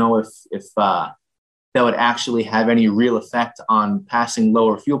don't know if that would actually have any real effect on passing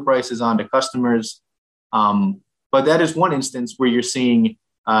lower fuel prices on to customers. But that is one instance where you're seeing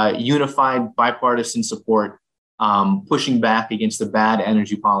unified bipartisan support pushing back against the bad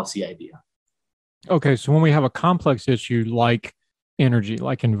energy policy idea. Okay, so when we have a complex issue like energy,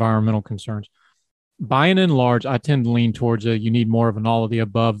 like environmental concerns, by and large, I tend to lean towards you need more of an all of the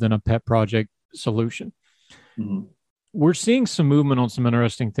above than a pet project solution. Mm-hmm. We're seeing some movement on some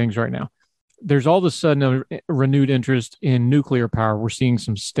interesting things right now. there's all of a sudden a renewed interest in nuclear power. We're seeing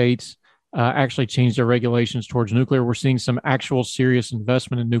some states actually change their regulations towards nuclear. We're seeing some actual serious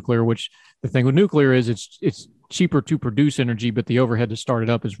investment in nuclear, which the thing with nuclear is it's cheaper to produce energy, but the overhead to start it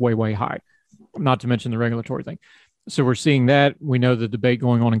up is way, way high, not to mention the regulatory thing. So we're seeing that. We know the debate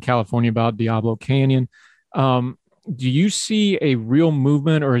going on in California about Diablo Canyon. Do you see a real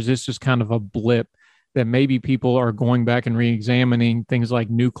movement, or is this just kind of a blip that maybe people are going back and re-examining things like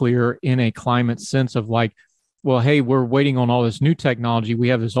nuclear in a climate sense of like, well, hey, we're waiting on all this new technology. We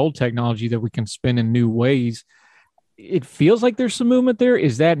have this old technology that we can spin in new ways. It feels like there's some movement there.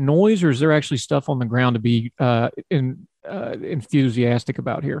 Is that noise, or is there actually stuff on the ground to be enthusiastic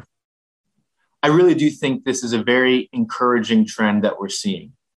about here? I really do think this is a very encouraging trend that we're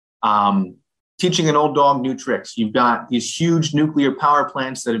seeing. Teaching an old dog new tricks. You've got these huge nuclear power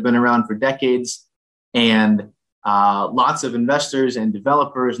plants that have been around for decades, and lots of investors and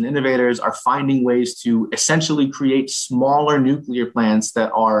developers and innovators are finding ways to essentially create smaller nuclear plants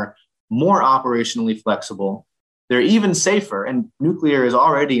that are more operationally flexible. They're even safer, and nuclear is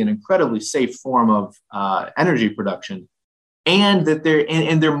already an incredibly safe form of energy production, and that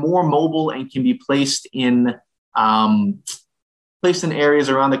they're more mobile and can be placed in areas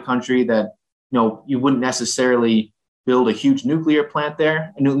around the country that you wouldn't necessarily build a huge nuclear plant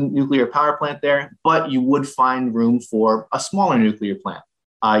there, a nuclear power plant there, but you would find room for a smaller nuclear plant.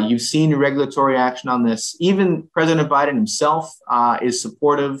 You've seen regulatory action on this. Even President Biden himself is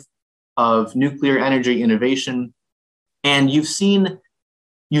supportive of nuclear energy innovation. And you've seen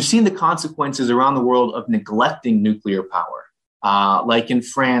the consequences around the world of neglecting nuclear power, like in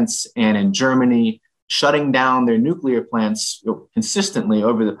France and in Germany. Shutting down their nuclear plants consistently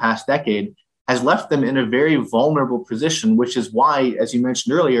over the past decade has left them in a very vulnerable position, which is why, as you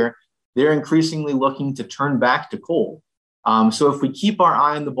mentioned earlier, they're increasingly looking to turn back to coal. So if we keep our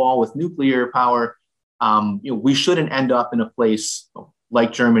eye on the ball with nuclear power, we shouldn't end up in a place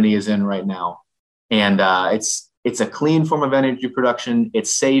like Germany is in right now. And it's a clean form of energy production.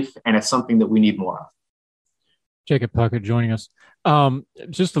 It's safe, and it's something that we need more of. Jacob Puckett joining us.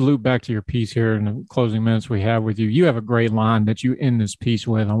 Just to loop back to your piece here in the closing minutes we have with you, you have a great line that you end this piece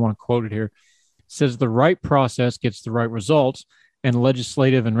with. I want to quote it here. It says, "The right process gets the right results, and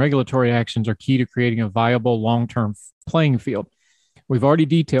legislative and regulatory actions are key to creating a viable long-term playing field." We've already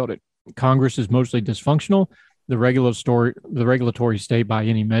detailed it. Congress is mostly dysfunctional. The regulatory state, by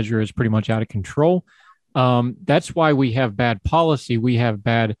any measure, is pretty much out of control. That's why we have bad policy.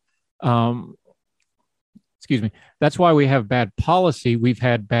 That's why we have bad policy. We've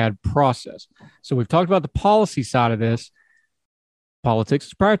had bad process. So we've talked about the policy side of this. Politics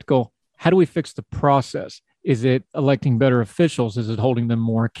is practical. How do we fix the process? Is it electing better officials? Is it holding them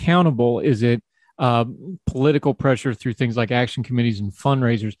more accountable? Is it political pressure through things like action committees and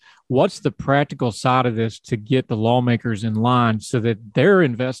fundraisers? What's the practical side of this to get the lawmakers in line so that they're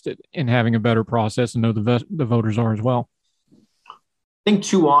invested in having a better process and know the voters are as well? I think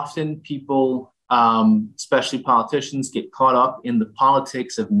too often people, especially politicians, get caught up in the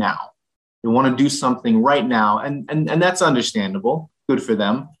politics of now. They want to do something right now, and that's understandable, good for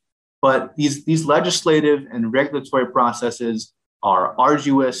them. But these legislative and regulatory processes are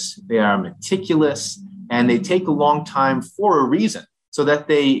arduous, they are meticulous, and they take a long time for a reason, so that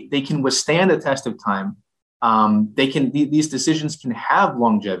they can withstand the test of time. These decisions can have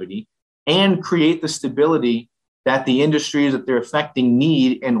longevity and create the stability that the industries that they're affecting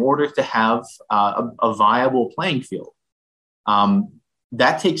need in order to have a viable playing field.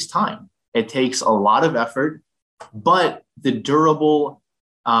 That takes time. It takes a lot of effort, but the durable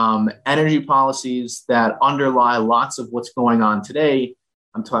energy policies that underlie lots of what's going on today,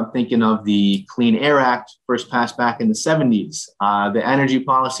 I'm thinking of the Clean Air Act, first passed back in the 70s, the Energy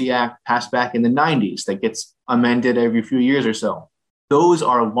Policy Act passed back in the 90s that gets amended every few years or so. Those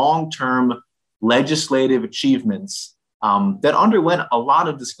are long-term legislative achievements that underwent a lot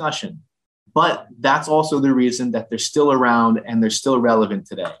of discussion, but that's also the reason that they're still around and they're still relevant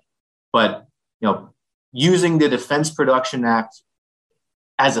today. But using the Defense Production Act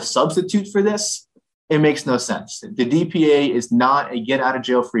as a substitute for this, it makes no sense. The DPA is not a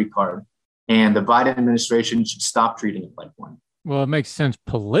get-out-of-jail-free card, and the Biden administration should stop treating it like one. Well, it makes sense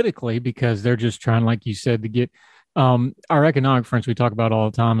politically because they're just trying, like you said, to get our economic friends we talk about all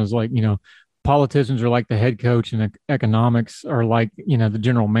the time is like, politicians are like the head coach and economics are like, the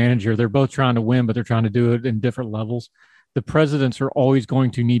general manager. They're both trying to win, but they're trying to do it in different levels. The presidents are always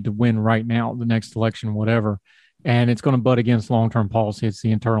going to need to win right now, the next election, whatever. And it's going to butt against long-term policy. It's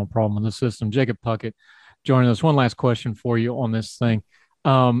the internal problem in the system. Jacob Puckett joining us. One last question for you on this thing.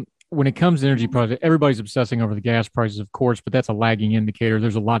 when it comes to energy prices, everybody's obsessing over the gas prices, of course, but that's a lagging indicator.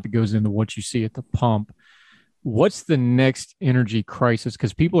 There's a lot that goes into what you see at the pump. What's the next energy crisis?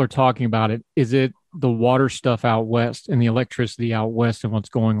 Because people are talking about it. Is it the water stuff out west and the electricity out west and what's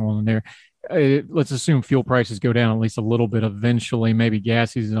going on in there? Let's assume fuel prices go down at least a little bit eventually, maybe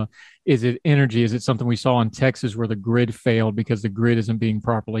gas is it energy? Is it something we saw in Texas where the grid failed because the grid isn't being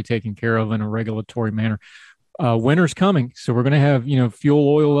properly taken care of in a regulatory manner? Winter's coming, so we're going to have, fuel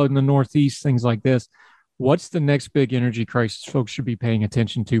oil in the Northeast, things like this. What's the next big energy crisis folks should be paying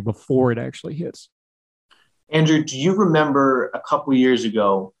attention to before it actually hits? Andrew, do you remember a couple of years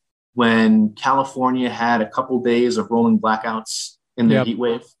ago when California had a couple of days of rolling blackouts in the heat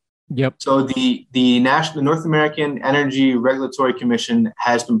wave? Yep. So the North American Energy Regulatory Commission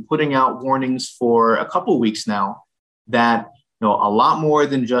has been putting out warnings for a couple of weeks now that a lot more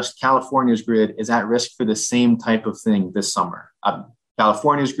than just California's grid is at risk for the same type of thing this summer.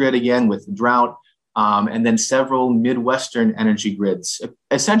 California's grid, again, with drought, and then several Midwestern energy grids,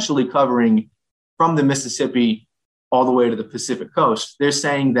 essentially covering from the Mississippi all the way to the Pacific coast. They're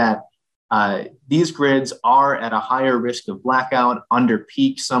saying that these grids are at a higher risk of blackout under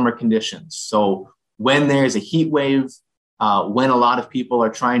peak summer conditions. So when there's a heat wave, when a lot of people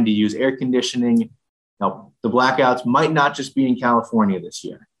are trying to use air conditioning, the blackouts might not just be in California this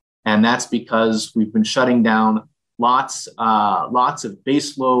year. And that's because we've been shutting down lots of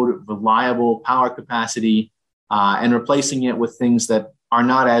baseload, reliable power capacity, and replacing it with things that are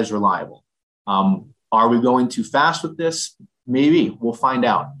not as reliable. Are we going too fast with this? Maybe. We'll find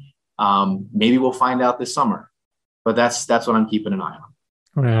out. Maybe we'll find out this summer. But that's what I'm keeping an eye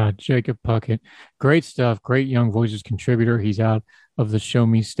on. Jacob Puckett, great stuff. Great Young Voices contributor. He's out of the Show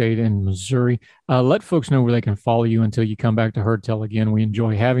Me State in Missouri. Let folks know where they can follow you until you come back to Heard Tell again. We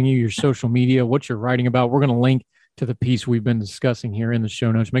enjoy having you, your social media, what you're writing about. We're going to link to the piece we've been discussing here in the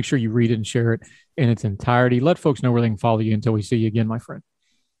show notes. Make sure you read it and share it in its entirety. Let folks know where they can follow you until we see you again, my friend.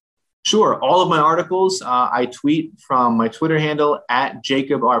 Sure. All of my articles, I tweet from my Twitter handle at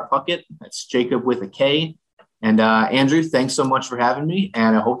Jacob R. Puckett. That's Jacob with a K. And Andrew, thanks so much for having me.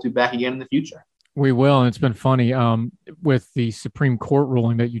 And I hope to be back again in the future. We will. And it's been funny with the Supreme Court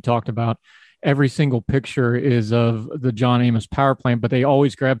ruling that you talked about. Every single picture is of the John Amos power plant, but they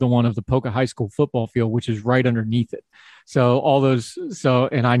always grab the one of the Poca High School football field, which is right underneath it.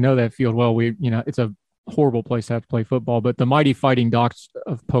 And I know that field well. It's a horrible place to have to play football, but the mighty Fighting Dots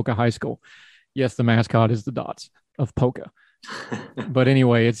of Poca High School. Yes, the mascot is the Dots of Poca. But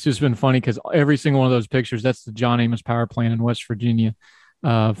anyway, it's just been funny because every single one of those pictures, that's the John Amos power plant in West Virginia,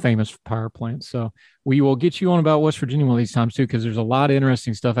 famous power plant. So we will get you on about West Virginia one of these times too, because there's a lot of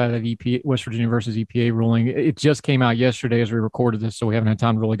interesting stuff out of EPA, West Virginia versus EPA ruling. It just came out yesterday as we recorded this, so we haven't had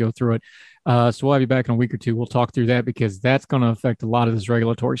time to really go through it. So we'll have you back in a week or two. We'll talk through that because that's going to affect a lot of this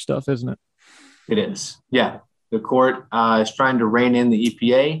regulatory stuff, isn't it? It is. Yeah. The court is trying to rein in the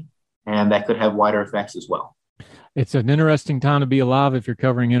EPA, and that could have wider effects as well. It's an interesting time to be alive if you're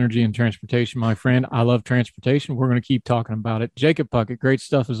covering energy and transportation, my friend. I love transportation. We're going to keep talking about it. Jacob Puckett, great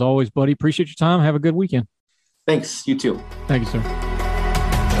stuff as always, buddy. Appreciate your time. Have a good weekend. Thanks. You too. Thank you, sir.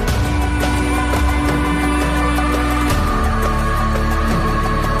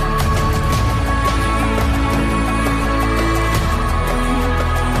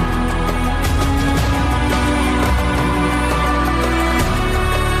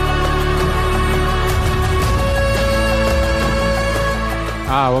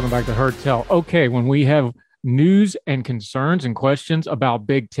 Welcome back to Heard Tell. Okay, when we have news and concerns and questions about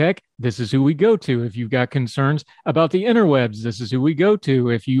big tech, this is who we go to. If you've got concerns about the interwebs, this is who we go to.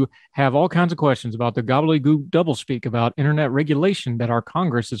 If you have all kinds of questions about the gobbledygook doublespeak about internet regulation that our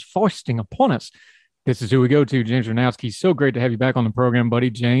Congress is foisting upon us, this is who we go to. James Ranowski, so great to have you back on the program, buddy.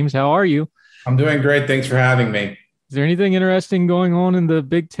 James, how are you? I'm doing great. Thanks for having me. Is there anything interesting going on in the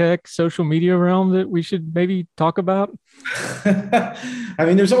big tech social media realm that we should maybe talk about? I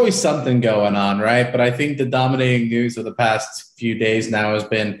mean, there's always something going on, right? But I think the dominating news of the past few days now has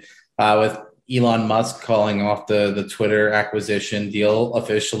been with Elon Musk calling off the Twitter acquisition deal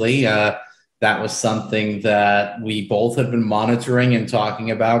officially. That was something that we both have been monitoring and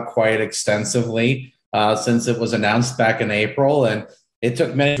talking about quite extensively since it was announced back in April. And it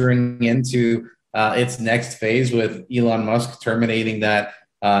took measuring into its next phase with Elon Musk terminating that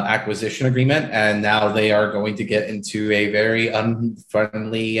acquisition agreement. And now they are going to get into a very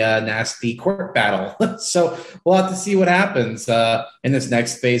unfriendly, nasty court battle. So we'll have to see what happens in this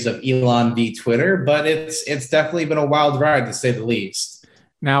next phase of Elon v. Twitter. But it's definitely been a wild ride, to say the least.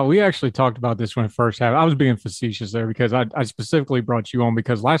 Now, we actually talked about this when it first happened. I was being facetious there because I specifically brought you on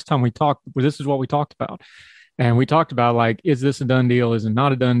because last time we talked, this is what we talked about. And we talked about, like, is this a done deal? Is it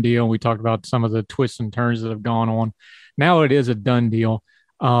not a done deal? We talked about some of the twists and turns that have gone on. Now it is a done deal.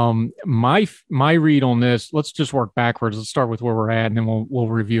 My read on this, let's just work backwards. Let's start with where we're at, and then we'll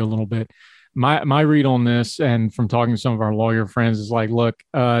review a little bit. My read on this, and from talking to some of our lawyer friends, is like, look,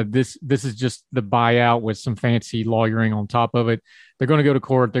 this is just the buyout with some fancy lawyering on top of it. They're going to go to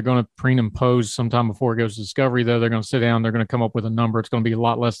court. They're going to pre-impose sometime before it goes to discovery, though. They're going to sit down. They're going to come up with a number. It's going to be a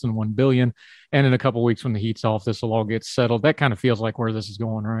lot less than $1 billion. And in a couple of weeks, when the heat's off, this will all get settled. That kind of feels like where this is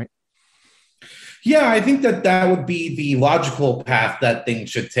going, right? Yeah, I think that would be the logical path that things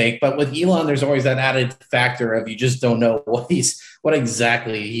should take. But with Elon, there's always that added factor of you just don't know what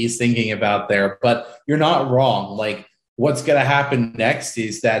exactly he's thinking about there. But you're not wrong. Like, what's going to happen next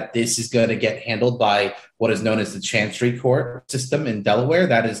is that this is going to get handled by what is known as the Chancery Court system in Delaware.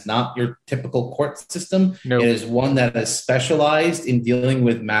 That is not your typical court system. Nope. It is one that is specialized in dealing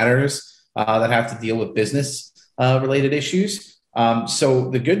with matters that have to deal with business related issues. So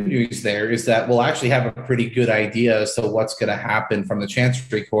the good news there is that we'll actually have a pretty good idea as to what's going to happen from the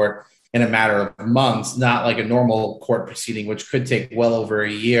Chancery Court in a matter of months, not like a normal court proceeding, which could take well over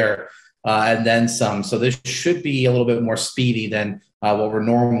a year and then some. So this should be a little bit more speedy than what we're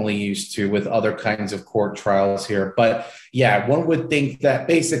normally used to with other kinds of court trials here. But yeah, one would think that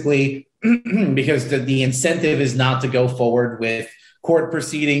basically because the incentive is not to go forward with court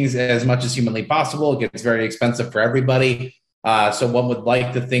proceedings as much as humanly possible. It gets very expensive for everybody. So one would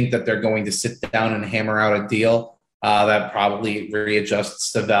like to think that they're going to sit down and hammer out a deal that probably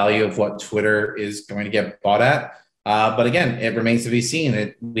readjusts the value of what Twitter is going to get bought at. But again, it remains to be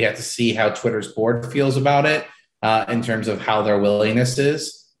seen. We have to see how Twitter's board feels about it in terms of how their willingness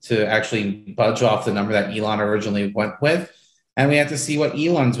is to actually budge off the number that Elon originally went with. And we have to see what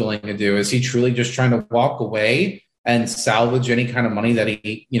Elon's willing to do. Is he truly just trying to walk away and salvage any kind of money that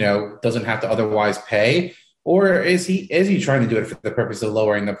he, doesn't have to otherwise pay? Or is he trying to do it for the purpose of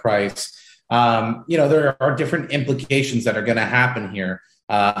lowering the price? There are different implications that are going to happen here.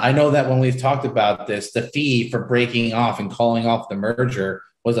 I know that when we've talked about this, the fee for breaking off and calling off the merger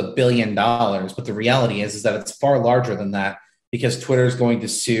was $1 billion. But the reality is that it's far larger than that because Twitter is going to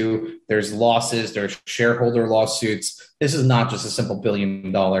sue. There's losses, there's shareholder lawsuits. This is not just a simple $1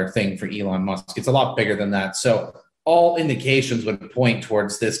 billion thing for Elon Musk. It's a lot bigger than that. So all indications would point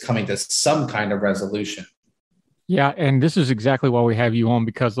towards this coming to some kind of resolution. Yeah, and this is exactly why we have you on,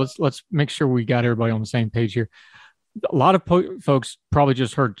 because let's make sure we got everybody on the same page here. A lot of folks probably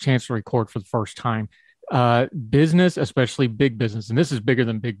just heard Chancery Court for the first time. Business, especially big business, and this is bigger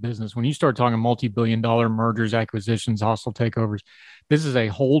than big business. When you start talking multi-billion-dollar mergers, acquisitions, hostile takeovers, this is a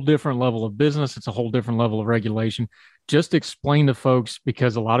whole different level of business. It's a whole different level of regulation. Just explain to folks,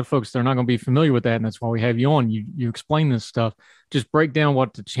 because a lot of folks, they're not going to be familiar with that, and that's why we have you on. You explain this stuff. Just break down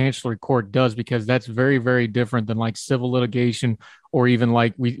what the Chancery Court does, because that's very, very different than like civil litigation, or even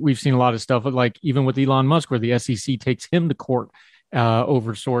like we've seen a lot of stuff, like even with Elon Musk, where the SEC takes him to court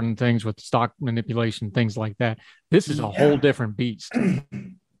over certain things with stock manipulation, things like that. This is a whole different beast.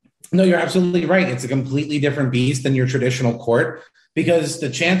 No, you're absolutely right. It's a completely different beast than your traditional court, because the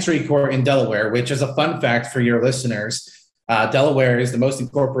Chancery Court in Delaware, which is a fun fact for your listeners, Delaware is the most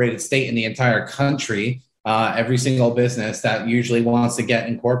incorporated state in the entire country. Every single business that usually wants to get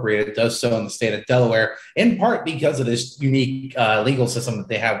incorporated does so in the state of Delaware, in part because of this unique legal system that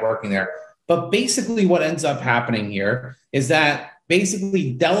they have working there. But basically what ends up happening here is that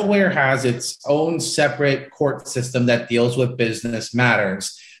basically Delaware has its own separate court system that deals with business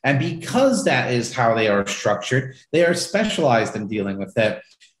matters. And because that is how they are structured, they are specialized in dealing with it.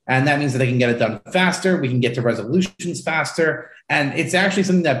 And that means that they can get it done faster. We can get to resolutions faster. And it's actually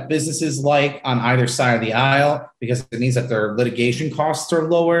something that businesses like on either side of the aisle, because it means that their litigation costs are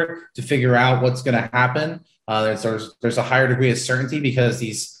lower to figure out what's going to happen. There's a higher degree of certainty because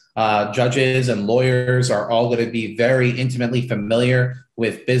these judges and lawyers are all going to be very intimately familiar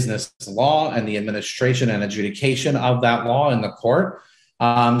with business law and the administration and adjudication of that law in the court.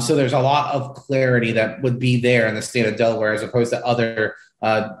 So there's a lot of clarity that would be there in the state of Delaware, as opposed to other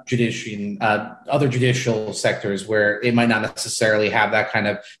judicial sectors where it might not necessarily have that kind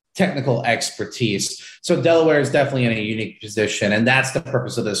of technical expertise. So Delaware is definitely in a unique position, and that's the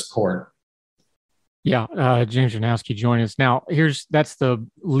purpose of this court. Yeah, James Janowski joining us. Now, that's the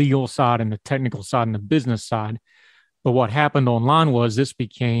legal side and the technical side and the business side. But what happened online was this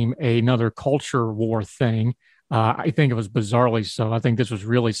became another culture war thing. I think it was bizarrely so. I think this was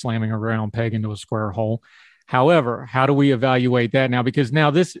really slamming a round peg into a square hole. However, how do we evaluate that now? Because now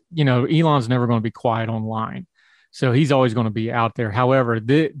this, Elon's never going to be quiet online. So he's always going to be out there. However,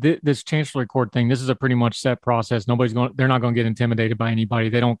 this Chancellery Court thing, this is a pretty much set process. They're not going to get intimidated by anybody.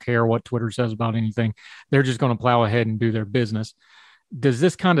 They don't care what Twitter says about anything. They're just going to plow ahead and do their business. Does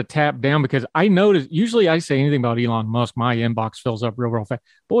this kind of tap down? Because I notice usually I say anything about Elon Musk, my inbox fills up real fast.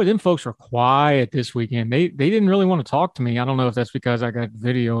 Boy, them folks were quiet this weekend. They didn't really want to talk to me. I don't know if that's because I got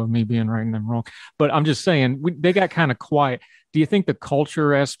video of me being right and them wrong, but I'm just saying they got kind of quiet. Do you think the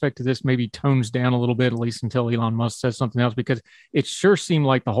culture aspect of this maybe tones down a little bit, at least until Elon Musk says something else? Because it sure seemed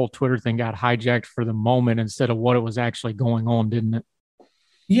like the whole Twitter thing got hijacked for the moment instead of what it was actually going on, didn't it?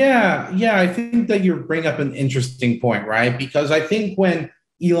 Yeah, I think that you bring up an interesting point, right? Because I think when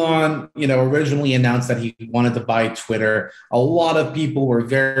Elon, originally announced that he wanted to buy Twitter, a lot of people were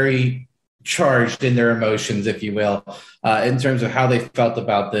very charged in their emotions, if you will, in terms of how they felt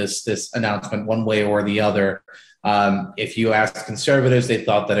about this announcement, one way or the other. If you ask conservatives, they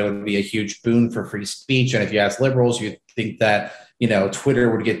thought that it would be a huge boon for free speech, and if you ask liberals, you'd think that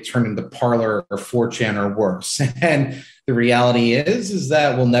Twitter would get turned into Parler or 4chan or worse. And the reality is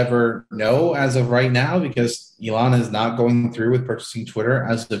that we'll never know as of right now, because Elon is not going through with purchasing Twitter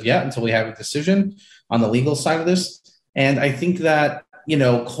as of yet until we have a decision on the legal side of this. And I think that,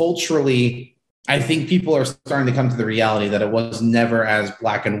 culturally, I think people are starting to come to the reality that it was never as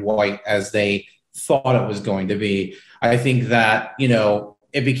black and white as they thought it was going to be. I think that,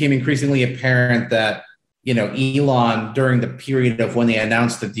 it became increasingly apparent that Elon, during the period of when they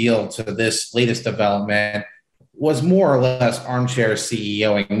announced the deal to this latest development, was more or less armchair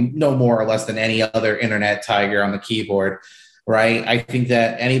CEOing, no more or less than any other internet tiger on the keyboard, right? I think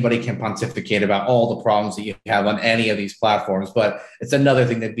that anybody can pontificate about all the problems that you have on any of these platforms, but it's another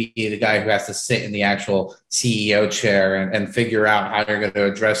thing to be the guy who has to sit in the actual CEO chair and figure out how you're going to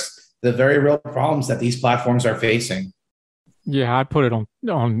address the very real problems that these platforms are facing. Yeah, I put it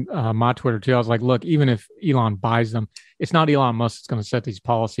on my Twitter too. I was like, look, even if Elon buys them, it's not Elon Musk that's going to set these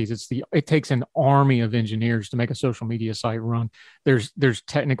policies. It takes an army of engineers to make a social media site run. There's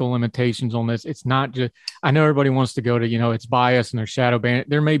technical limitations on this. It's not just, I know everybody wants to go to, it's bias and there's shadow ban.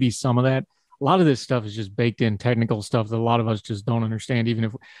 There may be some of that. A lot of this stuff is just baked in technical stuff that a lot of us just don't understand. Even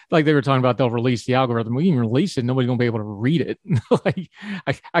if, like they were talking about, they'll release the algorithm. We can release it. Nobody's going to be able to read it. Like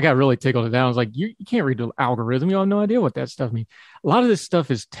I got really tickled down. I was like, you can't read the algorithm. You have no idea what that stuff means. A lot of this stuff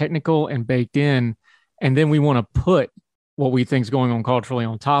is technical and baked in. And then we want to put what we think is going on culturally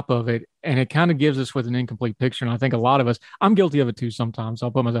on top of it. And it kind of gives us with an incomplete picture. And I think a lot of us, I'm guilty of it too sometimes. I'll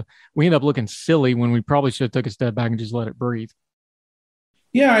put myself, we end up looking silly when we probably should have took a step back and just let it breathe.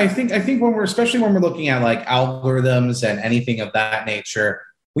 Yeah, I think especially when we're looking at like algorithms and anything of that nature,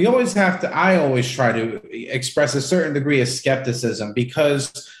 I always try to express a certain degree of skepticism,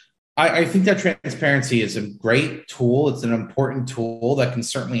 because I think that transparency is a great tool. It's an important tool that can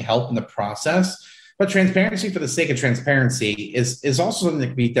certainly help in the process. But transparency for the sake of transparency is also something that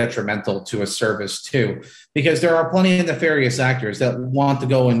can be detrimental to a service too, because there are plenty of nefarious actors that want to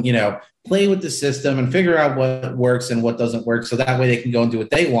go and, play with the system and figure out what works and what doesn't work. So that way they can go and do what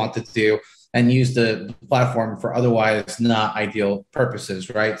they want to do and use the platform for otherwise not ideal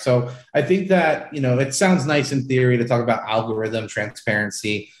purposes, right? So I think that, it sounds nice in theory to talk about algorithm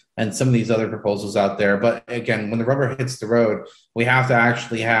transparency and some of these other proposals out there. But again, when the rubber hits the road, we have to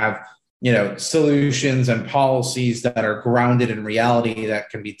actually have solutions and policies that are grounded in reality, that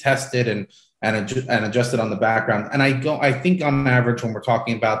can be tested and adjusted on the background. And I think on average, when we're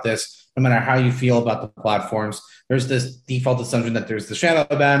talking about this, no matter how you feel about the platforms, there's this default assumption that there's the shadow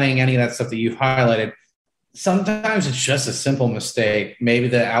banning, any of that stuff that you've highlighted. Sometimes it's just a simple mistake. Maybe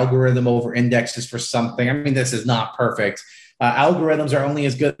the algorithm over indexes for something. I mean, this is not perfect. Algorithms are only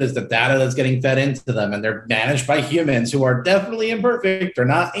as good as the data that's getting fed into them, and they're managed by humans who are definitely imperfect. They're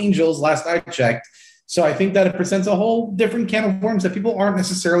not angels, last I checked. So I think that it presents a whole different can of worms that people aren't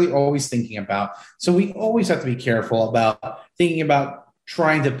necessarily always thinking about. So we always have to be careful about thinking about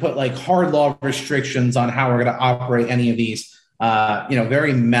trying to put like hard law restrictions on how we're going to operate any of these,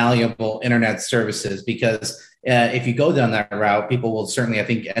 very malleable internet services, because if you go down that route, people will certainly, I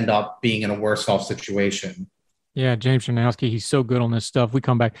think, end up being in a worse off situation. Yeah, James Chernowski, he's so good on this stuff. We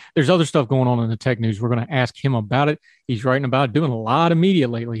come back. There's other stuff going on in the tech news. We're going to ask him about it. He's writing about it, doing a lot of media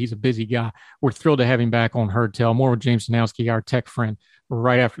lately. He's a busy guy. We're thrilled to have him back on Heard Tell. More with James Chernowski, our tech friend,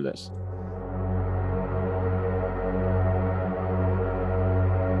 right after this.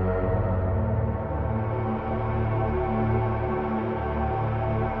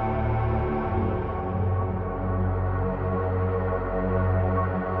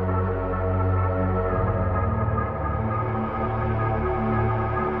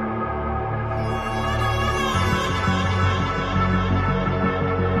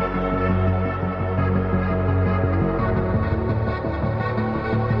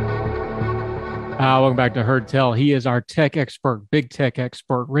 Welcome back to Heard Tell. He is our tech expert, big tech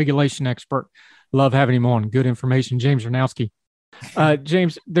expert, regulation expert. Love having him on. Good information. James Ranowski.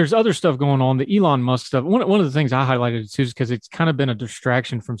 James, there's other stuff going on. The Elon Musk stuff. One of the things I highlighted too is because it's kind of been a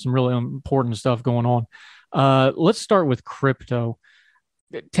distraction from some really important stuff going on. Let's start with crypto.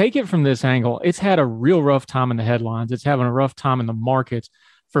 Take it from this angle. It's had a real rough time in the headlines. It's having a rough time in the markets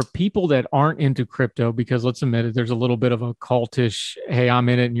for people that aren't into crypto, because let's admit it, there's a little bit of a cultish, hey, I'm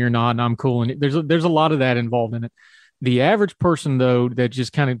in it and you're not, and I'm cool. And there's a lot of that involved in it. The average person, though, that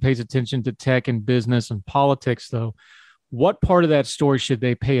just kind of pays attention to tech and business and politics, though, what part of that story should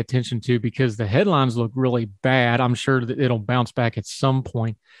they pay attention to? Because the headlines look really bad. I'm sure that it'll bounce back at some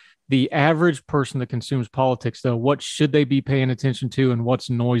point. The average person that consumes politics, though, what should they be paying attention to, and what's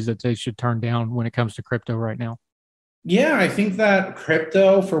noise that they should turn down when it comes to crypto right now? Yeah, I think that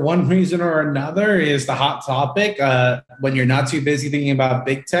crypto, for one reason or another, is the hot topic. When you're not too busy thinking about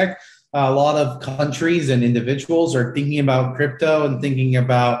big tech, a lot of countries and individuals are thinking about crypto and thinking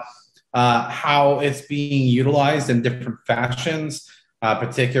about how it's being utilized in different fashions,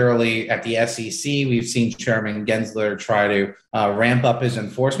 particularly at the SEC. We've seen Chairman Gensler try to ramp up his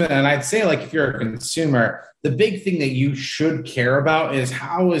enforcement. And I'd say, like, if you're a consumer, the big thing that you should care about is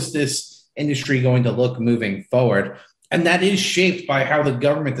how is this industry going to look moving forward? And that is shaped by how the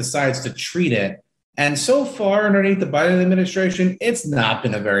government decides to treat it. And so far, underneath the Biden administration, it's not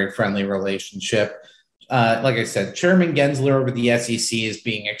been a very friendly relationship. Like I said, Chairman Gensler over the SEC is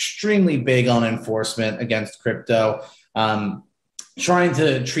being extremely big on enforcement against crypto, trying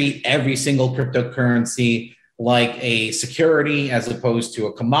to treat every single cryptocurrency like a security as opposed to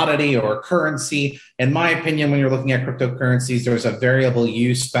a commodity or a currency. In my opinion, when you're looking at cryptocurrencies, there's a variable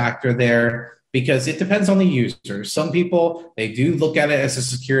use factor there, because it depends on the user. Some people, they do look at it as a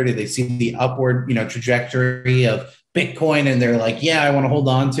security. They see the upward, trajectory of Bitcoin, and they're like, yeah, I want to hold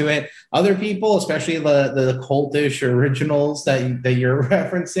on to it. Other people, especially the cultish originals that you're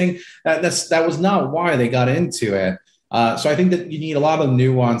referencing, that was not why they got into it. So I think that you need a lot of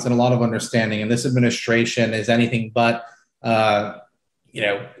nuance and a lot of understanding. And this administration is anything but,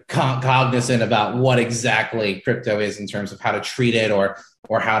 cognizant about what exactly crypto is in terms of how to treat it or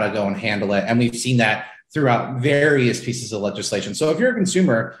how to go and handle it. And we've seen that throughout various pieces of legislation. So if you're a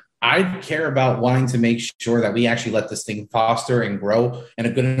consumer, I care about wanting to make sure that we actually let this thing foster and grow in a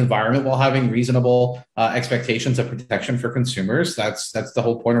good environment while having reasonable expectations of protection for consumers. That's the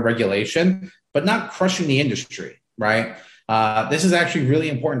whole point of regulation, but not crushing the industry, right? This is actually really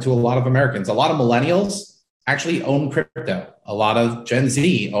important to a lot of Americans. A lot of millennials actually own crypto. A lot of Gen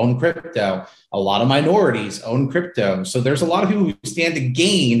Z own crypto. A lot of minorities own crypto. So there's a lot of people who stand to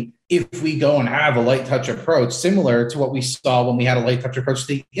gain if we go and have a light touch approach, similar to what we saw when we had a light touch approach to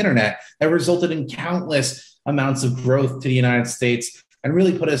the internet that resulted in countless amounts of growth to the United States and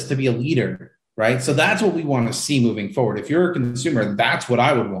really put us to be a leader, right? So that's what we want to see moving forward. If you're a consumer, that's what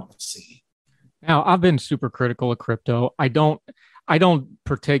I would want to see. Now, I've been super critical of crypto. I don't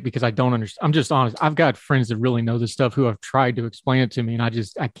partake because I don't understand. I'm just honest. I've got friends that really know this stuff who have tried to explain it to me, and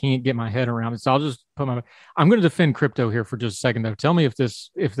I can't get my head around it. So I'll just I'm going to defend crypto here for just a second, though. Tell me if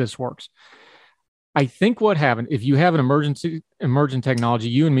this works. I think what happened, if you have an emergent technology,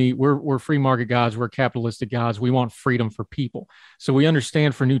 you and me, we're free market guys, we're capitalistic guys. We want freedom for people. So we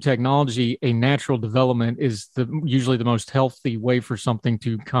understand for new technology, a natural development is usually the most healthy way for something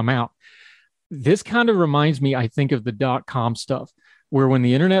to come out. This kind of reminds me, I think, of the .com stuff, where when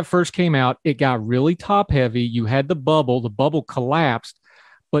the internet first came out, it got really top heavy. You had the bubble collapsed.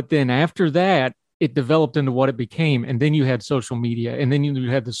 But then after that, it developed into what it became. And then you had social media, and then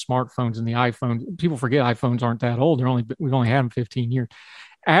you had the smartphones and the iPhones. People forget iPhones aren't that old. We've only had them 15 years.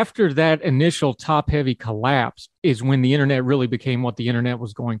 After that initial top heavy collapse is when the internet really became what the internet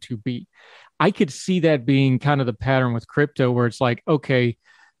was going to be. I could see that being kind of the pattern with crypto, where it's like, okay,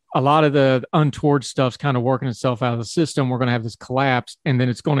 a lot of the untoward stuff's kind of working itself out of the system. We're going to have this collapse, and then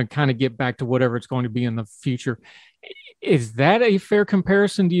it's going to kind of get back to whatever it's going to be in the future. Is that a fair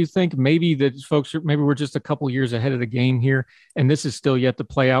comparison? Do you think maybe we're just a couple years ahead of the game here, and this is still yet to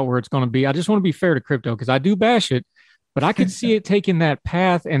play out where it's going to be? I just want to be fair to crypto because I do bash it, but I could see it taking that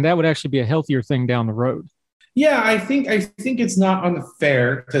path, and that would actually be a healthier thing down the road. Yeah, I think it's not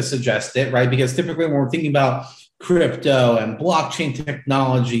unfair to suggest it, right? Because typically when we're thinking about crypto and blockchain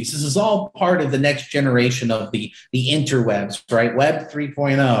technologies, this is all part of the next generation of the interwebs, right? Web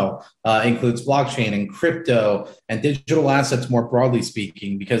 3.0 includes blockchain and crypto and digital assets more broadly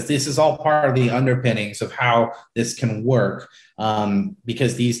speaking, because this is all part of the underpinnings of how this can work,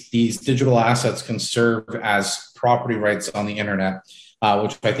 because these digital assets can serve as property rights on the internet.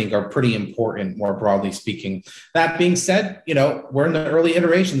 which I think are pretty important, more broadly speaking. That being said, we're in the early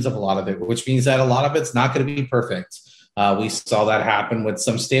iterations of a lot of it, which means that a lot of it's not going to be perfect. We saw that happen with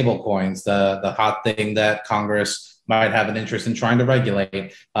some stable coins, the hot thing that Congress might have an interest in trying to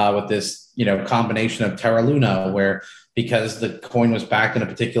regulate with this, combination of Terra Luna, where because the coin was backed in a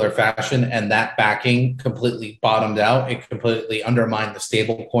particular fashion and that backing completely bottomed out, it completely undermined the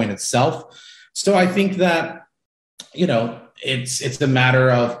stable coin itself. So I think that, it's a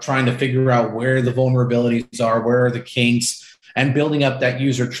matter of trying to figure out where the vulnerabilities are, where are the kinks, and building up that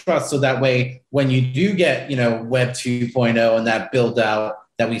user trust. So that way, when you do get, Web 2.0 and that build out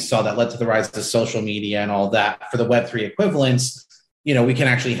that we saw that led to the rise of social media and all that for the Web3 equivalents, we can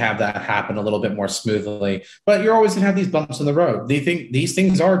actually have that happen a little bit more smoothly. But you're always going to have these bumps in the road. These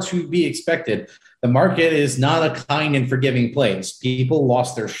things are to be expected. The market is not a kind and forgiving place. People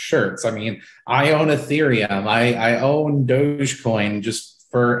lost their shirts. I mean, I own Ethereum. I own Dogecoin just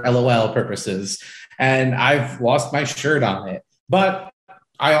for LOL purposes. And I've lost my shirt on it. But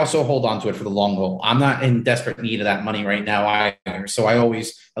I also hold on to it for the long haul. I'm not in desperate need of that money right now either. So I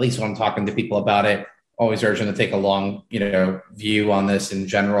always, at least when I'm talking to people about it, always urge them to take a long, view on this in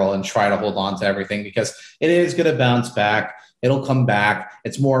general and try to hold on to everything, because it is going to bounce back. It'll come back.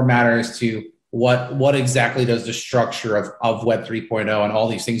 It's more matters to what exactly does the structure of Web 3.0 and all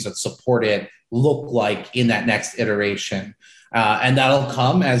these things that support it look like in that next iteration. And that'll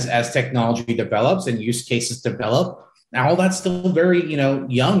come as technology develops and use cases develop. Now, all that's still very,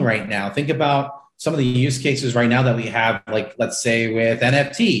 young right now. Think about some of the use cases right now that we have, like, let's say with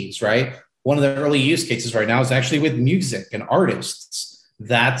NFTs, right? One of the early use cases right now is actually with music and artists.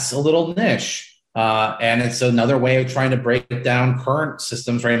 That's a little niche. And it's another way of trying to break down current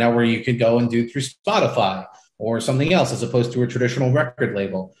systems right now where you could go and do through Spotify or something else as opposed to a traditional record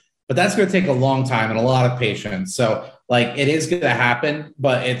label. But that's going to take a long time and a lot of patience. So it is going to happen,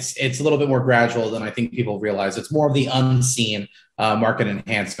 but it's a little bit more gradual than I think people realize. It's more of the unseen market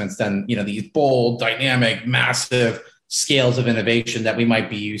enhancements than, these bold, dynamic, massive scales of innovation that we might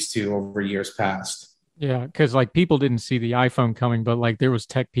be used to over years past. Yeah, because people didn't see the iPhone coming, but there was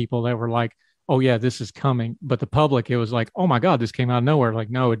tech people that were like, oh yeah, this is coming. But the public, it was like, oh my God, this came out of nowhere.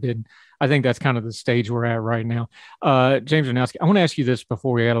 No, it didn't. I think that's kind of the stage we're at right now. James Ranowski, I want to ask you this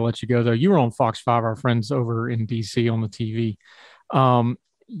before we got to let you go, though. You were on Fox 5, our friends over in DC on the TV.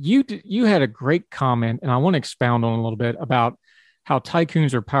 You had a great comment, and I want to expound on a little bit about how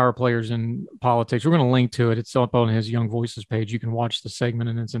tycoons are power players in politics. We're going to link to it. It's up on his Young Voices page. You can watch the segment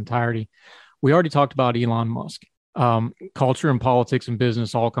in its entirety. We already talked about Elon Musk. Culture and politics and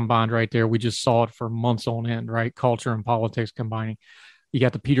business all combined right there. We just saw it for months on end, right? Culture and politics combining. You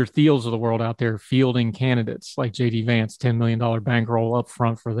got the Peter Thiels of the world out there fielding candidates like J.D. Vance, $10 million bankroll up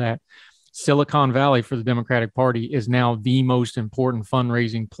front for that. Silicon Valley for the Democratic Party is now the most important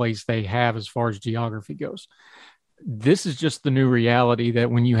fundraising place they have as far as geography goes. This is just the new reality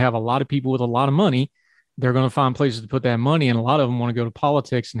that when you have a lot of people with a lot of money, they're going to find places to put that money. And a lot of them want to go to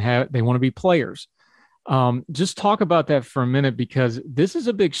politics and they want to be players. Just talk about that for a minute, because this is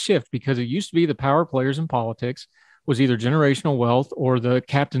a big shift, because it used to be the power players in politics was either generational wealth or the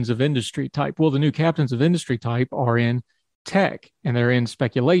captains of industry type. Well, the new captains of industry type are in tech and they're in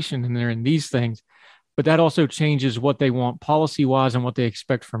speculation and they're in these things, but that also changes what they want policy wise and what they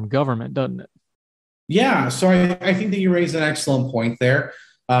expect from government, doesn't it? Yeah. So I think that you raised an excellent point there.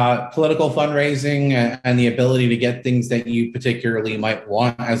 Political fundraising and the ability to get things that you particularly might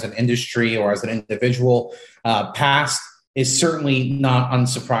want as an industry or as an individual passed is certainly not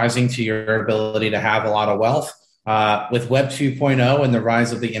unsurprising to your ability to have a lot of wealth. With Web 2.0 and the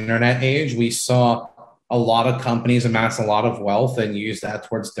rise of the internet age, we saw a lot of companies amass a lot of wealth and use that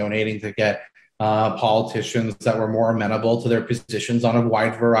towards donating to get politicians that were more amenable to their positions on a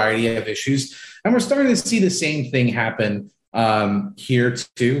wide variety of issues. And we're starting to see the same thing happen here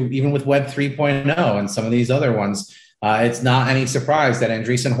too, even with Web 3.0 and some of these other ones. It's not any surprise that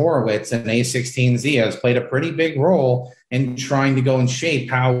Andreessen Horowitz and A16Z has played a pretty big role in trying to go and shape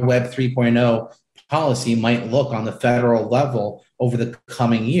how Web 3.0 policy might look on the federal level over the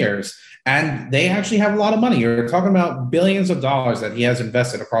coming years. And they actually have a lot of money. You're talking about billions of dollars that he has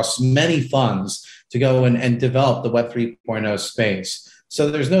invested across many funds to go and develop the Web 3.0 space. So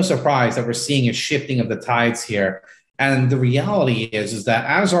there's no surprise that we're seeing a shifting of the tides here. And the reality is that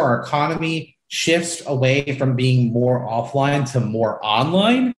as our economy shifts away from being more offline to more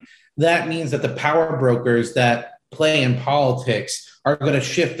online, that means that the power brokers that play in politics are going to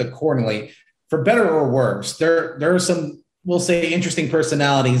shift accordingly. For better or worse, there are some, we'll say, interesting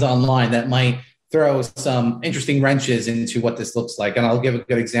personalities online that might throw some interesting wrenches into what this looks like. And I'll give a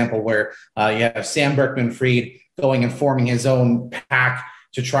good example where you have Sam Berkman-Fried going and forming his own pack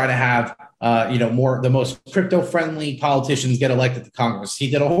to try to have the most crypto-friendly politicians get elected to Congress. He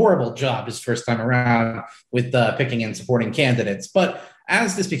did a horrible job his first time around with picking and supporting candidates. But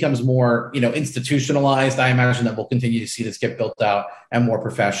as this becomes more, institutionalized, I imagine that we'll continue to see this get built out and more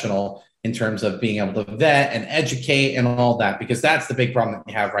professional in terms of being able to vet and educate and all that, because that's the big problem that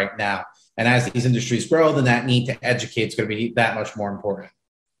we have right now. And as these industries grow, then that need to educate is going to be that much more important.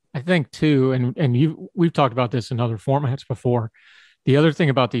 I think too, and we've talked about this in other formats before. The other thing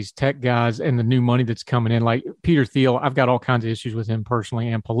about these tech guys and the new money that's coming in, like Peter Thiel, I've got all kinds of issues with him personally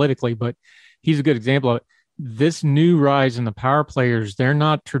and politically, but he's a good example of it. This new rise in the power players, they're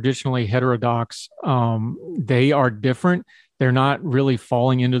not traditionally heterodox. They are different. They're not really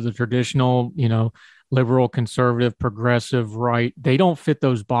falling into the traditional, liberal, conservative, progressive, right. They don't fit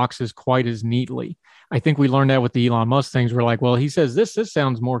those boxes quite as neatly. I think we learned that with the Elon Musk things. We're like, well, he says this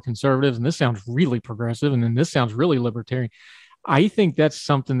sounds more conservative, and this sounds really progressive, and then this sounds really libertarian. I think that's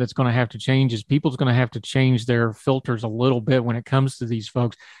something that's going to have to change, is people's going to have to change their filters a little bit when it comes to these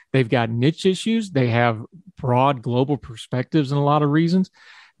folks. They've got niche issues. They have broad global perspectives in a lot of reasons.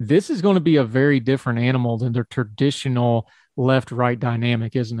 This is going to be a very different animal than their traditional left-right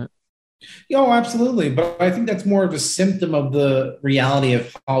dynamic, isn't it? Oh, absolutely. But I think that's more of a symptom of the reality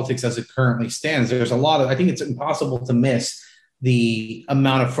of politics as it currently stands. There's a lot of, I think it's impossible to miss the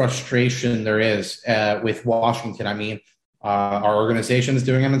amount of frustration there is with Washington. I mean, our organization is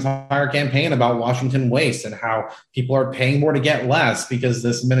doing an entire campaign about Washington waste and how people are paying more to get less because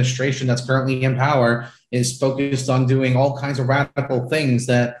this administration that's currently in power is focused on doing all kinds of radical things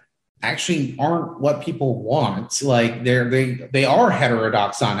that actually aren't what people want. Like they are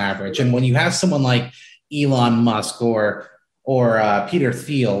heterodox on average. And when you have someone like Elon Musk or Peter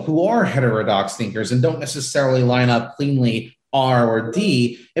Thiel, who are heterodox thinkers and don't necessarily line up cleanly R or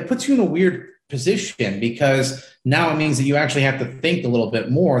D, it puts you in a weird position, because now it means that you actually have to think a little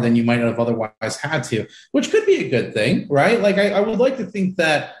bit more than you might have otherwise had to, which could be a good thing, right? Like I would like to think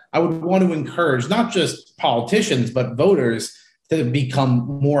that I would want to encourage not just politicians, but voters to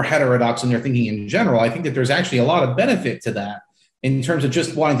become more heterodox in their thinking in general. I think that there's actually a lot of benefit to that in terms of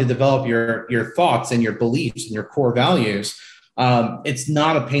just wanting to develop your thoughts and your beliefs and your core values. It's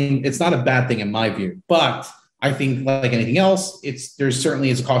not a bad thing in my view, but I think like anything else, there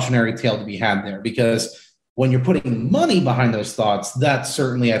certainly is a cautionary tale to be had there, because when you're putting money behind those thoughts, that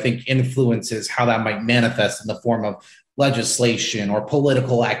certainly, I think, influences how that might manifest in the form of legislation or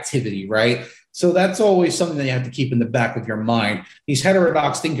political activity, right? So that's always something that you have to keep in the back of your mind. These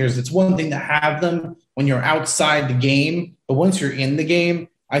heterodox thinkers, it's one thing to have them when you're outside the game, but once you're in the game,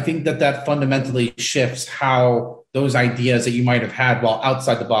 I think that fundamentally shifts how those ideas that you might have had while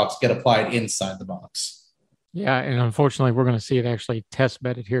outside the box get applied inside the box. Yeah, and unfortunately, we're going to see it actually test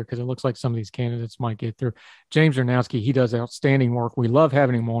bedded here, because it looks like some of these candidates might get through. James Zarnowski, he does outstanding work. We love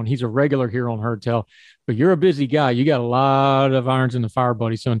having him on. He's a regular here on Heard Tell, but you're a busy guy. You got a lot of irons in the fire,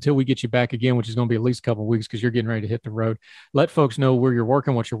 buddy. So until we get you back again, which is going to be at least a couple of weeks because you're getting ready to hit the road, let folks know where you're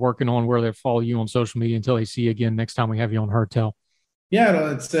working, what you're working on, where they follow you on social media until they see you again next time we have you on Heard Tell.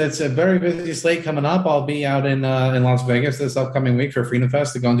 Yeah, it's a very busy slate coming up. I'll be out in Las Vegas this upcoming week for Freedom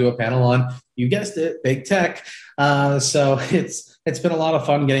Fest to go and do a panel on, you guessed it, big tech. So it's been a lot of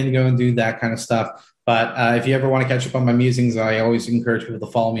fun getting to go and do that kind of stuff. But if you ever want to catch up on my musings, I always encourage people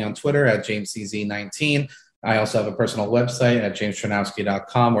to follow me on Twitter at JamesCZ19. I also have a personal website at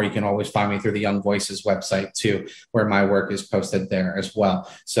jamestranowski.com, where you can always find me through the Young Voices website too, where my work is posted there as well.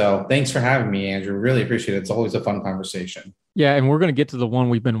 So thanks for having me, Andrew. Really appreciate it. It's always a fun conversation. Yeah, and we're going to get to the one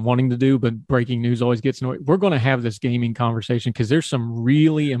we've been wanting to do, but breaking news always gets annoying. We're going to have this gaming conversation because there's some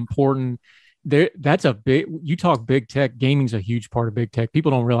really important that's a big, you talk big tech, gaming's a huge part of big tech.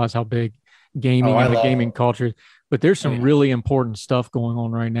 People don't realize how big gaming and the gaming culture is, but there's some really important stuff going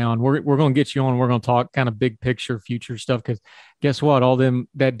on right now. And we're going to get you on, we're going to talk kind of big picture future stuff. Cause guess what?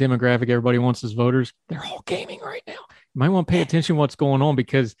 That demographic everybody wants as voters, they're all gaming right now. You might want to pay attention to what's going on,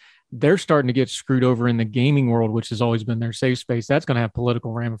 because they're starting to get screwed over in the gaming world, which has always been their safe space. That's going to have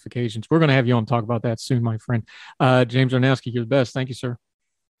political ramifications. We're going to have you on to talk about that soon, my friend. James Zarnowski, you're the best. Thank you, sir.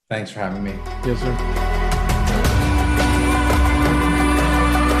 Thanks for having me. Yes, sir.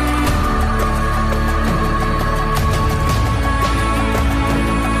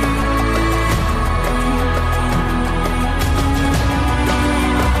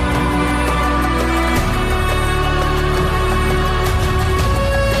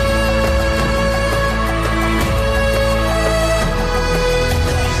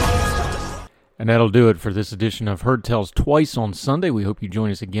 And that'll do it for this edition of Heard Tells Twice on Sunday. We hope you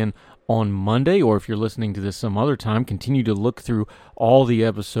join us again on Monday, or if you're listening to this some other time, continue to look through all the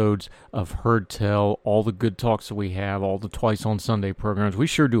episodes of Heard Tell, all the good talks that we have, all the Twice on Sunday programs. We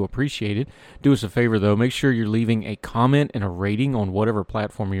sure do appreciate it. Do us a favor, though. Make sure you're leaving a comment and a rating on whatever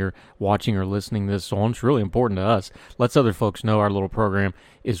platform you're watching or listening this on. It's really important to us. Lets other folks know our little program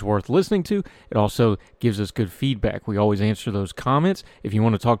is worth listening to. It also gives us good feedback. We always answer those comments. If you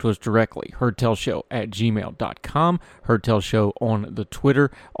want to talk to us directly, heardtellshow@gmail.com, heardtellshow on the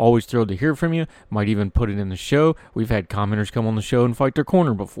Twitter. Always thrilled to hear from you. Might even put it in the show. We've had commenters come on the show and fight their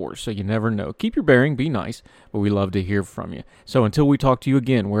corner before, so you never know. Keep your bearing, be nice, but we love to hear from you. So until we talk to you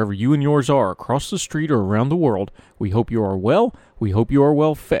again, wherever you and yours are, across the street or around the world, we hope you are well. We hope you are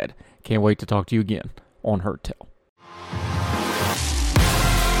well fed. Can't wait to talk to you again on Heard Tell.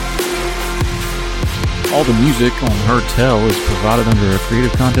 All the music on Heard Tell is provided under a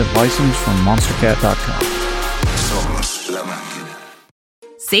Creative Content license from monstercat.com.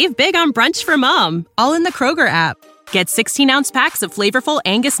 Save big on brunch for mom, all in the Kroger app. Get 16-ounce packs of flavorful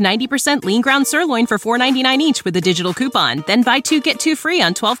Angus 90% lean ground sirloin for $4.99 each with a digital coupon. Then buy 2, get 2 free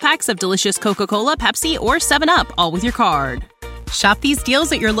on 12 packs of delicious Coca-Cola, Pepsi, or 7-Up, all with your card. Shop these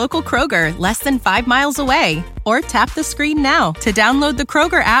deals at your local Kroger, less than 5 miles away. Or tap the screen now to download the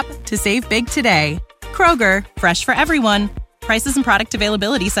Kroger app to save big today. Kroger, fresh for everyone. Prices and product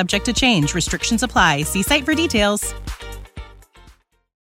availability subject to change. Restrictions apply. See site for details.